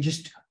 because you can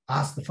just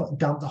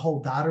dump the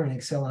whole data in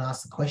Excel and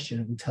ask the question,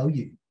 and it will tell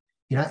you.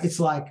 It's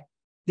like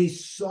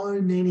there's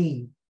so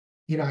many,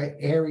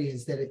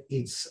 areas that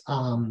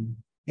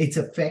it's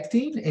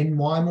affecting. And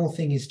my more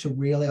thing is to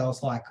really, I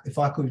was like, if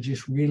I could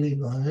just really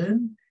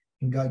learn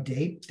and go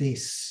deep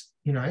this,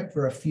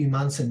 for a few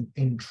months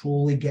and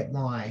truly get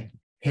my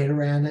head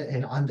around it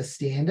and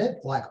understand it.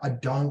 Like I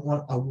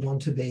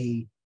want to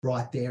be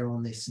right there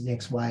on this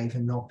next wave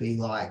and not be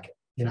like,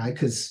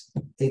 because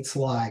it's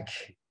like,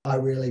 I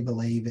really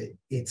believe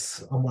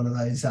I'm one of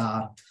those,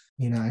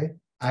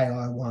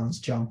 AI ones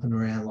jumping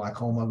around like,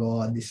 oh my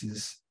God, this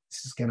is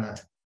going to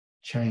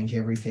change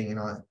everything.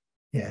 And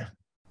yeah.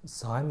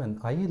 Simon,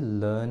 are you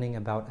learning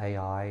about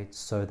AI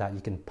so that you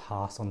can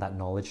pass on that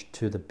knowledge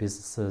to the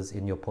businesses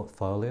in your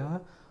portfolio?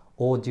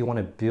 Or do you want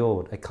to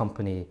build a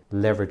company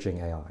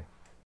leveraging AI?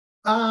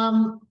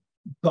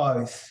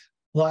 Both.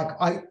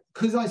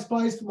 Because I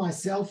suppose for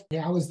myself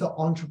now as the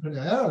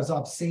entrepreneur, as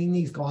I've seen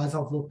these guys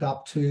I've looked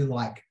up to,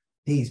 like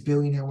these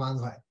billionaire ones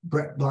like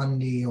Brett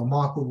Bundy or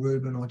Michael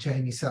Rubin or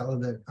Jamie Settler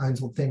that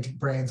owns Authentic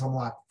Brands, I'm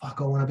like,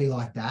 fuck, I want to be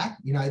like that.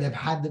 They've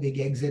had the big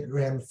exit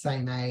around the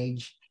same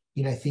age,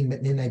 thing,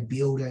 but then they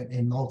build it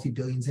in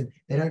multi-billions, and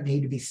they don't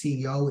need to be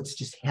CEO. It's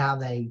just how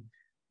they,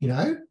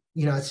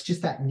 it's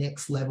just that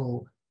next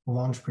level of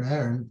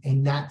entrepreneur.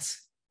 And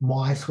that's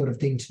my sort of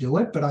thing to do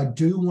it. But I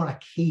do want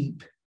to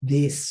keep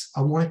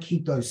I want to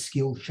keep those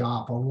skills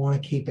sharp. I want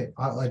to keep it.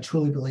 I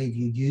truly believe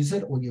you use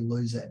it or you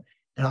lose it.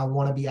 And I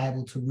want to be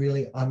able to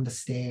really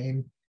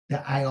understand the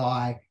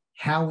AI,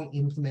 how we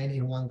implement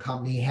in one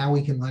company, how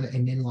we can learn it,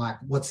 and then like,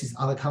 what's this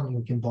other company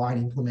we can buy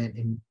and implement,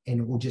 and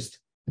it will just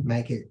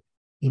make it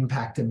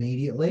impact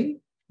immediately.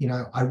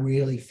 I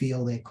really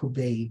feel there could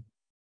be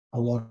a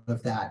lot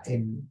of that.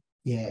 And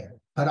yeah,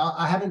 but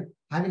I haven't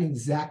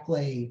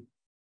exactly,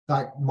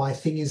 like, my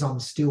thing is I'm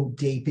still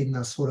deep in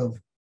the sort of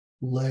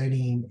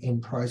learning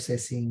and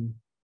processing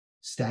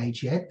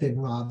stage yet, then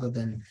rather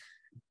than,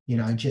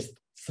 just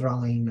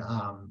throwing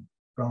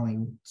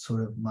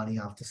sort of money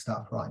after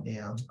stuff right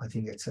now. I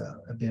think it's a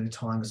better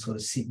time to sort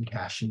of sit in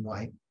cash and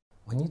wait.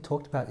 When you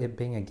talked about it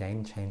being a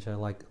game changer,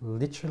 like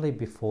literally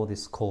before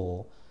this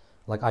call,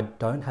 like I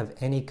don't have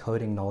any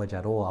coding knowledge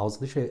at all. I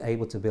was literally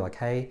able to be like,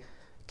 hey,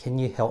 can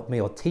you help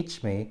me or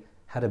teach me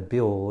how to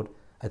build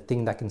a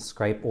thing that can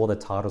scrape all the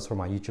titles from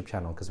my YouTube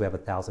channel, because we have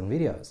 1,000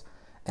 videos.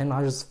 And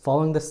I was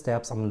following the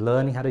steps. I'm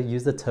learning how to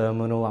use the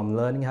terminal. I'm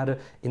learning how to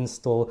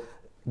install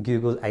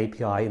Google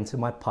API into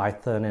my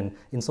Python and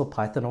install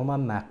Python on my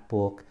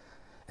MacBook.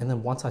 And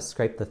then once I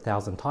scraped the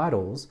 1,000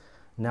 titles,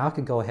 now I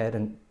could go ahead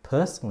and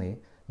personally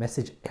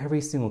message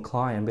every single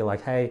client and be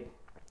like, hey,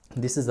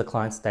 this is the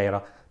client's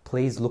data.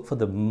 Please look for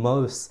the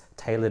most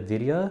tailored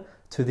video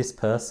to this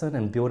person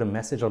and build a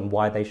message on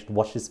why they should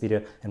watch this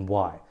video and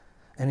why.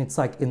 And it's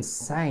like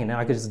insane. And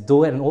I could just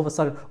do it, and all of a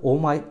sudden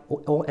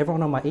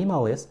everyone on my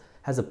email list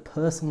has a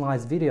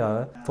personalized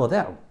video for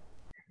them.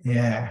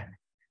 Yeah,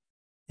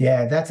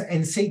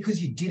 and see,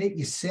 because you did it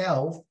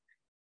yourself,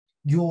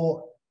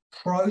 you're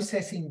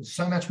processing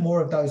so much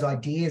more of those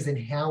ideas and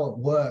how it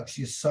works.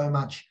 You're so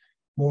much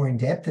more in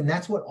depth. And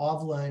that's what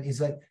I've learned, is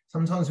that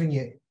sometimes when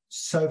you're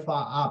so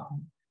far up,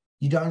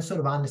 you don't sort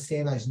of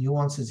understand those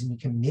nuances and you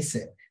can miss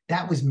it.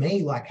 That was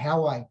me, like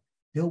how I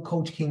built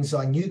Culture Kings. So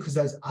I knew, because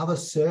those other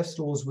surf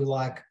stores were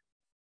like,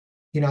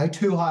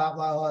 too high up,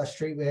 like, oh,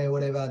 streetwear,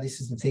 whatever.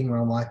 This is the thing where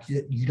I'm like,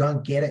 you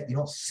don't get it. You're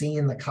not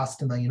seeing the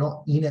customer. You're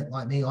not in it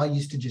like me. I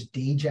used to just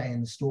DJ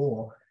in the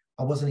store.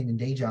 I wasn't even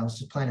DJ. I was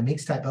just playing a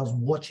mixtape. I was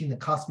watching the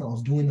customer. I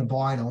was doing the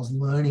buying. I was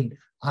learning,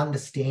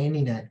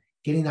 understanding it,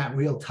 getting that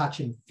real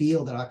touch and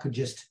feel that I could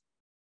just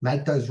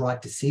make those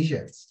right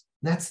decisions.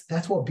 And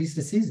that's what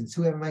business is. It's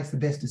whoever makes the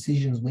best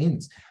decisions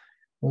wins,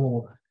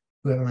 or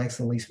whoever makes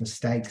the least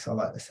mistakes, I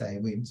like to say,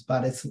 wins.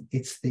 But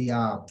it's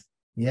the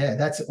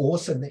that's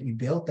awesome that you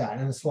built that.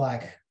 And it's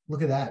like,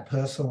 look at that,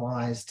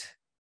 personalized,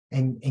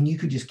 and you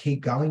could just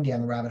keep going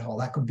down the rabbit hole.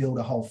 That could build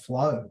a whole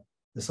flow.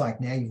 It's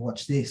like, now you've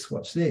watched this,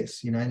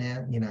 now,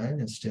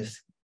 and it's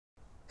just.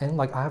 And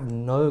like I have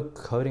no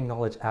coding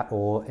knowledge at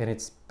all, and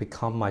it's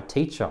become my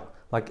teacher.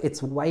 Like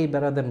it's way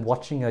better than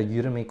watching a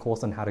Udemy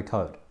course on how to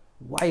code.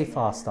 Way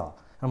faster.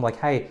 And I'm like,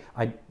 hey,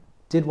 I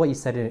did what you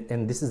said,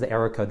 and this is the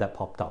error code that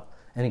popped up,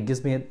 and it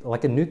gives me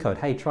like a new code.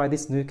 Hey, try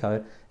this new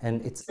code,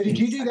 and it's. So did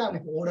you do that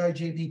with Auto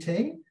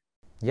GPT?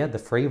 Yeah, the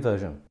free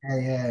version.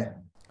 Yeah.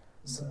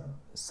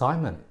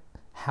 Simon,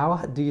 how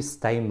do you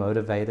stay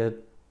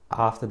motivated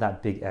after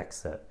that big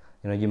exit?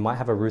 You know, you might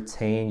have a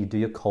routine, you do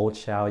your cold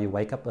shower, you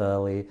wake up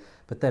early,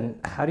 but then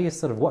how do you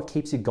sort of, what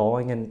keeps you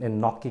going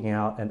and knocking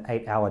out an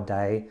 8-hour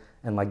day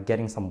and like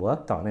getting some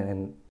work done?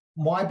 And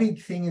My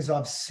big thing is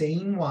I've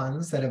seen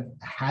ones that have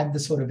had the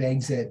sort of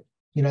exit,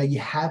 you know, you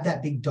have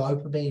that big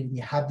dopamine and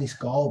you have this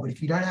goal, but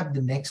if you don't have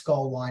the next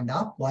goal lined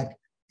up, like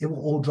it will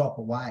all drop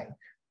away,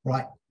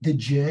 right? The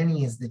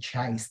journey is the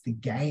chase, the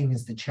game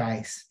is the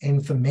chase.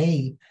 And for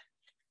me,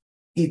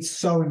 it's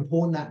so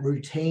important, that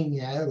routine,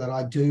 you know, that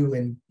I do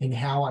and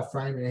how I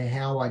frame it and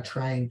how I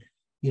train,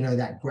 you know,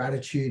 that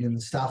gratitude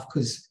and stuff.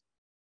 Because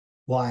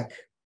like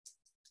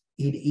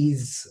it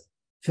is,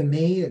 for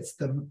me, it's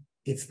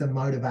the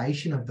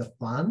motivation of the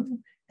fun.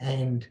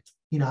 And,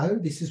 you know,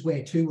 this is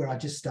where I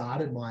just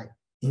started my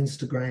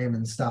Instagram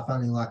and stuff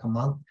only like a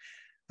month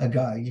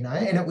ago, you know,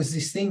 and it was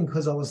this thing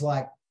because I was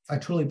like, I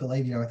truly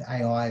believe, you know, with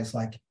AI, is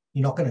like,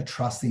 you're not going to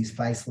trust these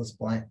faceless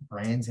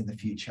brands in the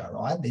future,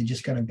 right? They're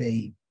just going to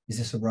be, is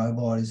this a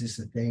robot? Is this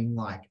a thing?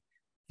 Like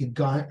you're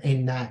going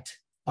in that.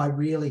 I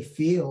really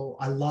feel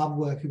I love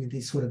working with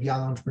these sort of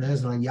young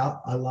entrepreneurs, and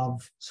I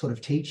love sort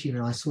of teaching.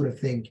 And I sort of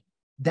think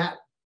that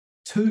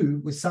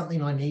too was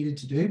something I needed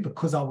to do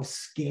because I was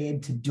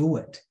scared to do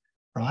it,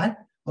 right? I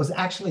was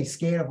actually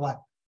scared of like,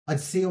 I'd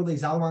see all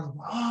these other ones,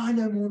 oh, I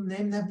know more than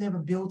them. They've never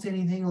built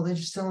anything, or they're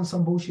just selling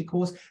some bullshit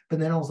course. But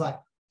then I was like,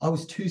 I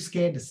was too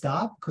scared to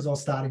start because I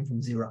was starting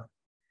from zero.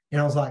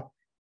 And I was like,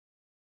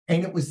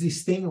 and it was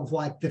this thing of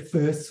like the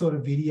first sort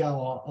of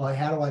video, or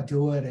how do I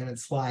do it? And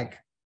it's like,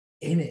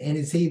 and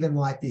it's even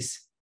like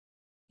this,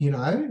 you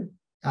know,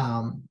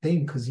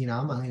 thing, because, you know,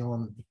 I'm only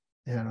on,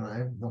 I don't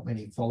know, not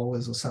many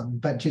followers or something,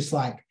 but just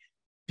like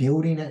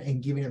building it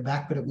and giving it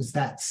back. But it was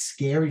that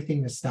scary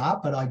thing to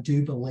start. But I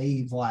do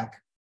believe like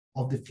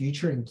of the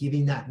future and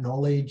giving that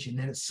knowledge. And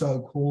then it's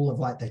so cool of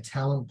like the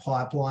talent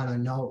pipeline I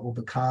know it will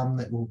become,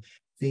 that will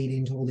feed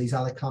into all these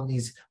other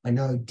companies. I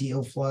know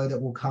deal flow that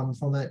will come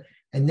from it.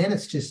 And then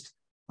it's just,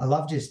 I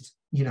love just,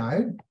 you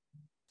know,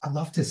 I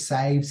love to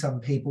save some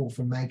people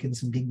from making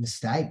some big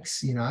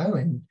mistakes, you know,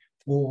 and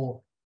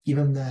or give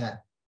them the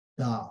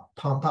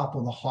pump up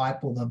or the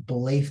hype or the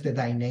belief that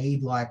they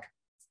need. Like,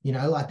 you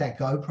know, like that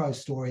GoPro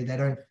story, they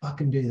don't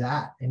fucking do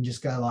that and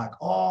just go like,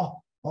 oh,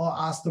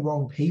 ask the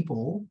wrong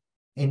people.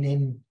 And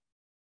then,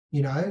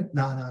 you know,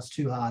 no, it's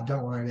too hard.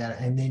 Don't worry about it.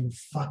 And then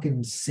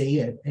fucking see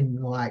it and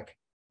like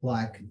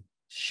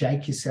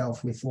shake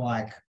yourself with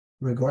like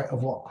regret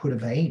of what could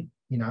have been.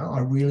 You know, I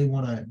really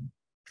want to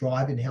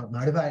drive and help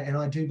motivate. And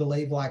I do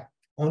believe like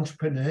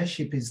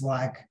entrepreneurship is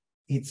like,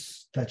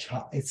 it's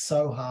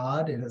so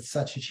hard and it's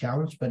such a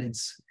challenge, but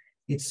it's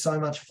so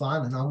much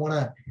fun. And I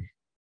want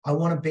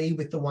to be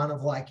with the one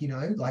of like, you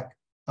know, like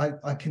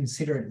I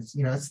consider it as,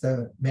 you know, it's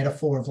the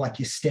metaphor of like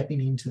you're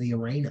stepping into the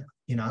arena,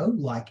 you know,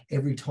 like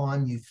every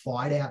time you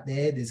fight out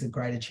there, there's a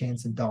greater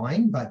chance of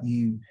dying, but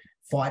you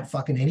fight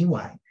fucking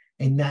anyway.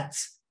 And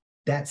that's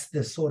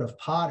the sort of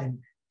part. And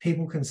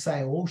people can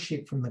say all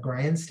shit from the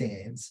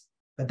grandstands,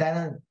 but they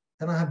don't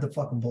have the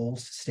fucking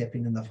balls to step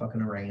into the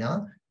fucking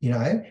arena, you know?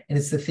 And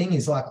it's the thing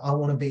is like, I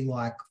want to be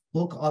like,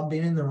 look, I've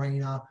been in the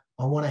arena.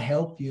 I want to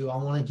help you. I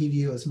want to give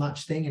you as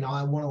much thing. And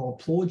I want to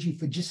applaud you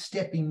for just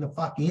stepping the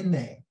fuck in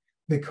there,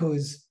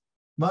 because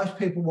most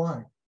people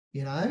won't,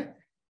 you know?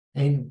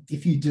 And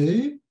if you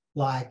do,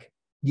 like,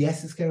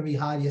 yes, it's going to be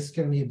hard. Yes, it's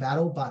going to be a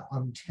battle, but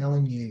I'm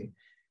telling you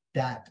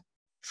that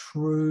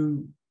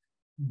true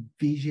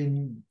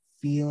vision,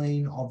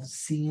 feeling of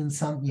seeing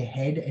something in your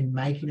head and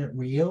making it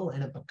real,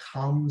 and it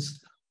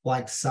becomes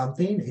like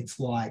something, it's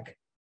like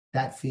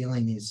that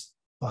feeling is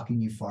fucking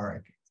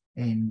euphoric,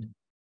 and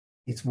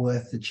it's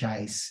worth the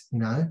chase, you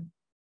know?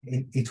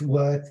 It's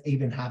worth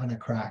even having a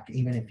crack,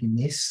 even if you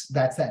miss.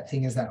 That's that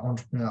thing as that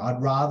entrepreneur.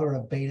 I'd rather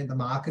have been at the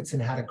markets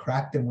and had a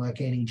crack than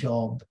work any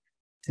job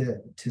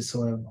to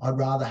sort of, I'd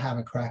rather have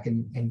a crack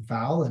and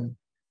fail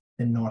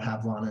than not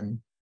have one and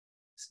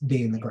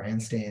be in the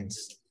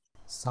grandstands.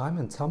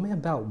 Simon, tell me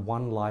about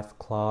One Life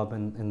Club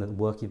and the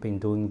work you've been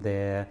doing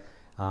there.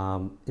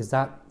 Is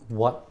that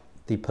what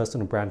the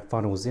personal brand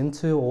funnel was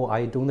into, or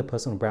are you doing the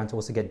personal brand to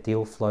also get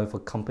deal flow for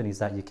companies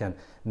that you can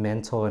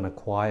mentor and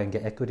acquire and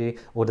get equity,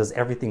 or does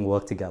everything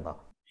work together?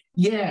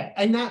 Yeah,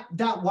 and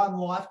that One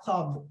Life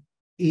Club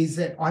is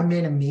that I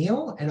met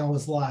Emil and I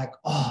was like,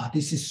 oh,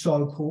 this is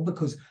so cool,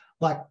 because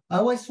like I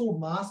always saw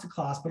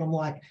masterclass, but I'm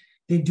like,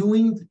 they're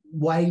doing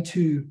way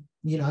too,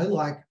 you know,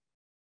 like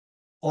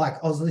I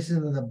was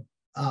listening to the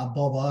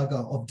Bob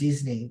Iger of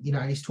Disney, you know,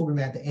 and he's talking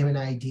about the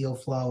M&A deal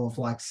flow of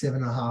like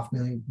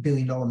 $7.5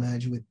 billion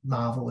merger with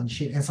Marvel and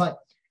shit. And it's like,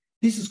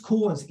 this is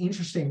cool and it's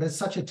interesting, but it's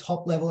such a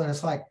top level. And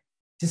it's like,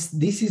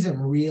 this isn't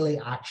really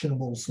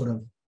actionable sort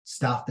of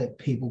stuff that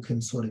people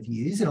can sort of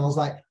use. And I was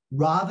like,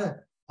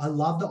 I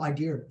love the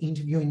idea of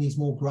interviewing these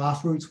more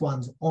grassroots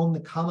ones on the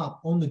come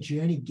up, on the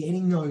journey,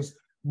 getting those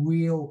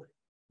real,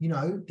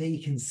 that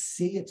you can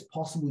see it's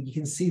possible. You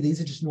can see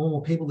these are just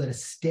normal people that have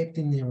stepped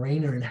in the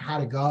arena and how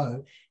to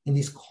go in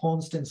this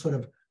constant sort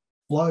of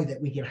flow,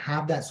 that we can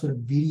have that sort of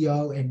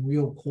video and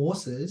real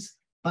courses,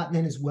 but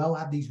then as well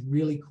have these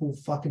really cool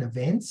fucking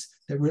events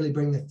that really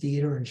bring the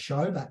theater and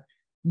show, but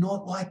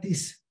not like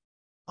this.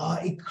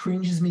 It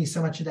cringes me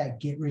so much of that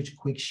get rich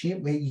quick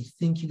shit where you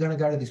think you're going to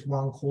go to this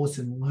one course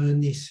and learn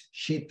this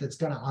shit that's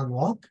going to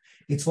unlock.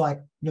 It's like,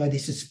 no,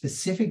 this is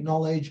specific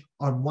knowledge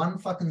on one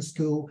fucking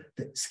skill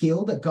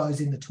that goes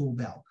in the tool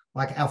belt.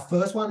 Like our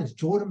first one is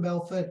Jordan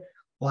Belfort,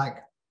 like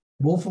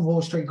Wolf of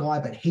Wall Street guy,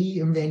 but he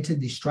invented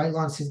this straight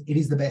line system. It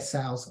is the best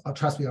sales.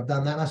 Trust me, I've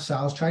done that much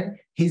sales training.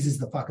 His is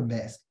the fucking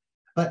best.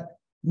 But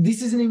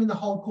this isn't even the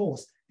whole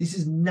course. This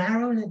is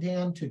narrowing it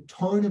down to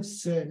tone of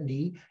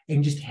certainty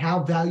and just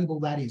how valuable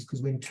that is.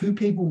 Because when two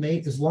people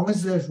meet, as long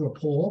as there's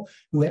rapport,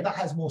 whoever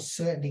has more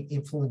certainty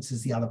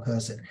influences the other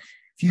person.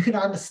 If you can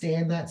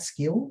understand that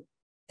skill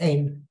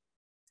and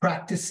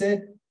practice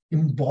it,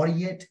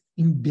 embody it,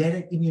 embed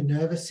it in your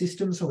nervous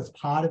system so it's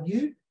part of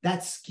you,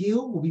 that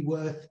skill will be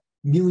worth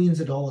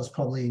millions of dollars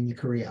probably in your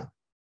career.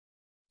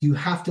 You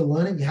have to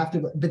learn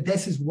it. But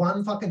this is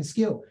one fucking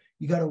skill.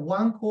 You go to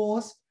one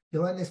course,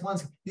 you learn this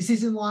once. This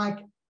isn't like,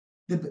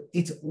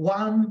 it's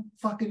one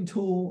fucking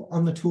tool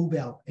on the tool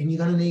belt, and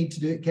you're going to need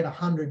to get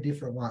 100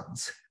 different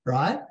ones,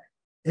 right?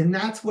 And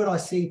that's what I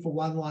see for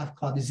One Life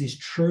Club, is this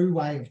true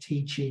way of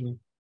teaching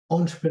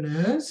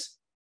entrepreneurs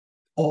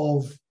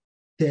of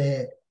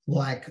their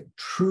like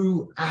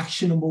true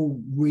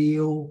actionable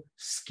real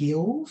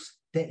skills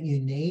that you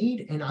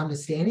need and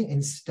understanding,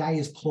 and stay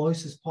as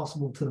close as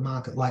possible to the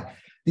market. Like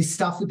this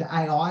stuff with the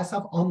AI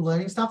stuff, I'm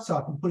learning stuff so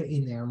I can put it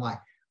in there. I'm like,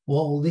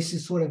 well, this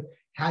is sort of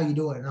how you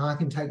do it. And I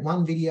can take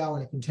one video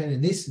and it can turn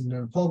in this and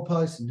then a blog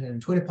post and then a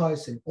Twitter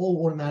post, and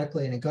all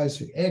automatically, and it goes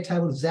through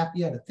Airtable to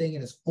Zapier to thing,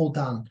 and it's all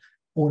done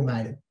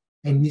automated.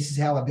 And this is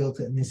how I built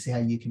it, and this is how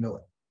you can do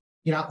it.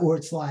 Or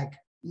it's like,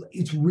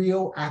 it's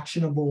real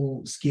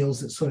actionable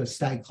skills that sort of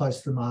stay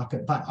close to the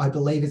market. But I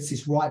believe it's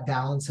this right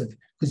balance of,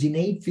 because you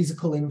need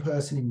physical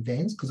in-person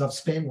events, because I've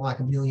spent like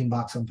 $1 million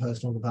on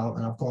personal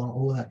development. I've gone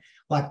all of that.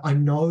 Like, I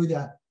know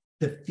that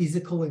the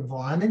physical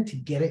environment to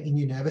get it in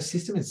your nervous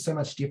system is so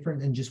much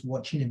different than just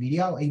watching a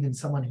video, or even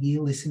someone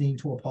here listening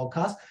to a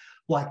podcast.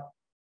 Like,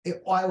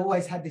 I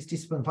always had this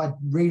discipline. If I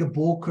read a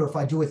book or if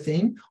I do a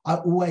thing, I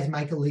always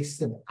make a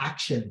list of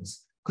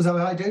actions. Because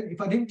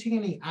if I didn't take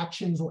any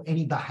actions or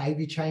any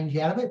behavior change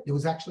out of it, there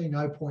was actually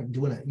no point in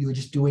doing it. You were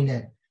just doing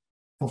it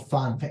for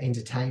fun, for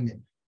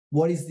entertainment.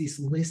 What is this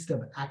list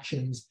of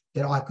actions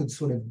that I could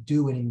sort of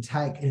do and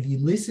intake? And if you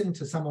listen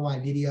to some of my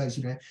videos,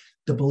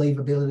 the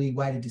believability,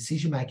 weighted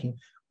decision-making,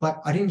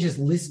 but I didn't just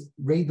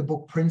read the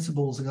book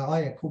Principles and go, oh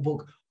yeah, cool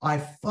book. I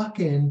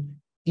fucking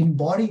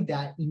embodied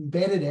that,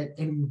 embedded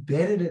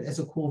it as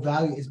a core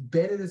value,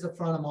 embedded as a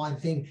front of mind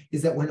thing,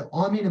 is that when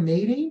I'm in a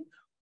meeting,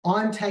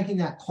 I'm taking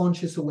that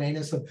conscious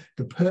awareness of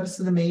the purpose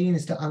of the meeting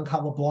is to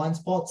uncover blind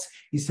spots,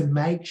 is to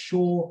make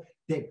sure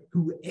that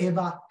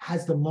whoever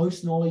has the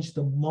most knowledge,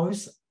 the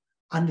most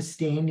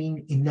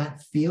understanding in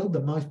that field,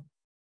 the most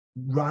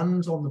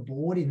runs on the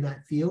board in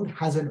that field,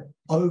 has an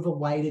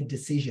overweighted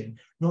decision.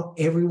 Not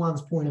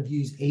everyone's point of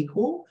view is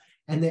equal,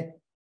 and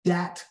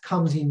that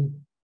comes in,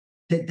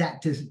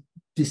 that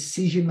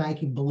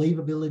decision-making,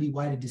 believability,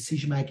 weighted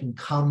decision-making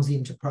comes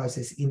into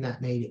process in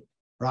that meeting,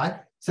 right?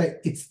 So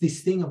it's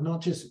this thing of not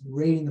just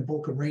reading the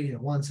book and reading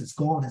it once it's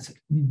gone, it's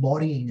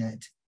embodying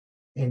it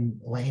and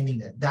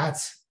landing it.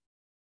 That's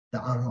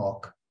the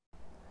unlock.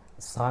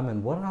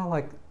 Simon, what are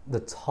like the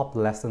top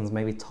lessons,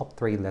 maybe top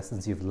 3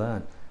 lessons you've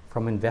learned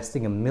from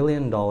investing $1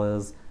 million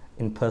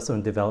in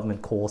personal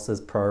development courses,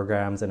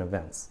 programs, and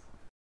events?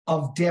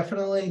 I've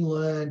definitely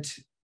learned,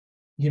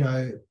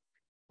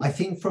 I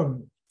think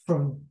from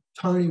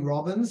Tony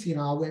Robbins,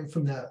 I went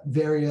from the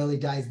very early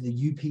days of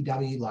the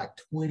UPW like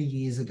 20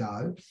 years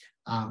ago.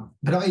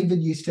 But I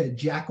even used to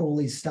jack all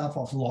his stuff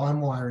off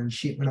LimeWire and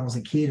shit when I was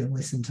a kid and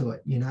listen to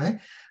it,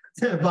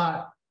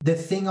 But the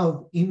thing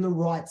of, in the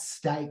right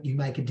state, you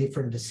make a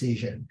different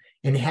decision,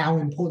 and how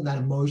important that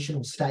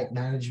emotional state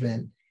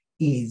management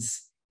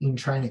is in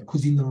training.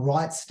 Because in the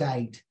right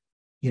state,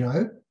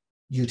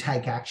 you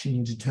take action,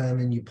 you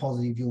determine, you're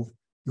positive,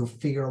 you'll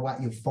figure a way,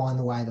 you'll find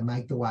the way to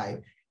make the way.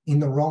 In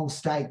the wrong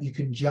state, you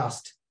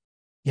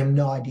have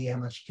no idea how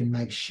much you can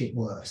make shit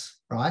worse,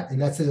 right?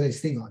 And that's the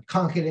thing, like,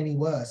 can't get any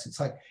worse. It's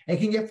like, it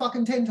can get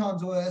fucking 10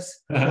 times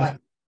worse. Like,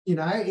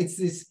 it's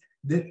this,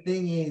 the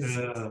thing is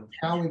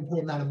how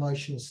important that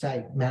emotional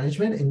state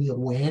management and the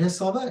awareness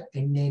of it,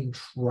 and then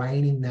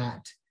training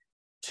that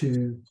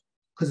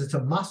because it's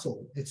a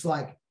muscle. It's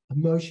like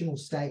emotional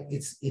state,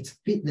 it's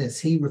fitness.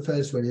 He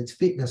refers to it, it's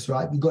fitness,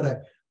 right? You've got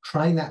to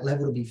train that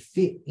level to be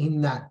fit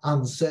in that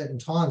uncertain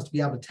times, to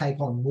be able to take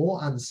on more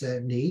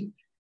uncertainty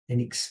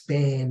and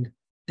expand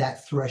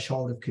that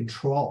threshold of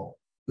control,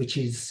 which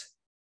is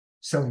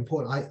so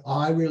important.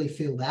 I really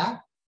feel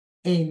that.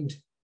 And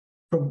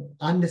from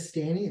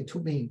understanding, it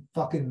took me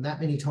fucking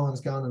that many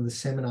times going to the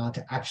seminar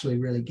to actually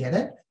really get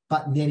it,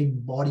 but then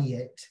embody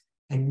it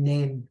and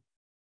then,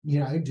 you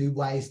know, do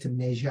ways to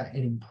measure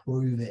and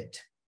improve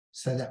it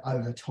so that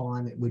over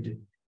time it would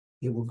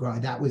grow.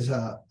 That was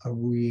a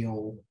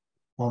real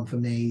one for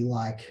me,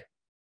 like,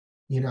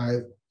 you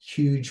know,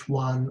 huge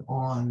one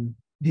on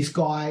this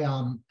guy,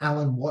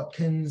 Alan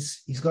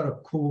Watkins. He's got a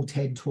cool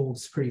TED talk,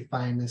 it's pretty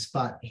famous,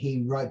 but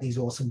he wrote these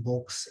awesome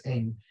books,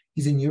 and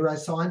he's a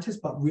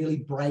neuroscientist, but really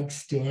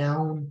breaks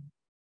down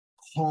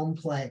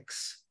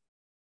complex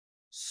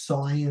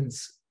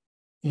science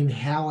in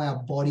how our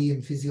body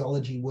and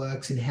physiology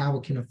works and how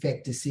it can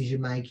affect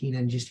decision-making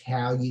and just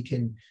how you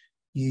can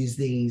use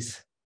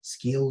these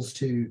skills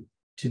to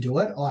do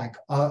it. Like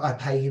I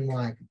pay him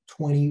like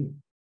 20,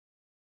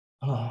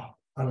 I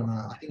don't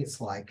know, I think it's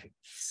like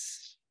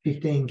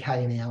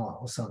 15K an hour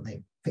or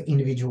something for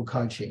individual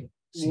coaching.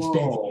 It's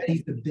expensive, but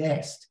he's the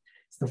best.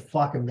 It's the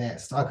fucking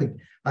best. I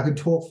could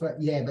talk for,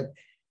 yeah, but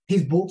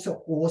his books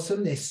are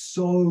awesome. They're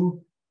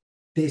so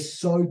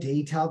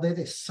detailed there.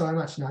 There's so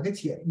much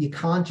nuggets. You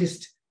can't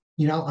just,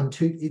 you know,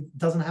 it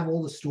doesn't have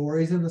all the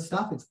stories and the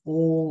stuff. It's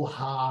all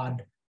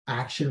hard,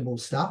 actionable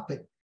stuff,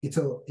 but it's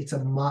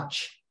a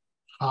much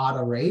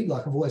harder read.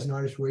 Like I've always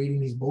noticed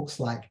reading his books,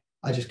 like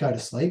I just go to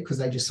sleep because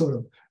they just sort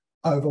of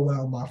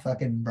overwhelm my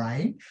fucking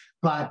brain.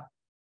 But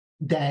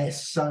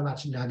there's so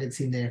much nuggets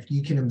in there if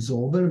you can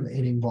absorb them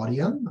and embody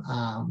them.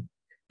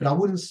 But I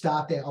wouldn't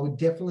start there. I would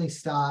definitely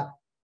start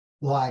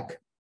like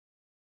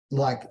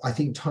I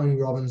think Tony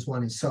Robbins'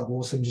 one is so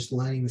awesome, just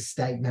learning the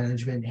state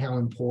management, how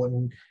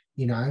important,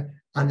 you know,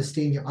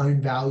 understand your own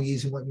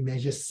values and what you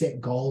measure,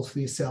 set goals for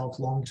yourself,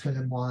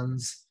 long-term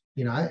ones,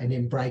 you know, and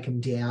then break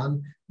them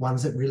down,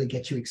 ones that really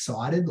get you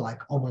excited.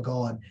 Like, oh my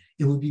God,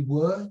 it would be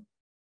worth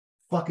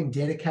fucking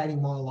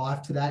dedicating my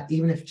life to that,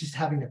 even if just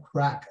having a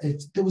crack.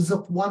 There was a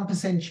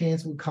 1%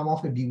 chance it would come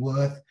off, it'd be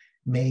worth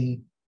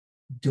me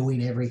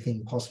doing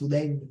everything possible.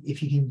 Then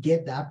if you can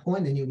get that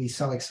point, then you'll be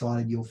so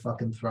excited you'll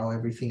fucking throw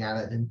everything at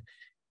it. And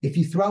if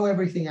you throw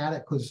everything at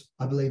it, because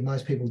I believe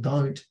most people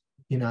don't,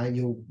 you know,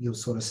 you'll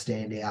sort of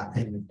stand out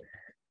and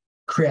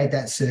create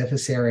that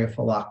surface area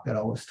for luck that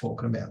I was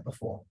talking about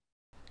before.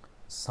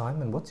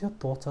 Simon, what's your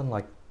thoughts on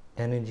like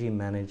energy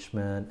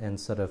management and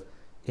sort of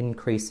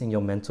increasing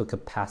your mental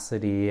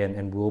capacity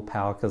and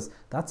willpower? Because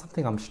that's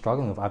something I'm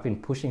struggling with. I've been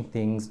pushing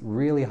things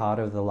really hard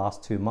over the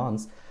last 2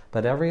 months,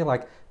 but every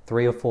like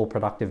 3 or 4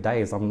 productive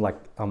days, I'm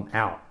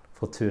out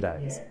for 2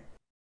 days. Yeah.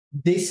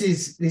 This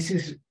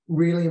is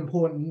really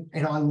important,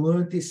 and I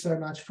learned this so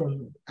much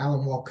from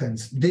Alan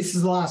Watkins. This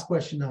is the last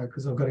question though,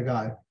 because I've got to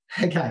go.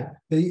 Okay,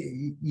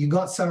 you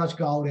got so much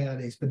gold out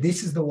of this, but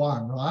this is the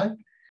one, right?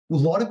 A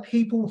lot of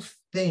people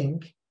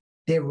think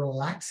they're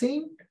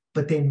relaxing,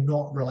 but they're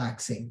not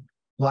relaxing.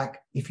 Like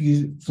if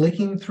you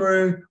flicking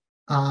through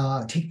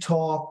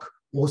TikTok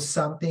or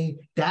something,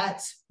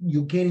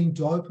 you're getting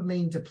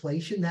dopamine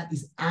depletion. That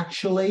is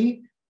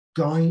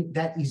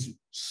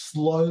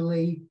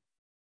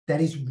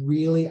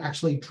really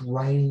actually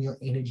draining your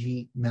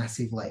energy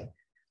massively.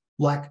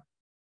 Like,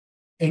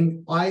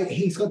 and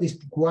he's got this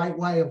great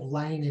way of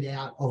laying it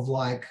out of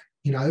like,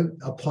 you know,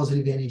 a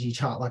positive energy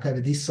chart. Like over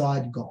this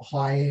side, you've got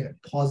high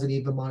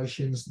positive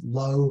emotions,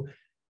 low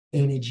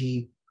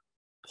energy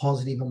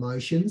positive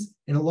emotions.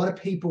 And a lot of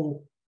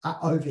people are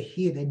over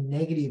here, they're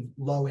negative,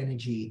 low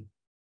energy,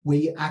 where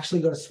you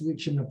actually got to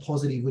switch them to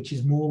positive, which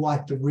is more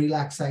like the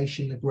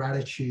relaxation, the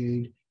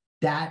gratitude.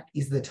 That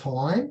is the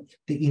time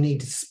that you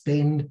need to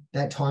spend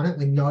that time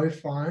with no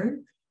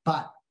phone.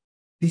 But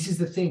this is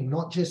the thing,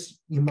 not just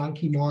your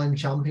monkey mind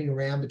jumping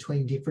around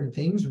between different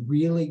things,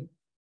 really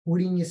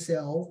putting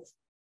yourself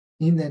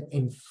in that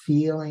and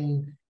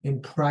feeling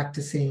and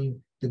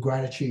practicing the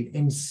gratitude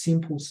and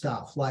simple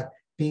stuff like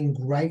being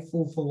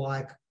grateful for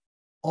like,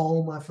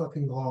 oh my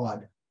fucking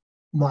God,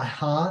 my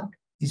heart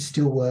is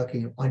still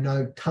working. I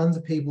know tons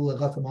of people that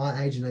got to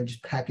my age and they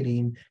just pack it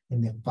in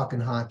and their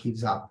fucking heart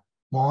gives up.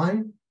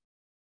 Mine,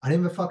 I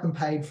never fucking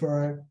paid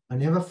for it. I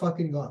never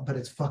fucking got, but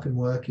it's fucking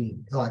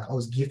working. Like I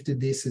was gifted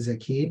this as a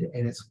kid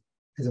and it's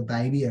as a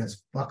baby and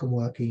it's fucking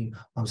working.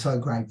 I'm so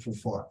grateful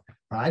for it,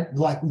 right?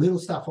 Like little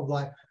stuff of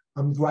like,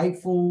 I'm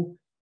grateful,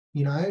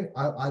 you know,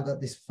 I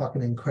got this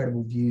fucking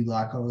incredible view.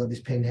 Like I've got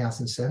this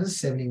penthouse in Surfers,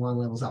 71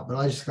 levels up, but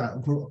I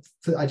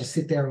just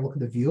sit there and look at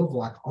the view of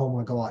like, oh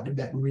my God,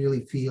 that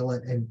really feel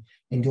it and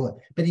do it.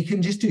 But you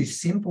can just do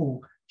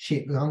simple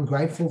shit. I'm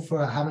grateful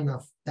for having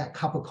that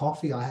cup of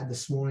coffee I had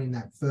this morning,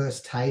 that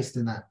first taste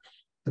and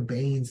the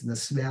beans and the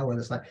smell. And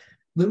it's like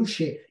little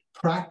shit,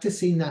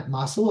 practicing that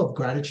muscle of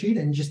gratitude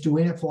and just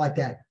doing it for like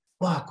that,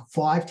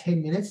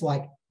 5-10 minutes,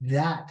 like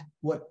that,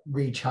 what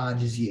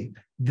recharges you,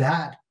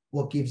 that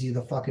what gives you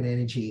the fucking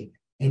energy.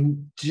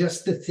 And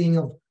just the thing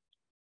of,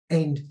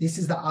 and this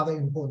is the other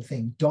important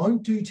thing,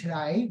 don't do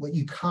today what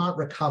you can't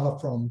recover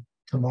from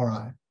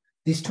tomorrow.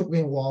 This took me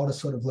a while to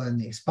sort of learn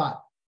this,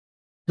 but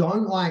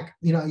don't like,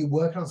 you know, you're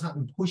working on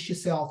something, push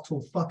yourself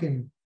till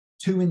fucking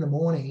 2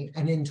 a.m.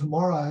 and then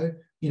tomorrow,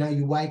 you know,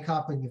 you wake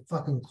up and you're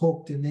fucking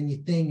cooked and then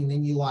you think, and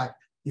then you like,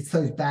 it's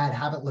those bad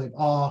habit loop.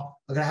 Oh,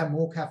 I got to have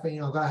more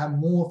caffeine. I got to have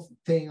more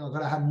thing. I got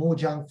to have more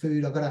junk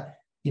food. I got to,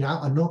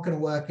 I'm not going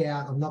to work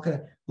out. I'm not going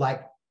to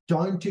like,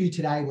 don't do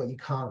today what you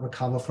can't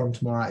recover from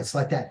tomorrow. It's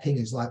like that thing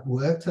is like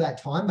work to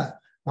that time. But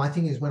my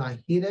thing is when I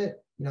hit it,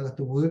 with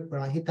the whoop,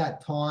 when I hit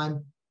that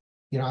time,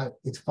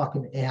 it's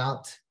fucking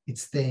out,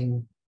 it's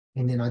thing.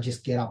 And then I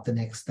just get up the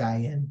next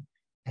day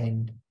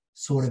and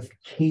sort of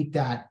keep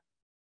that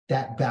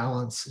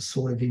balance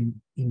sort of in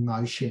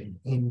motion.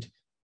 And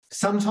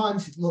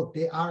sometimes, look,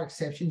 there are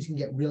exceptions. You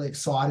can get really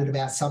excited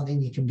about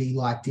something. You can be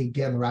like deep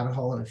down the rabbit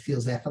hole and it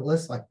feels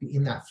effortless, like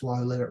in that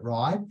flow, let it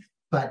ride.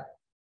 But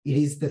it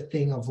is the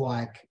thing of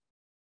like,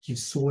 you've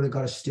sort of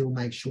got to still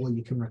make sure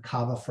you can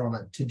recover from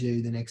it to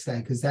do the next day.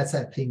 Because that's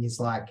that thing is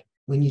like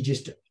when you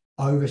just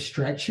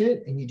overstretch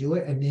it and you do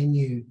it, and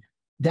then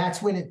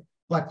that's when it,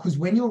 like, because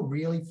when you're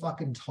really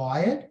fucking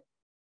tired,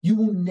 you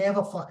will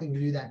never fucking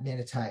do that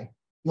meditate.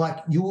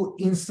 Like you will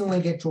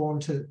instantly get drawn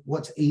to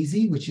what's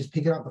easy, which is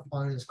picking up the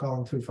phone and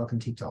scrolling through fucking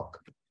TikTok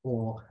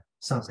or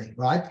something,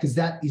 right? Because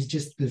that is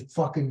just the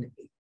fucking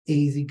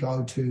easy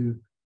go-to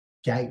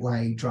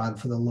gateway drug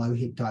for the low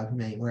hit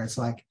dopamine, where it's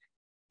like,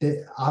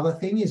 the other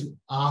thing is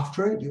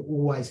after it, you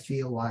always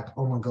feel like,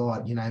 oh my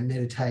God,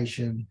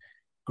 meditation,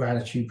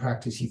 gratitude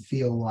practice, you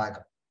feel like,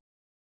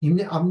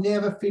 I've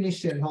never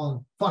finished it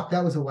on, fuck,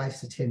 that was a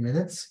waste of 10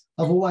 minutes.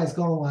 I've always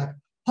gone like,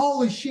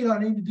 holy shit, I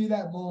need to do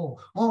that more.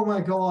 Oh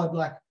my God,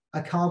 like,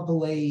 I can't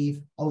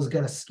believe I was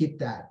going to skip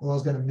that or I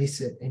was going to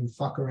miss it and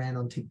fuck around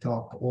on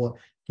TikTok or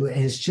do it.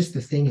 And it's just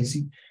the thing is,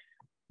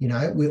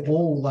 we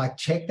all like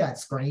check that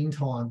screen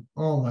time.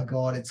 Oh my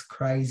God, it's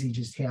crazy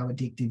just how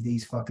addictive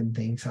these fucking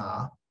things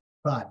are.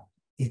 But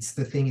it's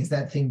the thing is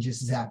that thing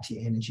just zaps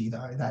your energy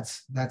though.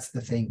 That's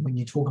the thing. When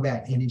you talk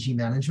about energy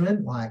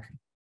management, like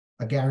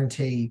I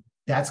guarantee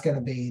that's going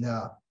to be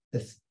the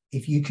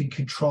if you could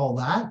control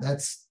that,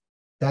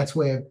 that's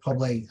where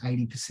probably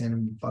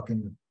 80%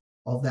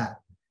 of that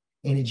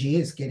energy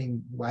is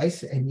getting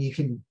wasted. And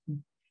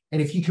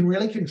if you can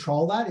really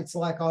control that, it's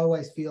like I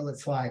always feel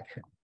it's like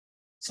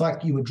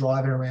you were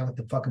driving around with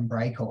the fucking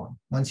brake on.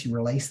 Once you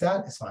release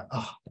that, it's like,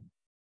 oh,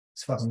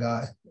 let's fucking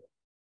go.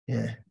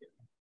 Yeah.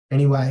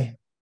 Anyway.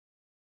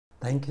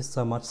 Thank you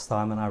so much,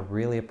 Simon. I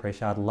really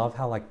appreciate it. I love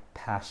how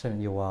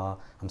passionate you are.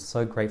 I'm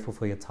so grateful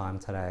for your time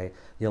today.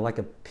 You're like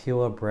a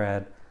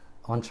purebred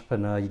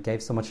entrepreneur. You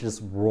gave so much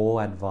just raw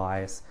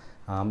advice.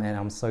 And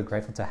I'm so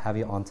grateful to have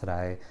you on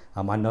today.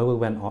 I know we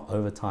went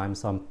over time,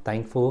 so I'm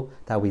thankful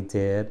that we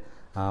did.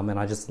 And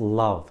I just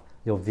love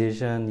your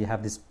vision. You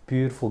have this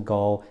beautiful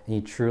goal and you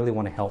truly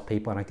want to help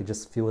people, and I could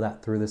just feel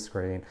that through the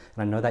screen. And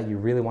I know that you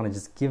really want to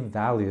just give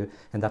value,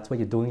 and that's what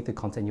you're doing through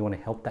content. You want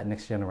to help that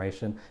next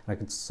generation, and I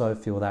could so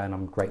feel that, and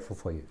I'm grateful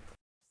for you.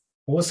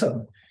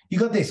 Awesome. You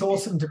got this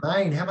awesome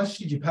domain. How much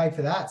did you pay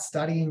for that?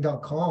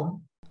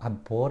 Studying.com. I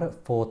bought it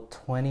for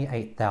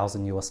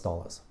 $28,000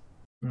 US.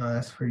 No,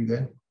 that's pretty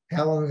good.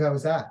 How long ago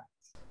was that?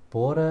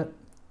 Bought it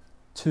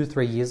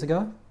 2-3 years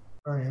ago.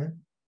 Oh yeah.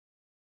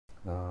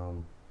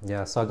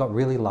 Yeah, so I got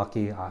really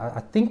lucky.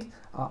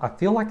 I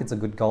feel like it's a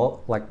good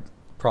goal,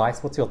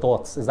 price. What's your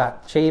thoughts? Is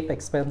that cheap,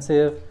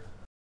 expensive?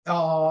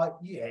 Oh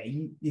yeah,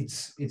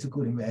 it's a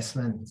good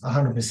investment,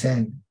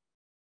 100%.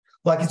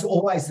 Like it's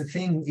always the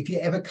thing. If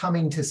you're ever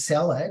coming to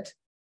sell it,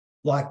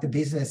 like the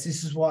business,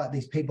 this is why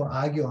these people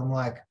argue. I'm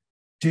like,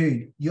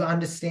 dude, you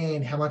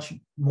understand how much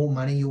more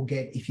money you'll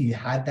get if you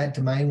had that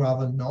domain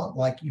rather than not.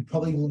 Like you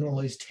probably wouldn't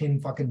lose 10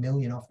 fucking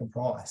million off the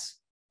price.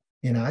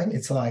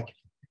 It's like.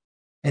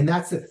 And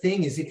that's the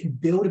thing is if you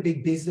build a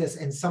big business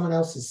and someone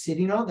else is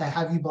sitting on it, they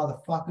have you by the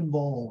fucking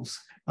balls.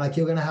 Like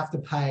you're going to have to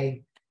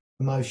pay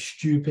the most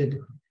stupid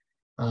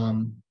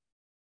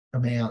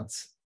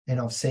amounts. And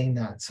I've seen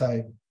that.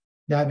 So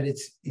no, but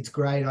it's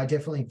great. I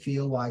definitely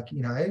feel like,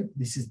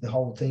 this is the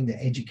whole thing.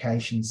 The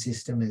education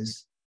system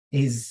is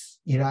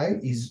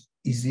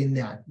in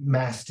that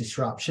mass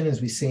disruption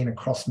as we've seen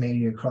across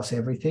media, across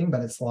everything.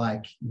 But it's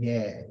like,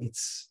 yeah,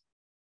 it's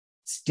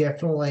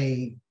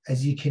definitely,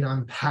 as you can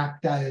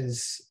unpack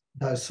those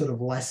sort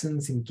of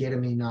lessons and get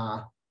them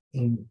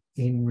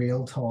in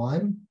real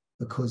time,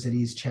 because it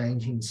is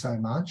changing so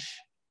much.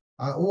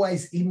 I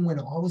always, even when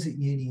I was at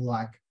uni,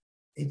 like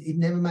it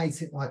never made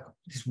sense, like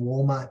this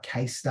Walmart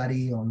case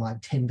study on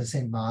like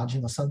 10%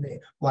 margin or something.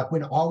 Like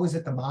when I was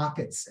at the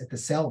markets at the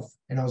Self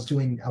and I was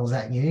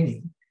at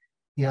uni,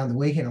 the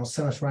weekend, I was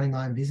so much running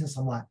my own business.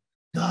 I'm like,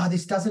 no,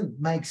 this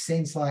doesn't make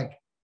sense. Like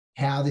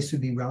how this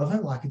would be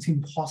relevant. Like it's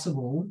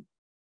impossible.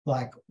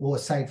 Like, or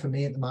say for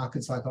me at the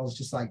markets, like I was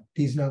just like,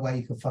 there's no way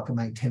you could fucking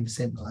make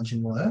 10%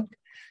 margin work.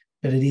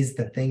 But it is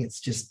the thing,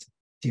 it's just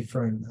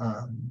different.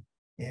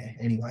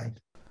 Anyway.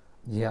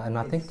 Yeah, and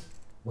I think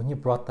when you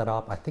brought that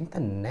up, I think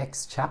the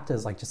next chapter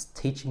is like just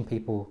teaching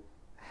people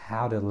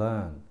how to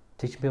learn,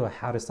 teaching people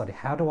how to study.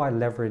 How do I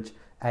leverage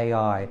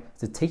AI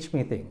to teach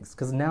me things?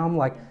 Because now I'm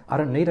like, I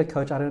don't need a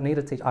coach, I don't need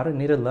a teacher, I don't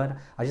need to learn.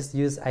 I just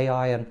use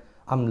AI and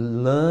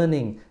I'm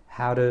learning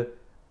how to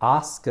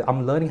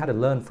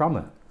learn from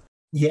it.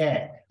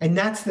 Yeah. And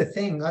that's the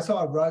thing. That's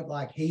why I wrote,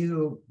 like, he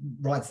who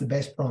writes the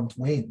best prompt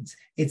wins.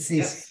 It's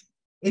this,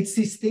 it's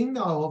this thing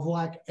though of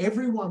like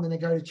everyone when they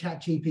go to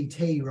chat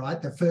GPT,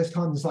 right? The first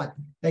time it's like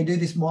they do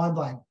this mind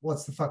blank,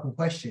 what's the fucking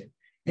question?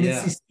 And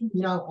it's this,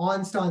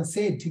 Einstein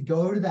said to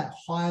go to that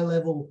higher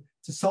level,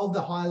 to solve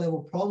the high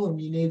level problem,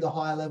 you need the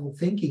higher level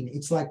thinking.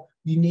 It's like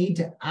you need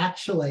to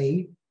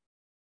actually,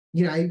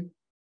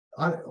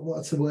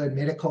 what's the word,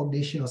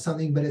 metacognition or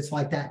something, but it's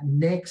like that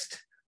next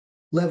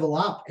level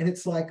up. And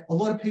it's like a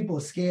lot of people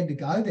are scared to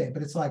go there,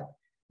 but it's like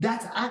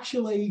that's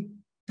actually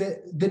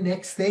the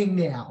next thing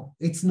now.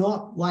 It's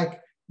not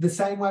like the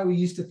same way we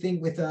used to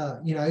think with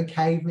a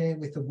caveman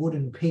with a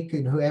wooden pick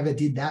and whoever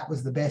did that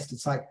was the best.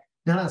 It's like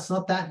no, it's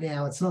not that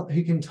now. It's not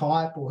who can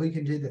type or who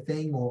can do the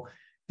thing or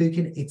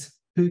it's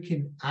who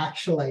can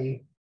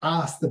actually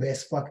ask the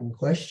best fucking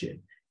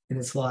question. And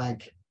it's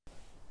like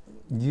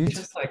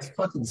it's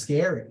fucking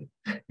scary.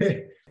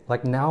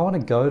 Like now I want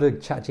to go to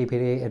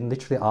ChatGPT and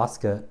literally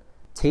ask it,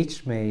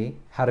 teach me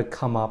how to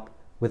come up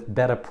with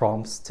better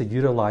prompts to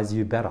utilize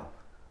you better.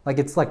 Like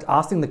it's like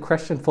asking the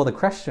question for the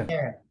question.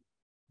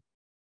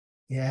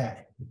 Yeah.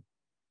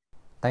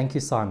 Thank you,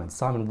 Simon.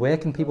 Simon, where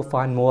can people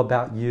find more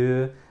about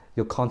you,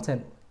 your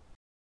content?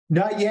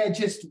 No, yeah, I've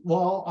just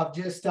I'm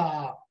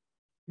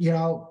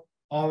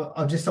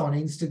just on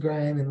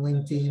Instagram and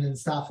LinkedIn and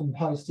stuff and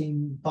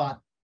posting, but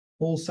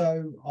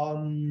also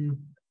and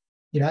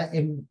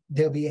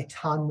there'll be a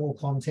ton more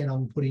content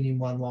I'm putting in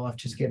One Life,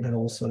 just getting it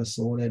all sort of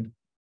sorted,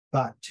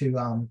 but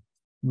to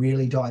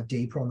really dive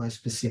deeper on those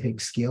specific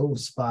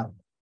skills. But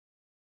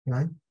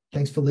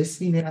thanks for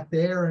listening out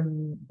there,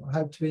 and I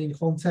hope to be in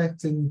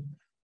contact and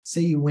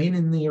see you win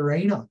in the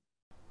arena.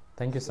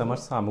 Thank you so much,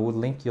 Simon. We'll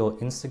link your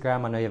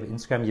Instagram. I know you have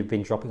Instagram. You've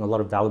been dropping a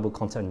lot of valuable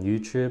content on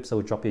YouTube, so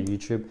we'll drop your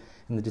YouTube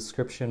in the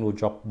description. We'll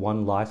drop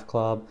One Life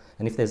Club.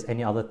 And if there's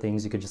any other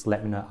things, you could just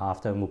let me know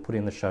after, and we'll put it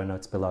in the show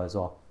notes below as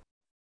well.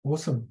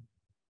 Awesome.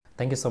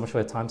 Thank you so much for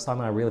your time,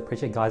 Simon. I really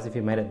appreciate it. Guys, if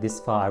you made it this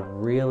far, I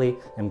really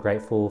am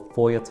grateful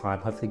for your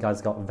time. Hopefully you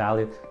guys got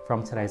value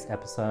from today's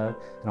episode,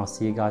 and I'll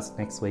see you guys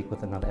next week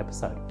with another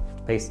episode.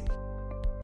 Peace.